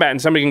to combat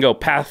and somebody can go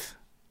path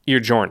your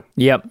Jorn.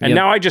 Yep. And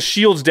now I just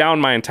shields down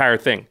my entire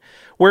thing.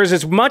 Whereas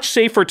it's much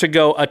safer to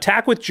go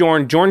attack with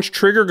Jorn. Jorn's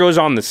trigger goes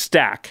on the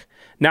stack.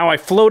 Now I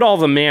float all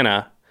the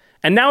mana.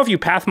 And now if you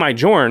path my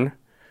Jorn,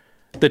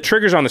 the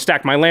trigger's on the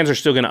stack. My lands are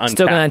still going to untap.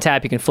 Still going to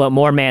untap. You can float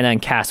more mana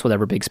and cast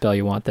whatever big spell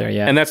you want there,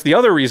 yeah. And that's the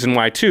other reason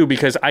why, too,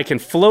 because I can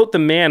float the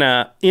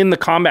mana in the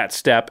combat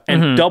step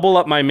and double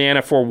up my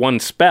mana for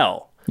one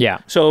spell. Yeah.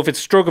 So if it's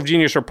Stroke of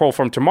Genius or Pull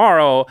from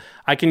Tomorrow,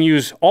 I can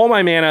use all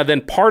my mana,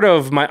 then part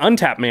of my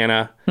untapped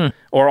mana,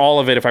 or all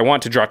of it if I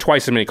want to draw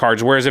twice as many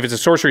cards. Whereas if it's a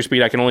sorcery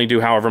speed, I can only do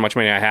however much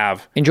money I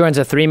have. And Jorn's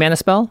a 3-mana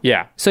spell?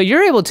 Yeah. So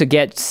you're able to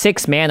get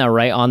 6 mana,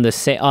 right, on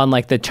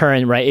the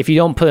turn, right? If you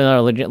don't put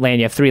another land,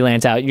 you have 3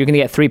 lands out, you're going to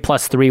get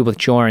 3+3 with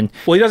Jorn.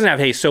 Well, he doesn't have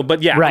haste, so,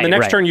 but yeah, on the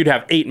next turn you'd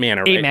have 8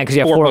 mana, right? 8 mana, because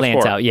you have 4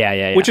 lands out.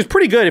 Yeah. Which is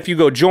pretty good if you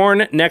go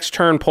Jorn, next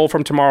turn, Pull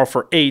from Tomorrow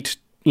for 8,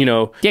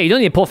 Yeah, you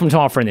don't need to Pull from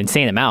Tomorrow for an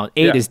insane amount.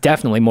 8 is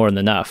definitely more than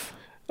enough.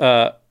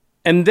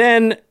 And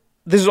then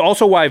this is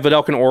also why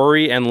Vedelkin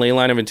Orrery and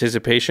Leyline of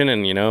Anticipation,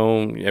 and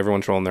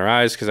everyone's rolling their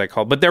eyes because I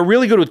called, but they're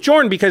really good with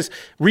Jorn because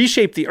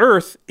Reshape the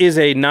Earth is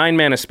a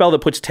 9-mana spell that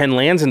puts 10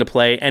 lands into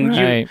play,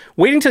 and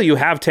waiting until you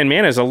have 10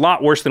 mana is a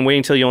lot worse than waiting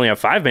until you only have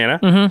 5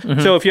 mana.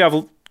 So if you have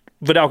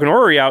Vedelkin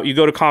Orrery out, you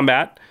go to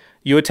combat,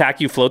 you attack,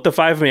 you float the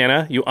 5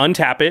 mana, you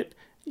untap it,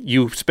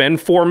 you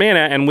spend 4 mana,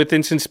 and with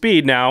instant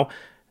speed now,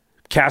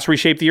 cast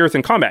Reshape the Earth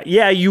in combat.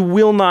 Yeah, you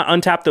will not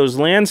untap those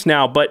lands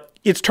now, but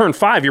it's turn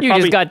 5. You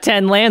just got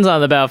 10 lands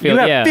on the battlefield.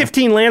 You have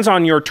 15 lands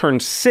on your turn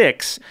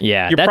 6.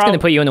 Yeah, that's going to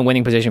put you in a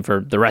winning position for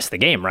the rest of the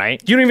game,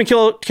 right? You don't even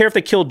care if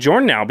they kill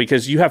Jorn now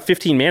because you have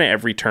 15 mana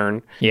every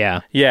turn.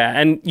 Yeah. Yeah,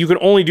 and you can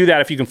only do that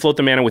if you can float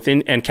the mana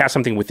within and cast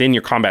something within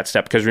your combat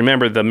step, because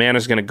remember, the mana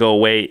is going to go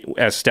away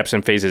as steps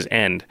and phases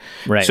end.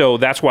 Right. So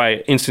that's why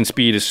instant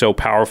speed is so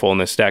powerful in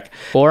this deck.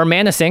 Or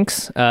mana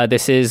sinks.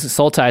 This is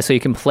Sultai, so you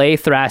can play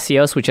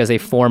Thrasios, which has a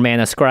 4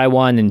 mana scry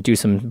 1 and do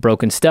some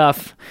broken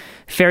stuff.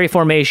 Fairy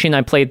Formation,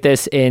 I played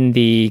this in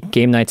the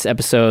Game Nights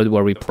episode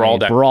where we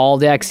played Brawl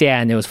decks. Yeah,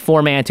 and it was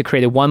 4 mana to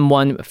create a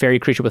 1/1 fairy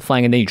creature with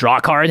flying, and then you draw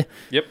a card.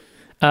 Yep.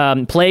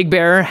 Plague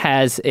Bearer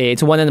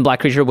it's a 1 in the black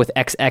creature with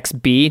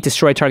XXB.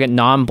 Destroy target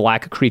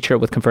non-black creature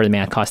with converted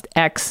mana cost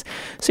X.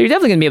 So you're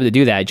definitely going to be able to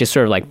do that. Just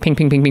sort of like ping,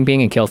 ping, ping, ping,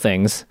 ping, and kill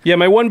things. Yeah,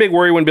 my one big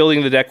worry when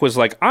building the deck was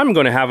like, I'm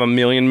going to have 1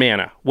 million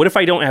mana. What if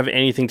I don't have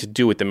anything to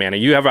do with the mana?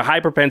 You have a high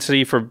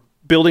propensity for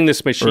building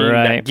this machine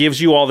that gives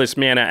you all this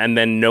mana and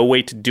then no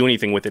way to do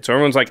anything with it. So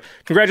everyone's like,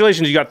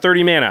 congratulations, you got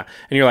 30 mana.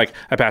 And you're like,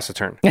 I passed the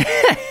turn.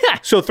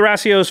 So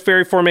Thrasios,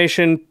 Fairy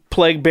Formation,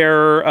 Plague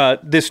Bearer,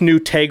 this new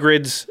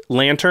Tegrid's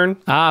Lantern.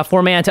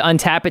 4 mana to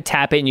untap it,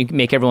 tap it, and you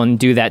make everyone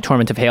do that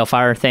Torment of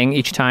Hailfire thing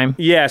each time.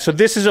 Yeah, so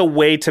this is a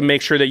way to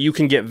make sure that you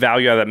can get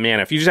value out of that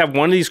mana. If you just have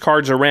one of these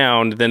cards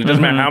around, then it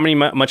doesn't matter how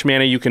much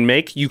mana you can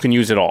make, you can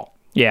use it all.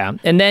 Yeah,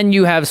 and then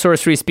you have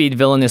Sorcery Speed,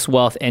 Villainous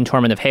Wealth, and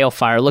Torment of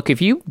Hailfire. Look,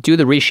 if you do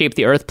the Reshape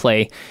the Earth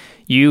play,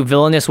 you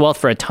Villainous Wealth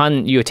for a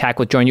ton, you attack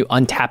with Jorn, you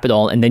untap it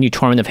all, and then you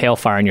Torment of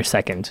Hailfire in your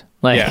second.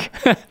 Yeah.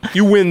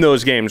 You win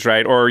those games,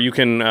 right? Or you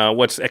can,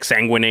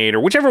 Exsanguinate, or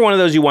whichever one of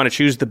those you want to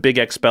choose, the big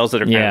X spells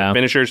that are kind of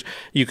finishers,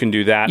 you can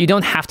do that. You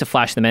don't have to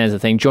flash them in as a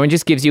thing. Jorn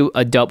just gives you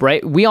a dope,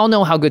 right? We all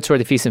know how good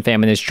Sword of Feast and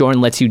Famine is. Jorn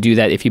lets you do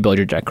that if you build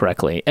your deck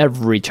correctly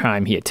every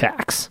time he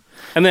attacks.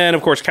 And then,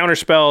 of course, counter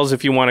spells,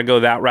 if you want to go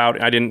that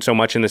route. I didn't so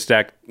much in this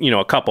deck,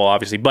 a couple,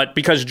 obviously. But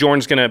because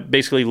Jorn's going to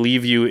basically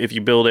leave you, if you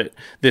build it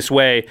this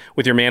way,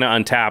 with your mana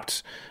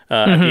untapped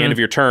at the end of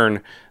your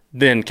turn,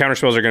 then counter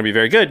spells are going to be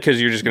very good because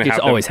you're just going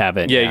to always have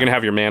it. Yeah, you're going to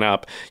have your mana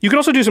up. You can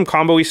also do some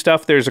combo-y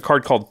stuff. There's a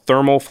card called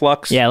Thermal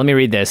Flux. Yeah, let me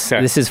read this.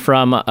 Okay. This is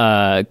from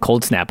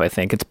Cold Snap, I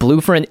think. It's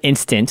blue for an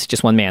instant,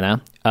 just 1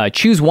 mana.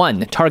 Choose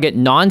 1. Target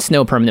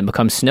non-snow permanent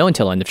becomes snow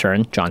until end of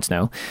turn. Jon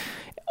Snow.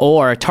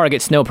 Or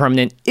target snow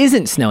permanent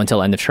isn't snow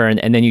until end of turn,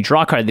 and then you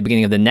draw a card at the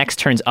beginning of the next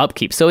turn's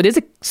upkeep. So it is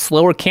a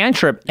slower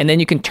cantrip, and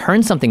then you can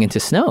turn something into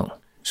snow.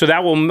 So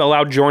that will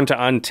allow Jorn to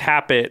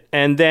untap it.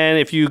 And then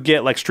if you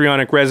get like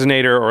Strionic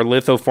Resonator or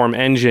Lithoform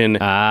Engine,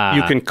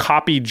 you can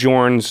copy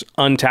Jorn's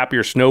untap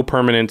your snow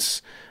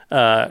permanence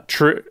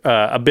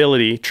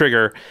ability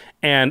trigger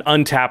and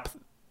untap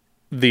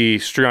the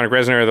Strionic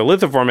Resonator or the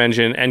Lithoform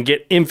Engine and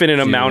get infinite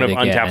amount of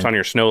untaps on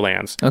your snow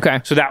lands. Okay.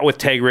 So that with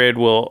Tegrid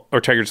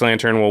or Tegrid's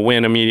Lantern will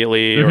win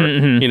immediately,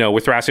 or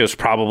with Thrasios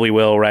probably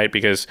will, right?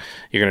 Because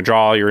you're going to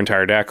draw your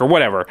entire deck or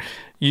whatever.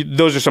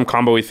 Those are some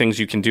combo-y things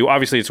you can do.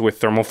 Obviously, it's with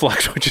Thermal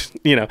Flux, which is,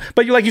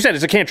 but like you said,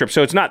 it's a cantrip,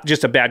 so it's not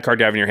just a bad card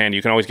to have in your hand.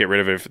 You can always get rid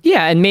of it.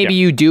 And maybe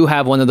you do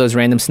have one of those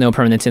random snow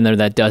permanents in there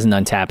that doesn't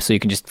untap, so you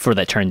can just, for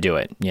that turn, do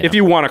it. If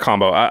you want a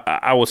combo,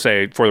 I will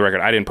say, for the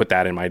record, I didn't put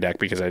that in my deck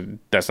because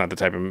that's not the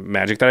type of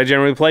Magic that I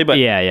generally play, but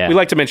we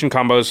like to mention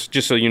combos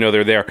just so you know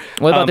they're there.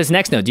 What about this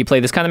next note? Do you play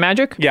this kind of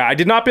Magic? Yeah, I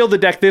did not build the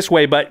deck this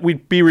way, but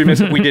we'd be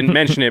remiss if we didn't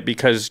mention it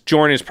because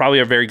Jorn is probably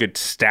a very good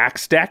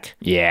stacks deck.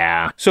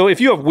 Yeah. So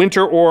if you have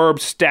Winter Orb,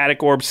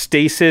 Static Orb,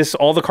 Stasis,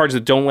 all the cards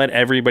that don't let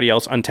everybody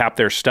else untap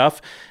their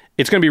stuff,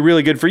 it's going to be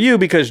really good for you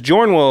because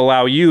Jorn will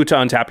allow you to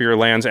untap your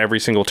lands every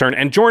single turn.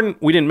 And Jorn,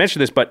 we didn't mention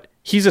this, but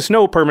he's a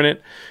snow permanent,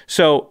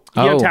 so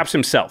he untaps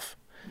himself.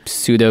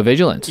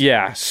 Pseudo-vigilance.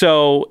 Yeah,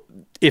 so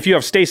if you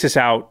have Stasis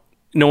out,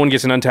 no one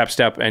gets an untap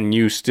step, and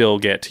you still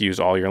get to use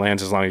all your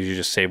lands as long as you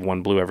just save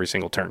 1 blue every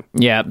single turn.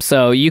 Yeah,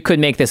 so you could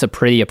make this a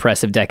pretty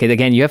oppressive deck.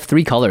 Again, you have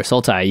 3 colors,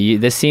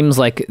 Sultai. This seems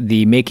like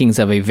the makings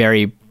of a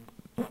very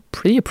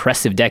pretty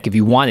oppressive deck if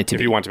you want it to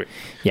be. If you want it to be.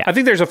 Yeah. I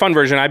think there's a fun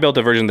version. I built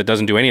a version that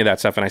doesn't do any of that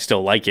stuff, and I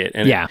still like it.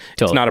 And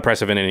it's not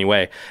oppressive in any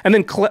way. And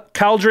then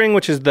Kaldheim,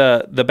 which is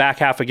the back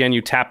half, again,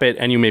 you tap it,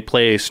 and you may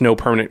play a snow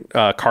permanent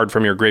card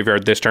from your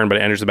graveyard this turn, but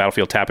it enters the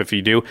battlefield tap if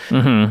you do.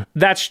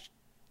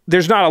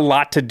 There's not a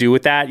lot to do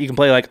with that. You can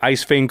play like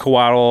Ice Fang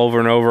Coatl over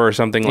and over or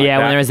something like that. Yeah,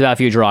 when there's the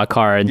battlefield, you draw a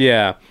card.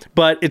 Yeah,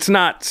 but it's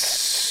not...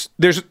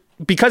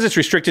 because it's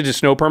restricted to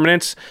snow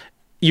permanents,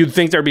 you'd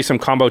think there'd be some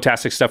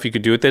combo-tastic stuff you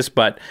could do with this,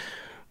 but...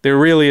 there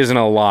really isn't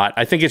a lot.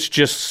 I think it's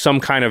just some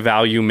kind of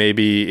value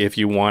maybe if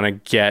you want to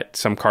get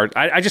some cards.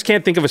 I just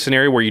can't think of a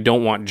scenario where you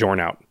don't want Jorn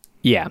out.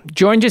 Yeah,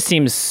 Jorn just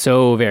seems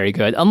so very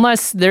good.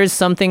 Unless there's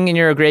something in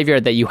your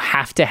graveyard that you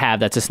have to have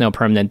that's a snow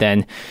permanent,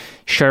 then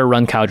sure,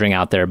 run Kaldheim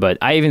out there. But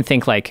I even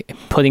think like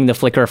putting the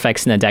flicker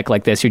effects in a deck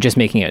like this, you're just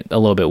making it a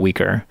little bit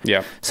weaker.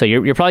 Yeah. So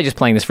you're probably just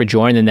playing this for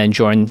Jorn, and then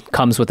Jorn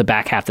comes with the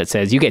back half that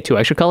says you get 2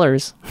 extra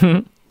colors. I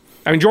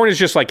mean, Jorn is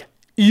just like,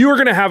 you're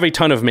going to have a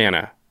ton of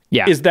mana.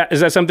 Yeah. Is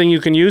that something you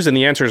can use? And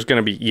the answer is going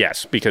to be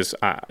yes, because,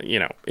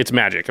 it's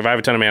magic. If I have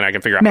a ton of mana, I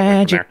can figure out how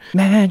to put it in there.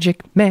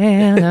 Magic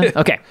mana.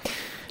 Okay.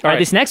 All right,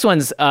 this next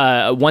one's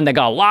one that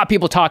got a lot of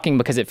people talking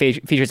because it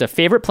features a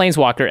favorite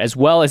planeswalker, as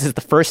well as it's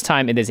the first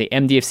time it is a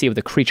MDFC with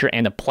a creature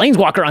and a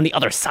planeswalker on the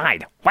other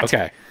side. What?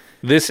 Okay.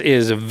 This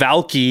is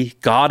Valki,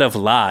 God of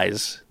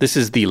Lies. This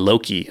is the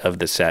Loki of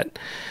the set.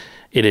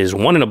 It is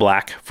 1 and a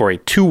black for a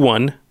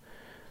 2/1.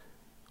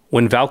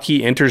 When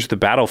Valki enters the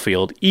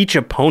battlefield, each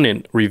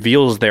opponent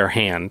reveals their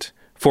hand.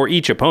 For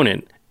each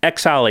opponent,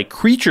 exile a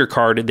creature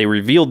card they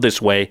revealed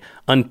this way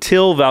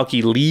until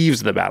Valki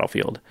leaves the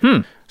battlefield.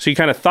 So you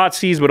kind of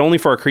Thoughtseize, but only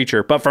for a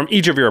creature, but from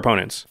each of your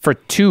opponents. For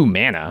 2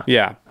 mana.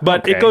 Yeah,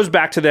 but it goes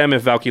back to them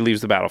if Valki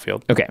leaves the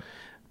battlefield. Okay.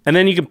 And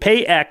then you can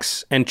pay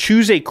X and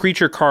choose a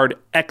creature card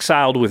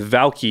exiled with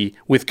Valki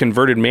with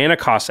converted mana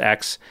cost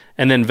X,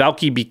 and then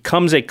Valki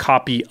becomes a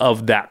copy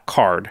of that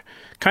card.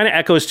 Kind of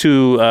echoes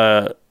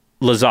to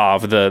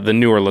Lazav, the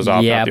newer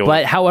Lazav. Yeah,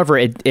 but however,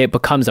 it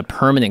becomes a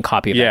permanent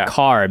copy of that Yeah.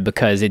 card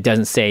because it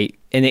doesn't say,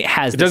 and it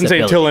has. It doesn't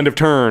say until end of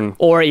turn.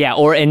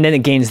 And then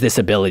it gains this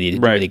ability to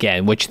do Right. it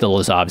again, which the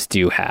Lazavs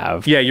do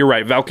have. Yeah, you're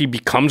right. Valki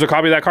becomes a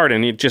copy of that card,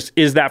 and it just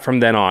is that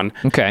from then on.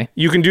 Okay.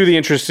 You can do the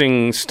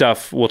interesting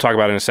stuff we'll talk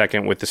about in a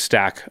second with the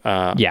stack.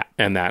 Yeah.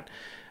 And that.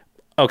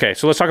 Okay,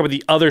 so let's talk about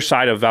the other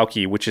side of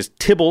Valki, which is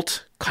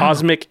Tybalt,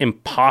 Cosmic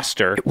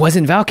Imposter. It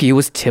wasn't Valky, it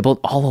was Tybalt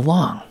all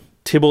along.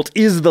 Tybalt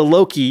is the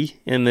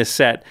Loki in this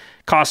set.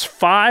 Costs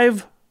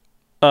 5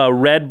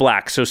 red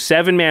black, so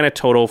 7 mana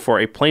total for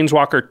a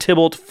Planeswalker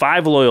Tybalt,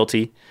 5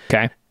 loyalty.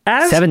 Okay.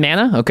 7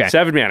 mana? Okay.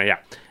 7 mana, yeah.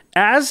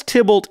 As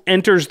Tybalt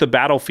enters the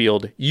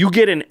battlefield, you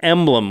get an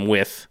emblem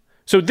with...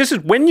 So this is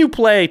when you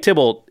play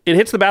Tybalt, it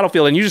hits the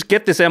battlefield and you just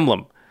get this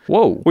emblem.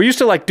 Whoa. We're used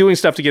to doing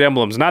stuff to get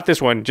emblems. Not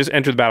this one, just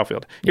enter the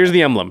battlefield. Here's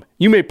the emblem.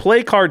 You may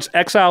play cards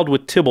exiled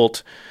with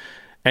Tybalt,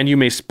 and you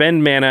may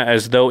spend mana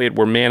as though it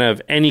were mana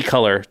of any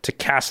color to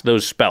cast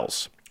those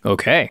spells.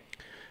 Okay.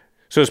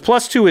 So his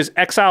 +2 is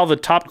exile the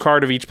top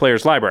card of each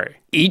player's library.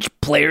 Each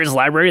player's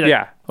library?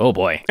 Yeah. Oh,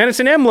 boy. And it's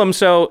an emblem,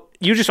 so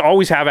you just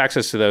always have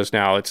access to those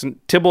now. It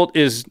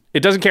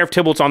doesn't care if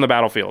Tybalt's on the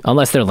battlefield.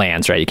 Unless they're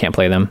lands, right? You can't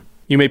play them.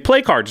 You may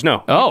play cards,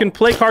 no. Oh. You can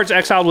play cards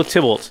exiled with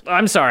Tybalt.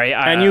 I'm sorry.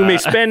 And you may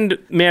spend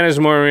mana as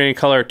more of any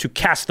color to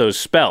cast those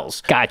spells.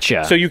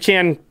 Gotcha. So you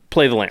can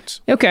play the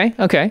lands. Okay.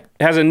 It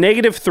has a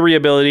 -3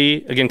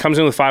 ability, again, comes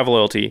in with 5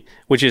 loyalty,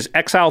 which is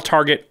exile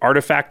target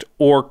artifact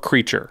or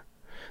creature.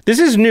 This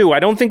is new. I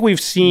don't think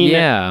we've seen...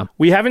 Yeah.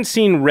 We haven't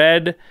seen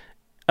red...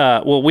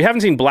 we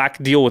haven't seen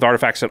black deal with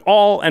artifacts at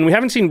all, and we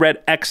haven't seen red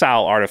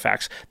exile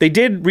artifacts. They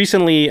did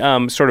recently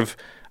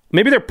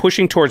maybe they're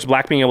pushing towards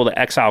black being able to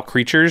exile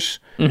creatures.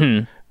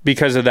 Mm-hmm.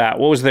 Because of that.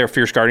 What was their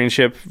Fierce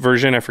Guardianship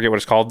version? I forget what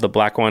it's called. The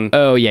black one.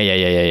 Oh,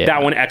 yeah.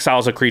 That one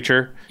exiles a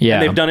creature. Yeah.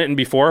 And they've done it in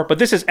before. But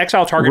this is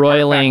exile target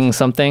Roiling artifact.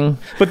 something.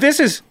 But this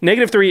is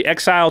 -3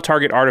 exile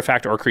target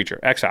artifact or creature.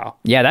 Exile.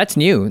 Yeah, that's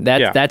new.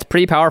 That's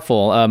pretty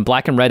powerful.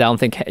 Black and red, I don't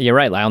think... You're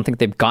right. I don't think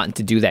they've gotten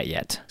to do that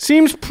yet.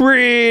 Seems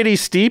pretty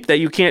steep that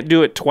you can't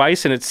do it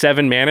twice and it's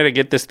 7 mana to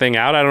get this thing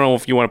out. I don't know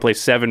if you want to play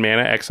 7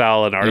 mana,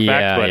 exile an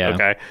artifact.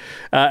 Okay.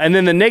 And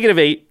then the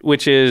 -8,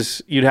 which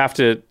is you'd have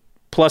to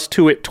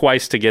 +2 it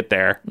twice to get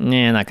there.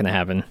 Yeah, not going to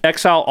happen.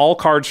 Exile all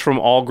cards from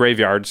all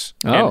graveyards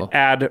and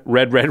add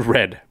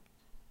red.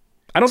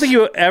 I don't think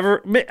you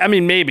ever... I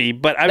mean, maybe,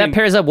 but that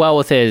pairs up well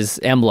with his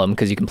emblem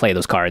because you can play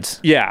those cards.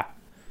 Yeah.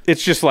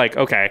 It's just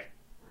okay.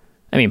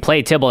 I mean,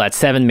 play Tybalt at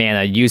 7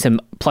 mana, use him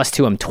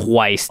 +2 him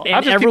twice. And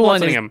I'll just keep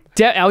blessing him.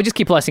 I would just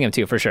keep blessing him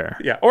too, for sure.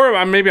 Yeah.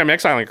 Or maybe I'm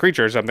exiling a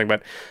creature or something,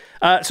 but...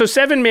 so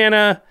 7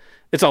 mana,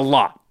 it's a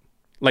lot.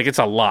 It's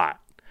a lot.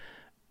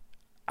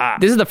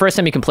 This is the first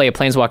time you can play a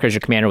Planeswalker as your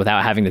commander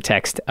without having the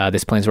text,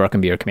 this Planeswalker can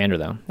be your commander,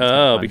 though.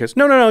 That's because...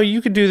 No.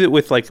 You could do that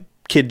with,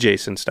 Kid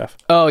Jason stuff.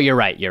 Oh, you're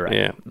right.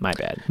 Yeah.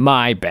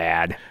 My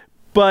bad.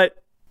 But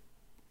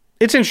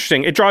it's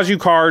interesting. It draws you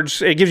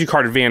cards. It gives you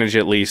card advantage,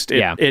 at least.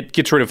 It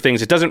gets rid of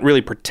things. It doesn't really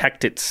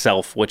protect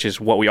itself, which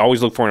is what we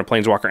always look for in a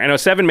Planeswalker. And a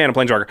 7 mana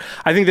Planeswalker,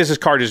 I think this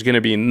card is going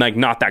to be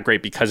not that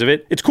great because of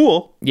it. It's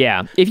cool.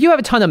 Yeah. If you have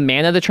a ton of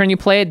mana the turn you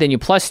play it, then you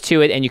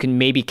 +2 it, and you can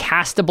maybe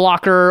cast a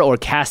blocker or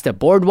cast a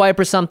board wipe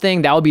or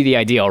something. That would be the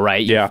ideal,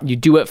 right? Yeah. You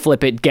do it,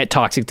 flip it, get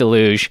Toxic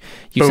Deluge.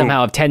 You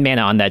somehow have 10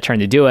 mana on that turn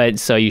to do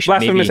it, so you should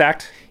Blasphemous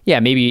Act. Yeah,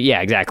 maybe.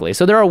 Yeah, exactly.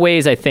 So there are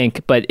ways, I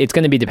think, but it's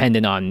going to be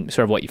dependent on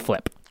sort of what you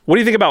flip. What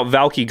do you think about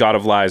Valki, God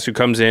of Lies, who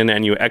comes in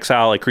and you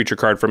exile a creature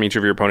card from each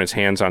of your opponent's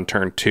hands on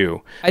turn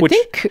 2? I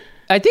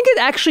think it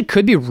actually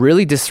could be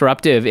really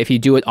disruptive if you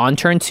do it on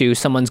turn 2.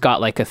 Someone's got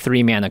a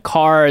 3 mana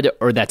card,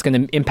 or that's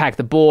going to impact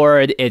the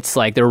board. It's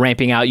they're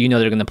ramping out.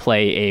 They're going to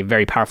play a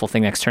very powerful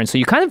thing next turn. So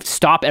you kind of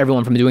stop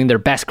everyone from doing their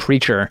best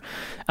creature.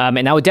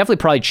 And I would definitely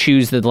probably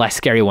choose the less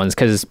scary ones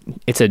because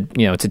it's a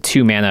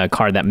 2 mana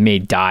card that may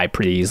die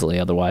pretty easily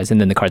otherwise, and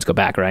then the cards go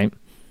back, right?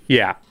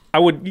 Yeah.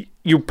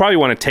 You probably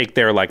want to take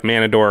their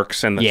Mana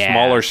Dorks and the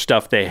smaller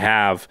stuff they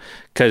have,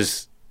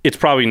 because it's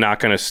probably not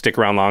going to stick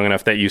around long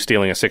enough that you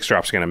stealing a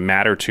 6-drop is going to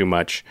matter too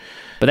much.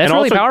 But that's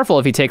really powerful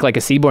if you take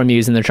a Seaborn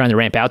Muse and they're trying to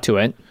ramp out to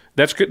it.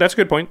 That's good. That's a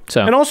good point.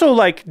 So, and also,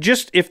 like,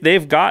 just if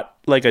they've got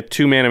like a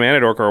 2-mana Mana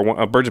Dork or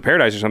a Birds of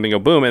Paradise or something, go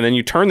boom, and then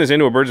you turn this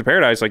into a Birds of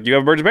Paradise, like you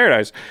have Birds of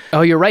Paradise.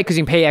 Oh, you're right, because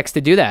you can pay X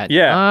to do that.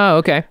 Yeah. Oh,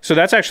 okay. So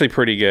that's actually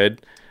pretty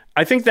good.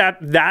 I think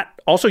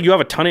that also you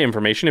have a ton of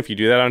information if you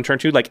do that on turn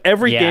 2. Like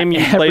every game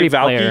you play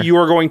Valky, you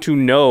are going to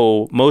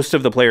know most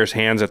of the player's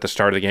hands at the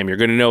start of the game. You're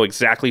going to know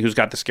exactly who's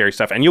got the scary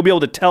stuff, and you'll be able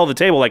to tell the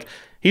table like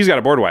he's got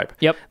a board wipe.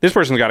 Yep. This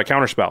person's got a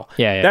counterspell.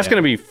 Yeah. That's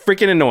going to be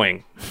freaking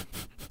annoying.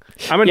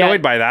 I'm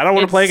annoyed by that. I don't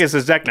want to play against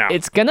this deck now.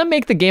 It's going to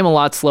make the game a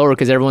lot slower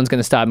because everyone's going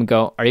to stop and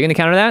go, are you going to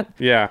counter that?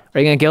 Yeah.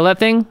 Are you going to kill that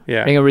thing?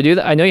 Yeah. Are you going to redo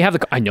that? I know you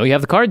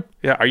have the card.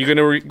 Yeah. Are you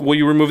going to will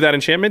you remove that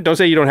enchantment? Don't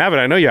say you don't have it.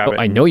 I know you have it.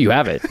 I know you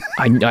have it.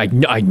 I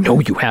know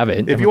you have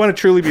it. If you want to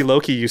truly be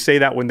Loki, you say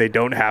that when they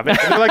don't have it.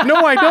 And they're like,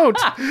 no, I don't.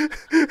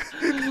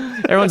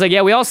 Everyone's like,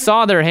 yeah, we all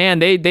saw their hand.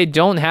 They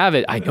don't have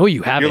it. I know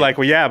you have it. You're like,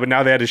 well, yeah, but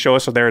now they had to show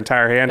us their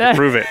entire hand to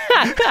prove it.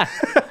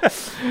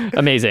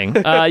 Amazing.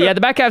 The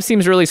back half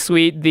seems really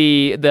sweet.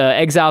 The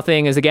exile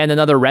thing is, again,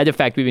 another red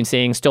effect we've been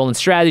seeing. Stolen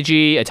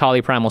Strategy,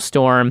 Atali Primal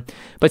Storm.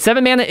 But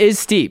 7 mana is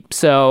steep,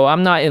 so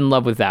I'm not in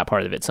love with that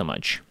part of it so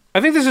much.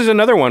 I think this is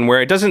another one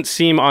where it doesn't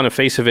seem on the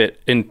face of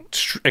it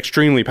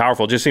extremely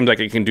powerful. It just seems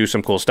like it can do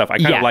some cool stuff. I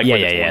kind of like where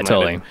this one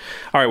totally. landed.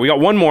 All right, we got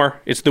one more.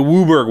 It's the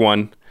Wooburg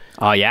one.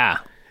 Oh, yeah.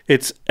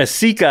 It's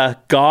Asika,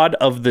 God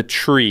of the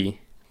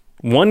Tree.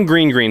 1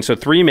 green, so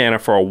 3 mana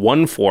for a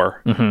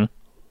 1/4.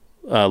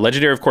 Mm-hmm.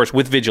 Legendary, of course,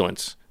 with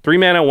Vigilance. 3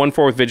 mana,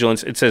 1/4 with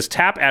Vigilance. It says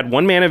tap, add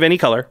 1 mana of any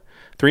color.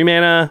 3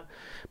 mana,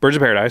 Birds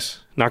of Paradise.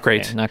 Not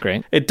great. Yeah, not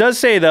great. It does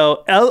say,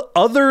 though,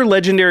 other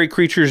legendary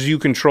creatures you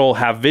control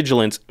have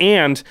Vigilance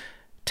and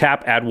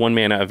tap, add 1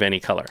 mana of any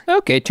color.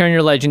 Okay, turn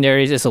your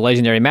legendaries. It's a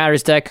Legendary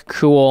Matters deck.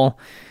 Cool.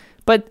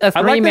 But a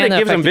 3 I like mana that it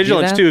gives them effect to do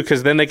Vigilance, that? too,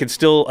 because then they can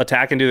still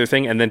attack and do their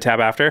thing and then tap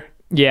after.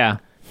 Yeah.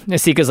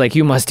 Asika's like,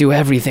 you must do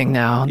everything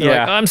now. They're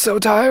like, I'm so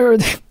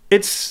tired.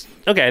 It's,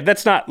 okay,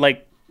 that's not,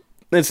 like,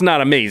 it's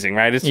not amazing,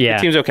 right? It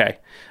seems okay.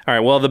 All right,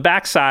 well, the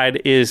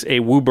backside is a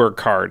Wooburg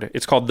card.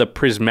 It's called the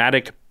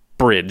Prismatic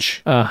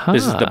Bridge. Uh-huh.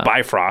 This is the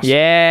Bifrost.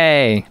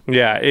 Yay.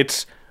 Yeah,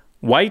 it's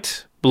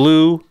white,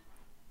 blue,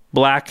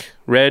 black,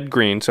 red,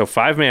 green. So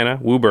 5 mana,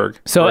 Wooburg.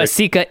 So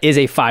Asika is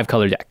a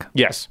 5-color deck.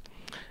 Yes.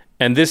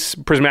 And this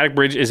Prismatic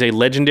Bridge is a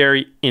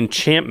legendary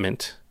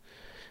enchantment.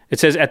 It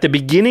says, at the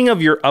beginning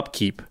of your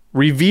upkeep,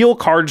 reveal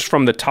cards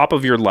from the top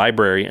of your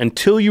library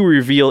until you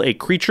reveal a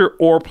creature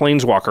or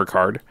planeswalker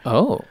card.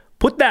 Oh.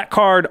 Put that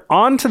card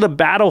onto the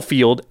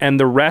battlefield and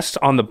the rest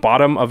on the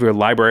bottom of your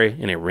library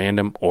in a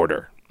random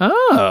order.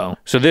 Oh.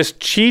 So this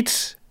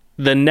cheats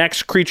the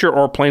next creature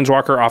or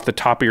planeswalker off the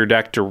top of your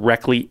deck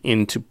directly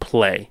into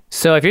play.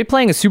 So if you're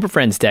playing a Super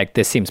Friends deck,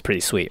 this seems pretty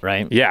sweet,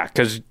 right? Yeah,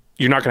 because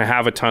you're not going to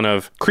have a ton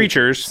of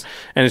creatures,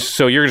 and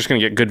so you're just going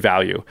to get good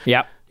value.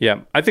 Yep.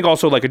 Yeah, I think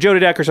also like a Joda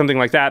deck or something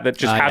like that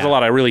just has a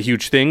lot of really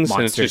huge things, Monsters,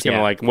 and it's just going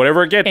to like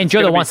whatever it gets. And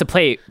Joda wants to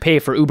pay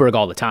for Uberg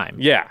all the time.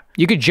 Yeah.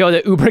 You could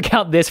Joda Uberg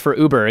out this for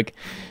Uberg.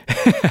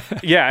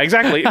 Yeah,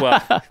 exactly.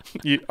 Well,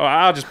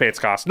 I'll just pay its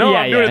cost. No,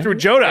 I'm doing it through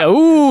Joda.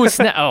 Ooh,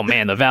 oh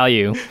man, the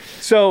value.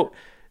 So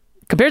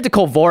compared to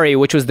Kolvori,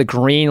 which was the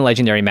green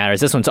Legendary Matters,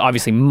 this one's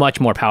obviously much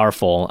more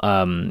powerful.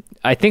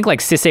 I think like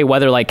Sisay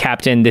Weatherlight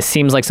Captain, this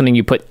seems like something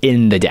you put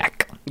in the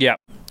deck. Yeah.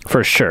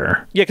 For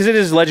sure. Yeah, because it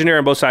is legendary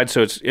on both sides,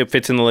 so it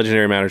fits in the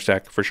Legendary Matters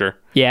deck for sure.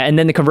 Yeah, and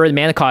then the converted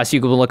mana cost, you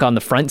can look on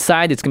the front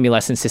side, it's going to be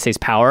less than Sisay's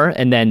power,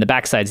 and then the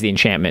back side's the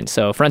enchantment.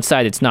 So front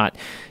side, it's not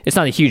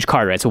a huge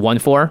card, right? It's a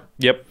 1/4.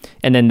 Yep.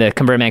 And then the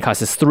converted mana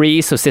cost is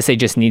 3, so Sisay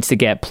just needs to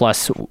get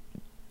 +2.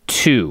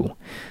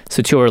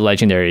 So 2 are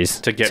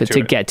legendaries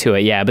to get to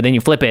it. Yeah, but then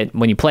you flip it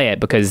when you play it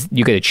because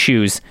you get to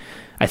choose,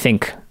 I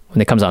think, when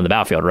it comes on the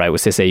battlefield, right?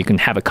 With Sisay, you can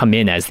have it come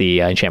in as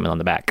the enchantment on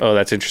the back. Oh,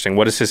 that's interesting.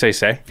 What does Sisay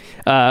say?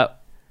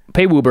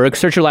 Pay Wooburg,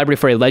 search your library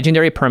for a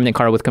legendary permanent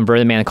card with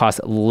converted mana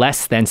cost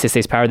less than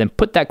Sisay's power, then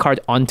put that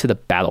card onto the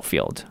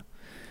battlefield.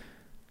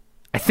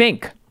 I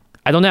think.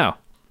 I don't know.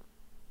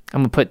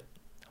 I'm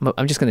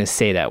just going to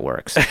say that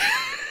works.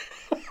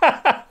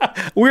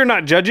 We're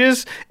not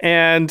judges,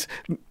 and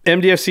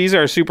MDFCs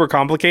are super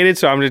complicated,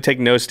 so I'm going to take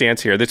no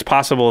stance here. It's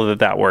possible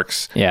that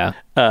works. Yeah.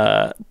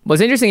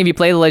 What's interesting, if you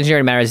play the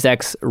Legendary Matters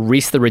decks,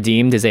 Reese the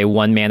Redeemed is a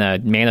 1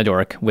 mana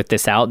dork with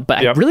this out, but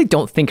I really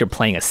don't think you're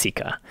playing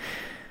Asika.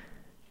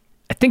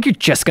 I think you're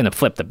just going to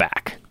flip the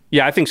back.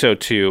 Yeah, I think so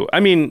too. I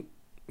mean,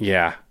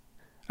 yeah,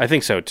 I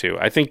think so too.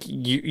 I think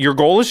your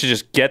goal is to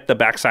just get the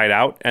backside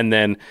out and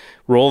then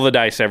roll the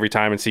dice every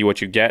time and see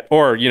what you get.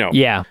 Or,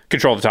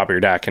 control the top of your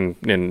deck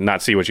and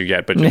not see what you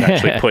get, but just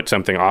actually put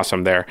something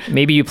awesome there.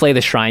 Maybe you play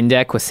the Shrine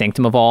deck with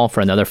Sanctum of All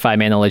for another 5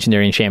 mana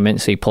legendary enchantment,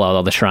 so you pull out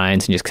all the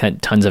shrines and just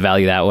get tons of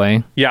value that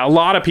way. Yeah, a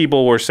lot of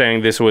people were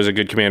saying this was a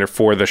good commander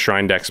for the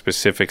Shrine deck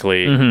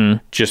specifically,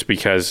 just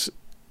because...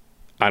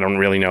 I don't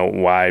really know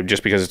why,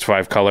 just because it's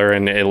 5 color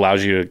and it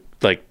allows you to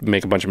like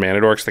make a bunch of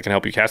mana dorks that can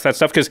help you cast that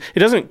stuff, because it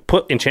doesn't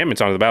put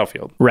enchantments onto the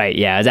battlefield. Right,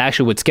 yeah. It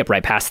actually would skip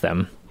right past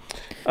them.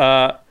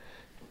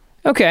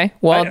 Okay,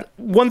 well...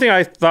 one thing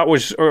I thought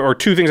was, or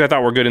two things I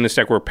thought were good in this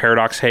deck were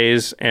Paradox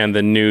Haze and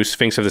the new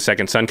Sphinx of the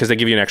Second Sun, because they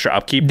give you an extra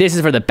upkeep. This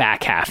is for the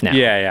back half now.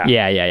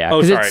 Yeah.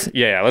 Oh, sorry.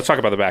 Yeah. Let's talk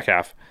about the back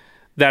half.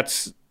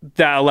 That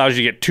allows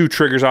you to get 2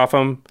 triggers off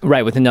them.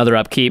 Right, with another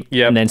upkeep.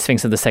 Yep. And then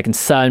Sphinx of the Second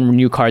Sun,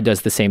 new card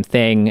does the same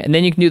thing. And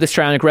then you can do the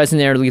Strionic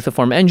Resonator, Lethal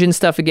Form Engine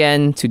stuff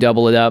again to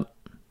double it up.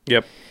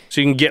 Yep. So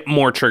you can get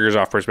more triggers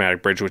off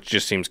Prismatic Bridge, which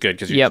just seems good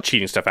because you're just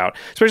cheating stuff out.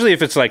 Especially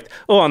if it's like,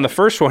 on the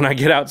first one, I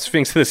get out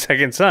Sphinx of the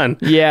Second Sun.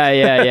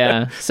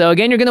 Yeah. So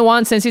again, you're going to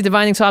want Sensitive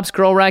Divining Top,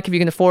 Scroll Rack if you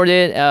can afford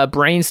it,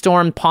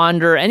 Brainstorm,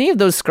 Ponder, any of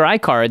those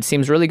Scry cards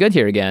seems really good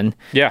here again.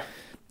 Yeah.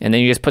 And then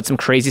you just put some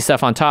crazy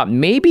stuff on top.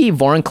 Maybe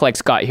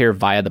Vorinclex got here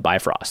via the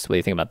Bifrost. What do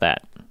you think about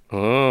that?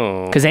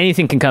 Oh. Because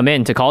anything can come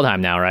into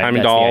Kaldheim now, right?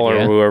 Heimdall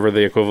or whoever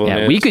the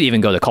equivalent is. We could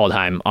even go to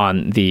Kaldheim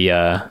on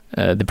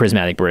the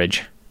Prismatic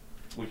Bridge.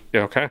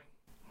 Okay.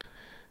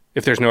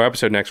 If there's no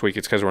episode next week,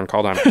 it's because we're in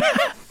Kaldheim.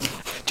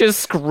 Just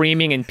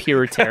screaming in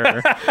pure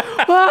terror.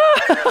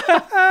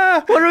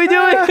 What are we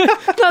doing?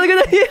 Not a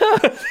good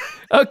idea.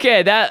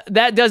 Okay,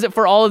 that does it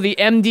for all of the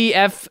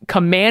MDF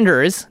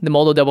commanders, the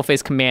Moldo Double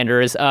Face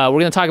commanders. We're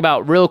going to talk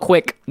about real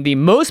quick the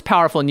most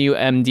powerful new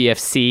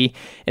MDFC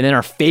and then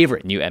our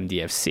favorite new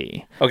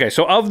MDFC. Okay,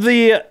 so of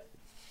the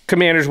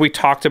commanders we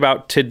talked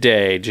about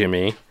today,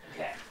 Jimmy.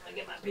 Okay, I'm going to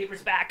get my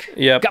papers back.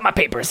 Yep. Got my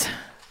papers.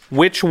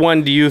 Which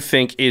one do you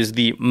think is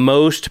the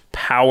most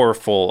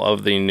powerful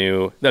of the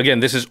new? Again,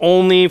 this is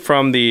only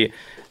from the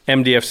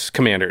MDF's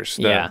commanders,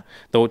 the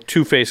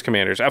two-face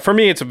commanders. For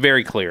me, it's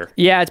very clear.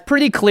 Yeah, it's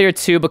pretty clear,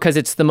 too, because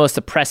it's the most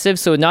oppressive.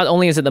 So not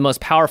only is it the most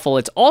powerful,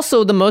 it's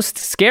also the most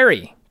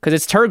scary, because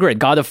it's Tergrid,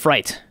 God of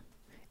Fright.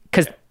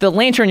 Because the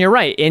Lantern, you're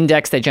right,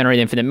 index that generate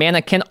infinite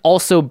mana can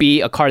also be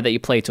a card that you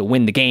play to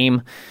win the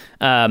game.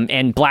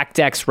 And black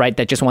decks, right,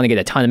 that just want to get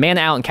a ton of mana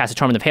out and cast a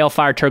Torment of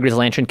Hailfire, Tergrid's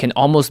Lantern can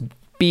almost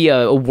be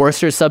a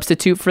worser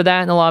substitute for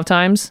that in a lot of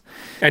times.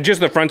 And just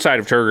the front side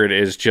of Tergrid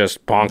is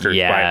just bonkers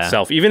by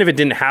itself. Even if it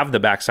didn't have the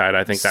backside,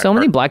 I think that so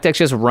many black decks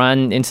just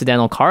run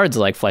incidental cards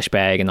like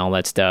Fleshbag and all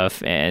that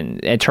stuff, and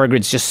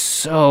Tergrid's just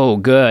so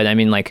good. I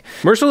mean, like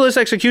Merciless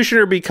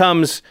Executioner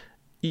becomes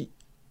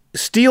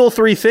steal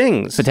 3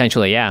 things.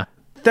 Potentially, yeah.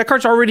 That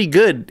card's already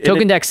good.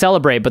 Token deck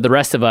Celebrate, but the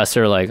rest of us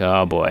are like,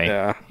 oh boy.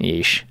 Yeah.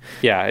 Yeesh.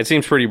 Yeah, it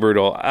seems pretty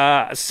brutal.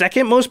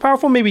 Second most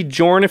powerful, maybe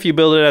Jorn if you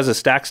build it as a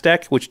stacks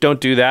deck, which don't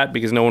do that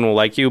because no one will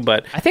like you,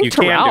 but I think you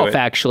can do Toralf, it.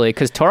 Actually,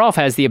 because Toralf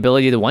has the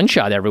ability to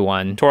one-shot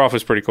everyone. Toralf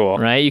is pretty cool.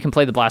 Right? You can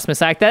play the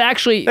Blasphemous Act. That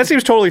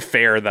seems totally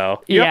fair,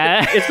 though.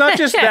 It's not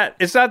just that.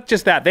 It's not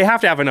just that. They have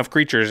to have enough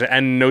creatures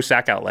and no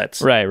sack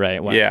outlets. Right.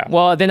 Well, yeah.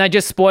 Well, then I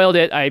just spoiled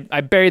it. I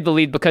buried the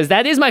lead because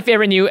that is my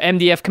favorite new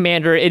MDF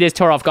commander. It is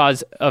Toralf,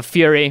 Gods of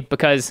Fury,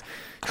 because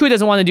who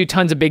doesn't want to do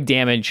tons of big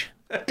damage?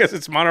 Because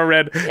it's mono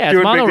red. Yeah,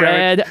 it's mono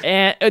red.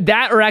 And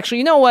that, or actually,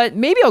 you know what?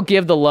 Maybe I'll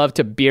give the love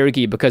to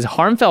Birgi because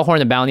Harmfell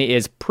Horn of Bounty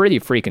is pretty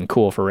freaking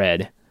cool for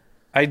red.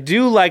 I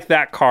do like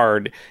that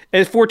card.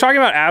 If we're talking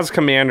about as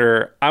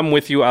commander, I'm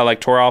with you. I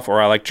like Toralf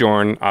or I like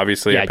Jorn,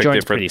 obviously. Yeah,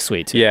 Jorn's pretty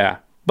sweet, too. Yeah.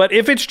 But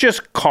if it's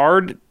just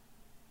card,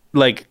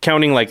 like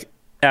counting like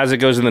as it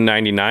goes in the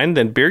 99,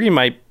 then Birgi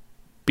might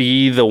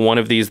be the one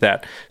of these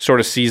that sort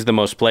of sees the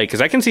most play,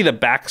 because I can see the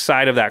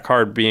backside of that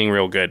card being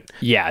real good.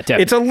 Yeah,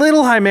 definitely. It's a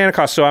little high mana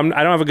cost, so I don't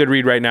have a good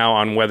read right now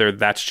on whether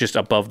that's just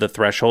above the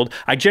threshold.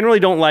 I generally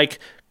don't like,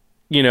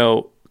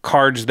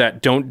 cards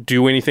that don't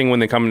do anything when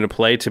they come into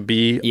play to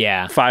be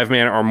 5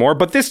 mana or more.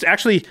 But this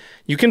actually,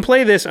 you can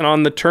play this, and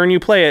on the turn you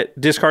play it,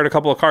 discard a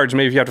couple of cards.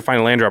 Maybe if you have to find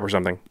a land drop or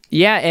something.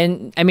 Yeah,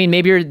 and I mean,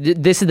 maybe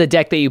this is the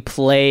deck that you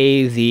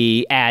play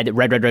the add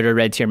red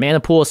to your mana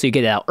pool, so you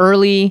get it out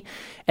early,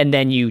 and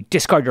then you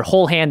discard your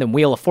whole hand and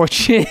Wheel of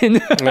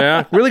Fortune.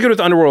 Yeah, really good with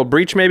Underworld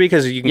Breach, maybe,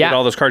 because you can get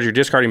all those cards you're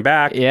discarding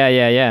back.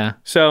 Yeah.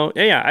 So,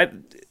 a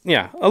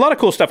lot of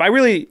cool stuff. I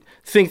really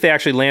think they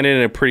actually landed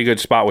in a pretty good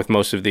spot with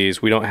most of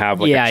these. We don't have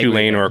like a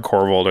Tulane or a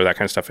Corvold or that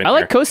kind of stuff in here. I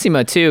like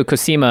Cosima too.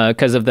 Cosima,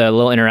 because of the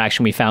little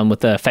interaction we found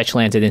with the fetch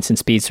lands at instant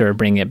speed, or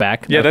bringing it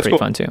back. Yeah, that's pretty cool.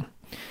 Fun too.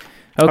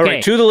 Okay. All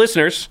right, to the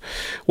listeners,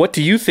 what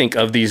do you think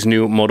of these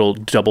new modal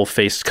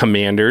double-faced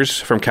commanders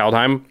from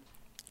Kaldheim?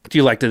 Do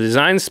you like the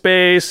design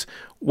space?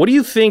 What do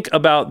you think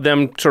about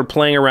them sort of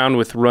playing around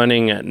with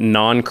running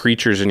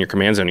non-creatures in your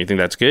command zone? You think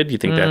that's good? You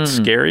think that's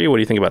scary? What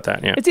do you think about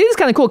that? Yeah, it is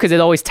kind of cool because it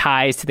always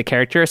ties to the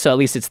character, so at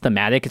least it's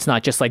thematic. It's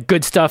not just like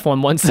good stuff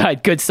on one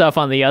side, good stuff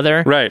on the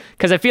other. Right.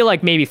 Because I feel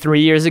like maybe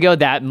 3 years ago,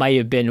 that might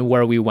have been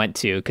where we went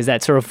to, because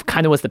that sort of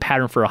kind of was the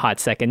pattern for a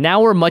hot second.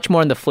 Now we're much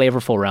more in the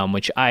flavorful realm,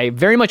 which I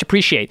very much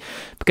appreciate,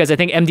 because I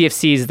think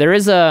MDFCs,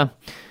 there's a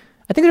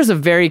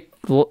very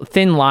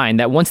thin line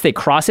that once they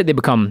cross it, they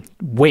become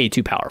way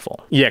too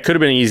powerful. Yeah, it could have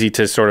been easy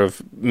to sort of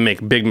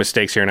make big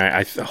mistakes here, and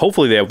I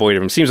hopefully they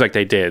avoided them. Seems like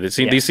they did.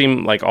 These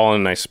seem like all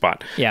in a nice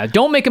spot. Yeah,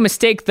 don't make a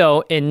mistake,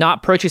 though, in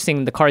not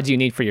purchasing the cards you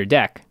need for your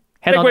deck.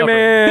 Head on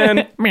Man.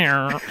 Head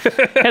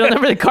on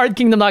over to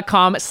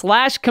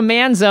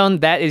cardkingdom.com/command zone.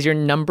 That is your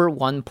number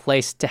one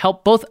place to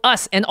help both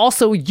us and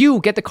also you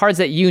get the cards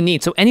that you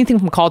need. So anything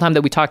from Kaldheim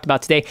that we talked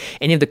about today,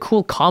 any of the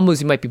cool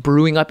combos you might be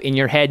brewing up in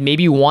your head,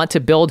 maybe you want to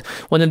build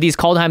one of these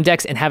Kaldheim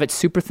decks and have it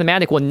super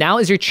thematic. Well, now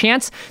is your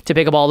chance to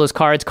pick up all those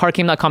cards.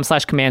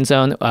 cardkingdom.com/command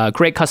zone.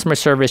 Great customer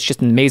service,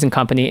 just an amazing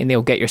company, and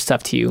they'll get your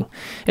stuff to you,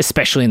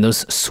 especially in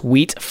those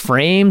sweet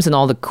frames and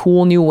all the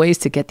cool new ways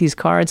to get these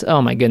cards.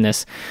 Oh my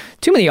goodness.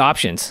 Too many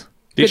options.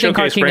 These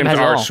showcase frames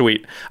are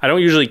sweet. I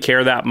don't usually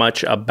care that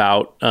much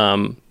about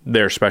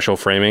their special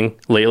framing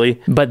lately.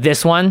 But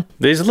this one?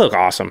 These look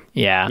awesome.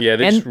 Yeah. Yeah,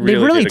 they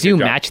really do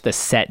match the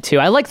set, too.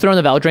 I like Throne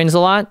of Eldraines a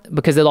lot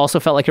because it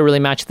also felt like it really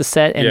matched the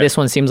set, and this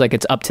one seems like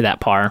it's up to that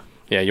par.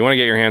 Yeah, you want to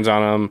get your hands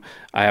on them.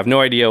 I have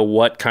no idea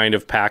what kind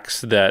of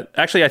packs that...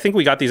 Actually, I think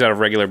we got these out of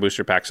regular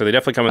booster packs, so they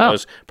definitely come in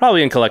those.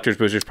 Probably in collector's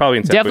boosters, probably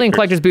in set definitely boosters. In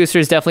collector's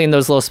boosters, definitely in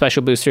those little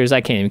special boosters.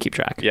 I can't even keep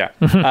track. Yeah.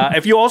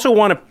 If you also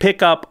want to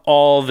pick up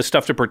all the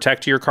stuff to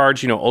protect your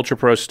cards, Ultra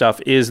Pro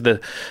stuff is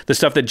the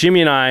stuff that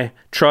Jimmy and I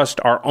trust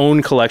our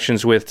own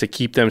collections with to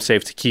keep them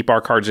safe, to keep our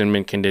cards in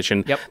mint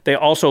condition. Yep. They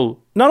also...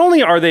 Not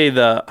only are they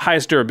the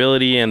highest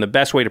durability and the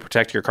best way to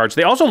protect your cards,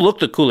 they also look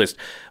the coolest.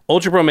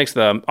 Ultra Pro makes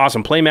the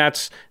awesome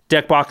playmats,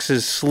 deck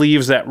boxes,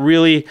 sleeves that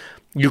really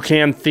you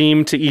can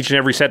theme to each and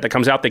every set that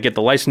comes out. They get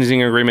the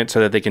licensing agreement so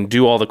that they can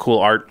do all the cool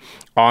art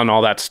on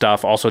all that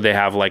stuff. Also, they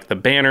have like the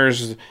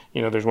banners.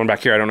 There's one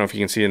back here. I don't know if you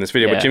can see it in this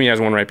video, but Jimmy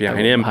has one right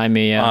behind him. Behind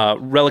me, yeah.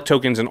 Relic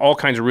tokens and all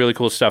kinds of really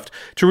cool stuff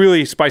to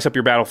really spice up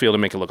your battlefield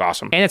and make it look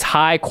awesome. And it's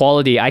high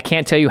quality. I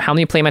can't tell you how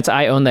many playmats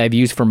I own that I've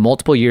used for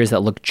multiple years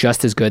that look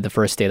just as good the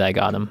first day that I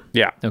got them.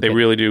 Yeah, they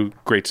really do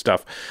great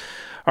stuff.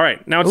 All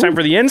right, now it's time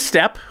for the end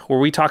step, where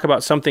we talk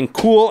about something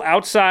cool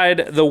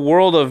outside the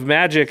world of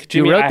Magic.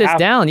 Jimmy, you wrote this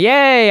down.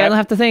 Yay, I don't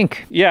have to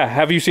think. Yeah,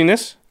 have you seen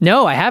this?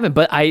 No, I haven't,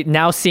 but I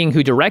now seeing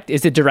who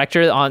is the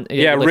director on...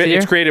 Yeah,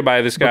 it's created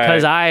by this guy.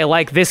 Because I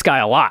like this guy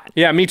a lot.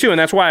 Yeah, me too, and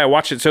that's why I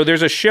watched it. So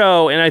there's a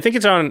show, and I think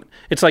it's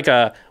like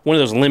one of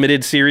those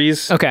limited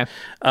series. Okay.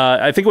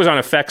 I think it was on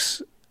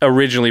FX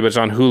originally, but it's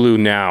on Hulu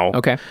now.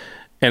 Okay.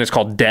 And it's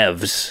called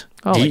Devs.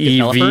 Oh,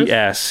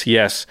 DEVS,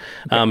 yes.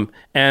 Okay.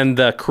 And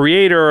the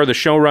creator or the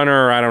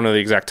showrunner, I don't know the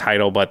exact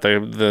title, but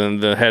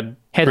the head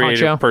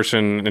creative honcho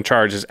person in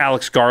charge is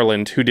Alex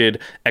Garland, who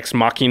did Ex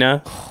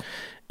Machina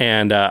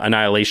and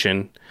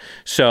Annihilation.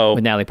 So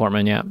with Natalie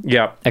Portman, yeah.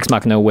 Yeah. Ex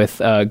Machina with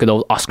good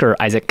old Oscar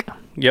Isaac.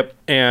 Yep.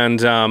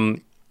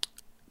 And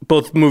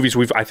both movies,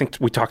 I think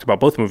we talked about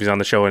both movies on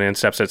the show and in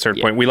steps at a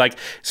certain point. We like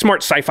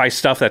smart sci-fi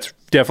stuff. That's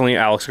definitely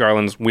Alex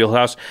Garland's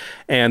wheelhouse.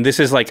 And this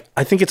is I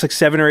think it's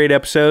 7 or 8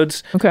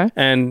 episodes. Okay.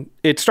 And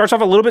it starts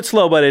off a little bit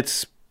slow, but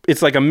it's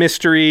like a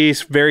mystery.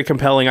 It's very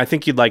compelling. I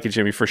think you'd like it,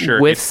 Jimmy, for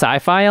sure. With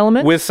sci-fi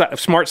elements? With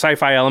smart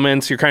sci-fi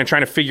elements. You're kind of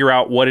trying to figure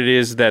out what it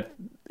is that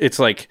it's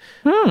like,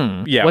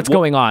 what's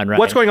going on, right?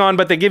 What's going on,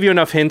 but they give you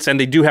enough hints, and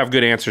they do have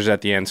good answers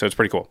at the end, so it's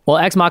pretty cool. Well,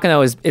 Ex Machina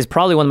is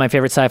probably one of my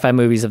favorite sci-fi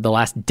movies of the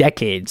last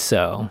decade,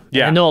 so...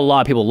 Yeah. I know a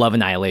lot of people love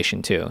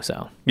Annihilation, too,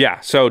 so... Yeah,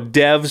 so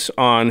Devs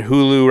on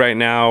Hulu right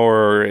now,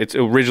 or it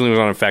originally was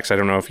on FX. I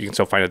don't know if you can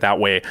still find it that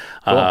way.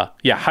 Cool.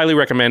 Yeah, highly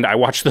recommend. I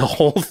watched the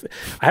whole...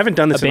 I haven't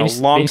done this in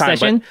a long time,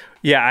 session? But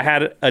yeah, I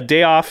had a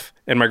day off,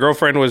 and my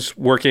girlfriend was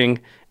working,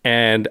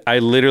 and I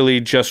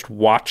literally just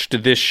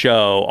watched this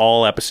show,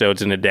 all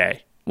episodes in a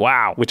day.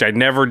 Wow. Which I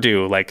never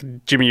do. Like,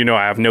 Jimmy,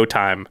 I have no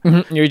time.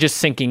 Mm-hmm. You're just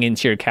sinking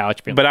into your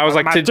couch. But I was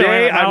like,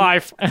 today,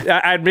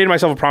 I'd made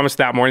myself a promise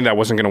that morning that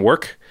wasn't going to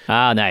work.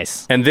 Ah,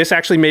 nice. And this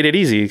actually made it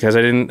easy because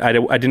I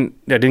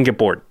didn't get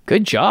bored.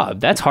 Good job.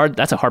 That's hard.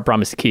 That's a hard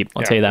promise to keep.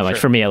 I'll tell you that much,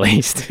 for me at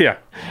least. Yeah.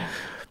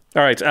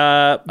 All right.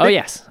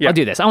 Yes. Yeah. I'll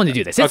do this. I want to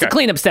do this. It's the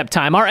cleanup step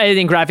time. Our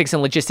editing, graphics,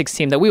 and logistics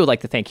team that we would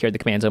like to thank here at the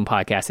Command Zone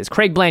Podcast is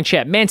Craig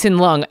Blanchett, Manson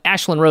Lung,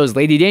 Ashlyn Rose,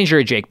 Lady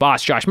Danger, Jake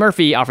Boss, Josh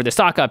Murphy, Alfred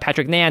Estaka,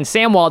 Patrick Nan,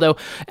 Sam Waldo,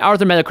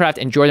 Arthur Meadowcraft,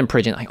 and Jordan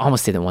Pridgeon. I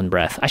almost did it in one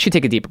breath. I should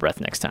take a deeper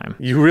breath next time.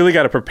 You really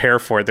got to prepare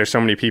for it. There's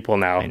so many people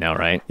now. I know,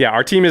 right? Yeah,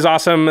 our team is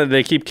awesome.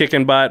 They keep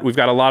kicking butt. We've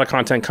got a lot of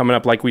content coming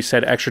up. Like we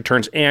said, extra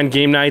turns and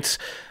game nights.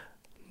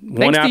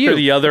 One after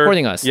the other.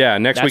 Supporting us. Yeah,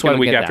 next week and the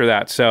week after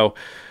that. So...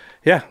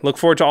 yeah, look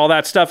forward to all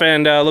that stuff,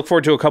 and look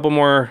forward to a couple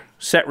more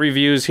set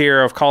reviews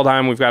here of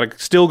Kaldheim. We've got to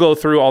still go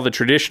through all the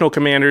traditional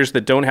commanders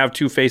that don't have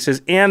 2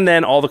 faces, and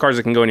then all the cards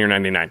that can go in your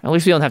 99. At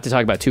least we don't have to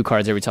talk about 2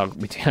 cards every time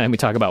we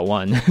talk about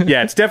one.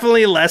 Yeah, it's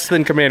definitely less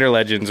than Commander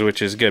Legends,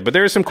 which is good, but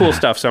there is some cool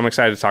stuff, so I'm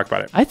excited to talk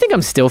about it. I think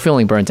I'm still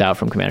feeling burnt out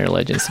from Commander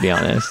Legends, to be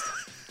honest.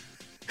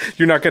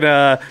 You're not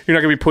gonna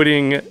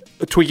be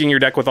tweaking your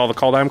deck with all the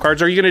Kaldheim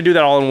cards, or are you gonna do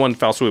that all in one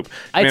fell swoop?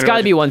 It's got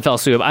to be one fell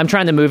swoop. I'm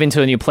trying to move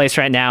into a new place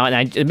right now,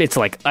 and it's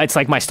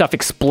like my stuff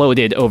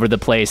exploded over the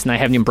place, and I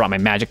haven't even brought my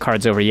Magic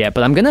cards over yet.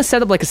 But I'm gonna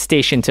set up like a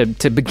station to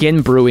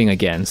begin brewing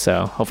again.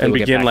 So hopefully and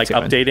we'll begin get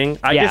back to updating.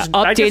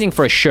 Updating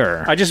for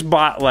sure. I just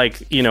bought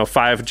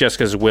 5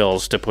 Jessica's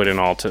Wills to put in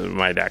all to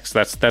my decks.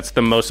 That's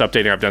the most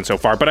updating I've done so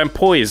far. But I'm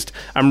poised.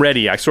 I'm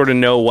ready. I sort of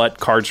know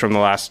what cards from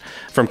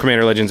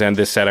Commander Legends and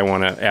this set I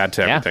want to add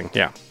to everything.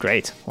 Yeah.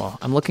 Great. Well,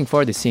 I'm looking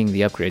forward to seeing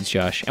the upgrades,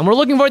 Josh. And we're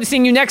looking forward to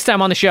seeing you next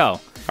time on the show.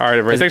 All right,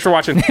 everybody. Thanks for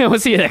watching. We'll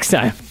see you next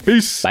time.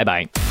 Peace.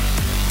 Bye-bye.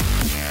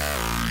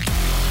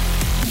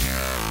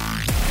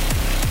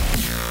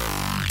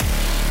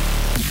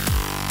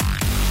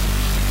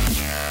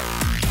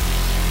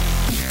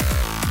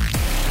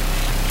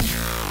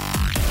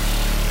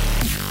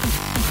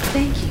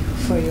 Thank you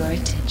for your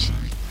attention.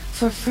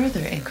 For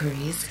further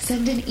inquiries,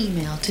 send an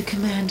email to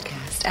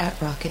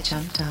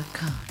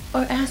commandcast@rocketjump.com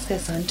or ask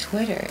us on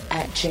Twitter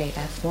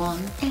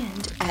 @JFWong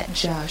and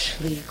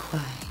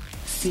 @JoshLeeQuai.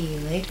 See you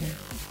later,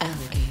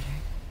 alligator.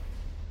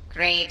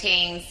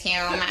 Greetings,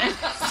 humans.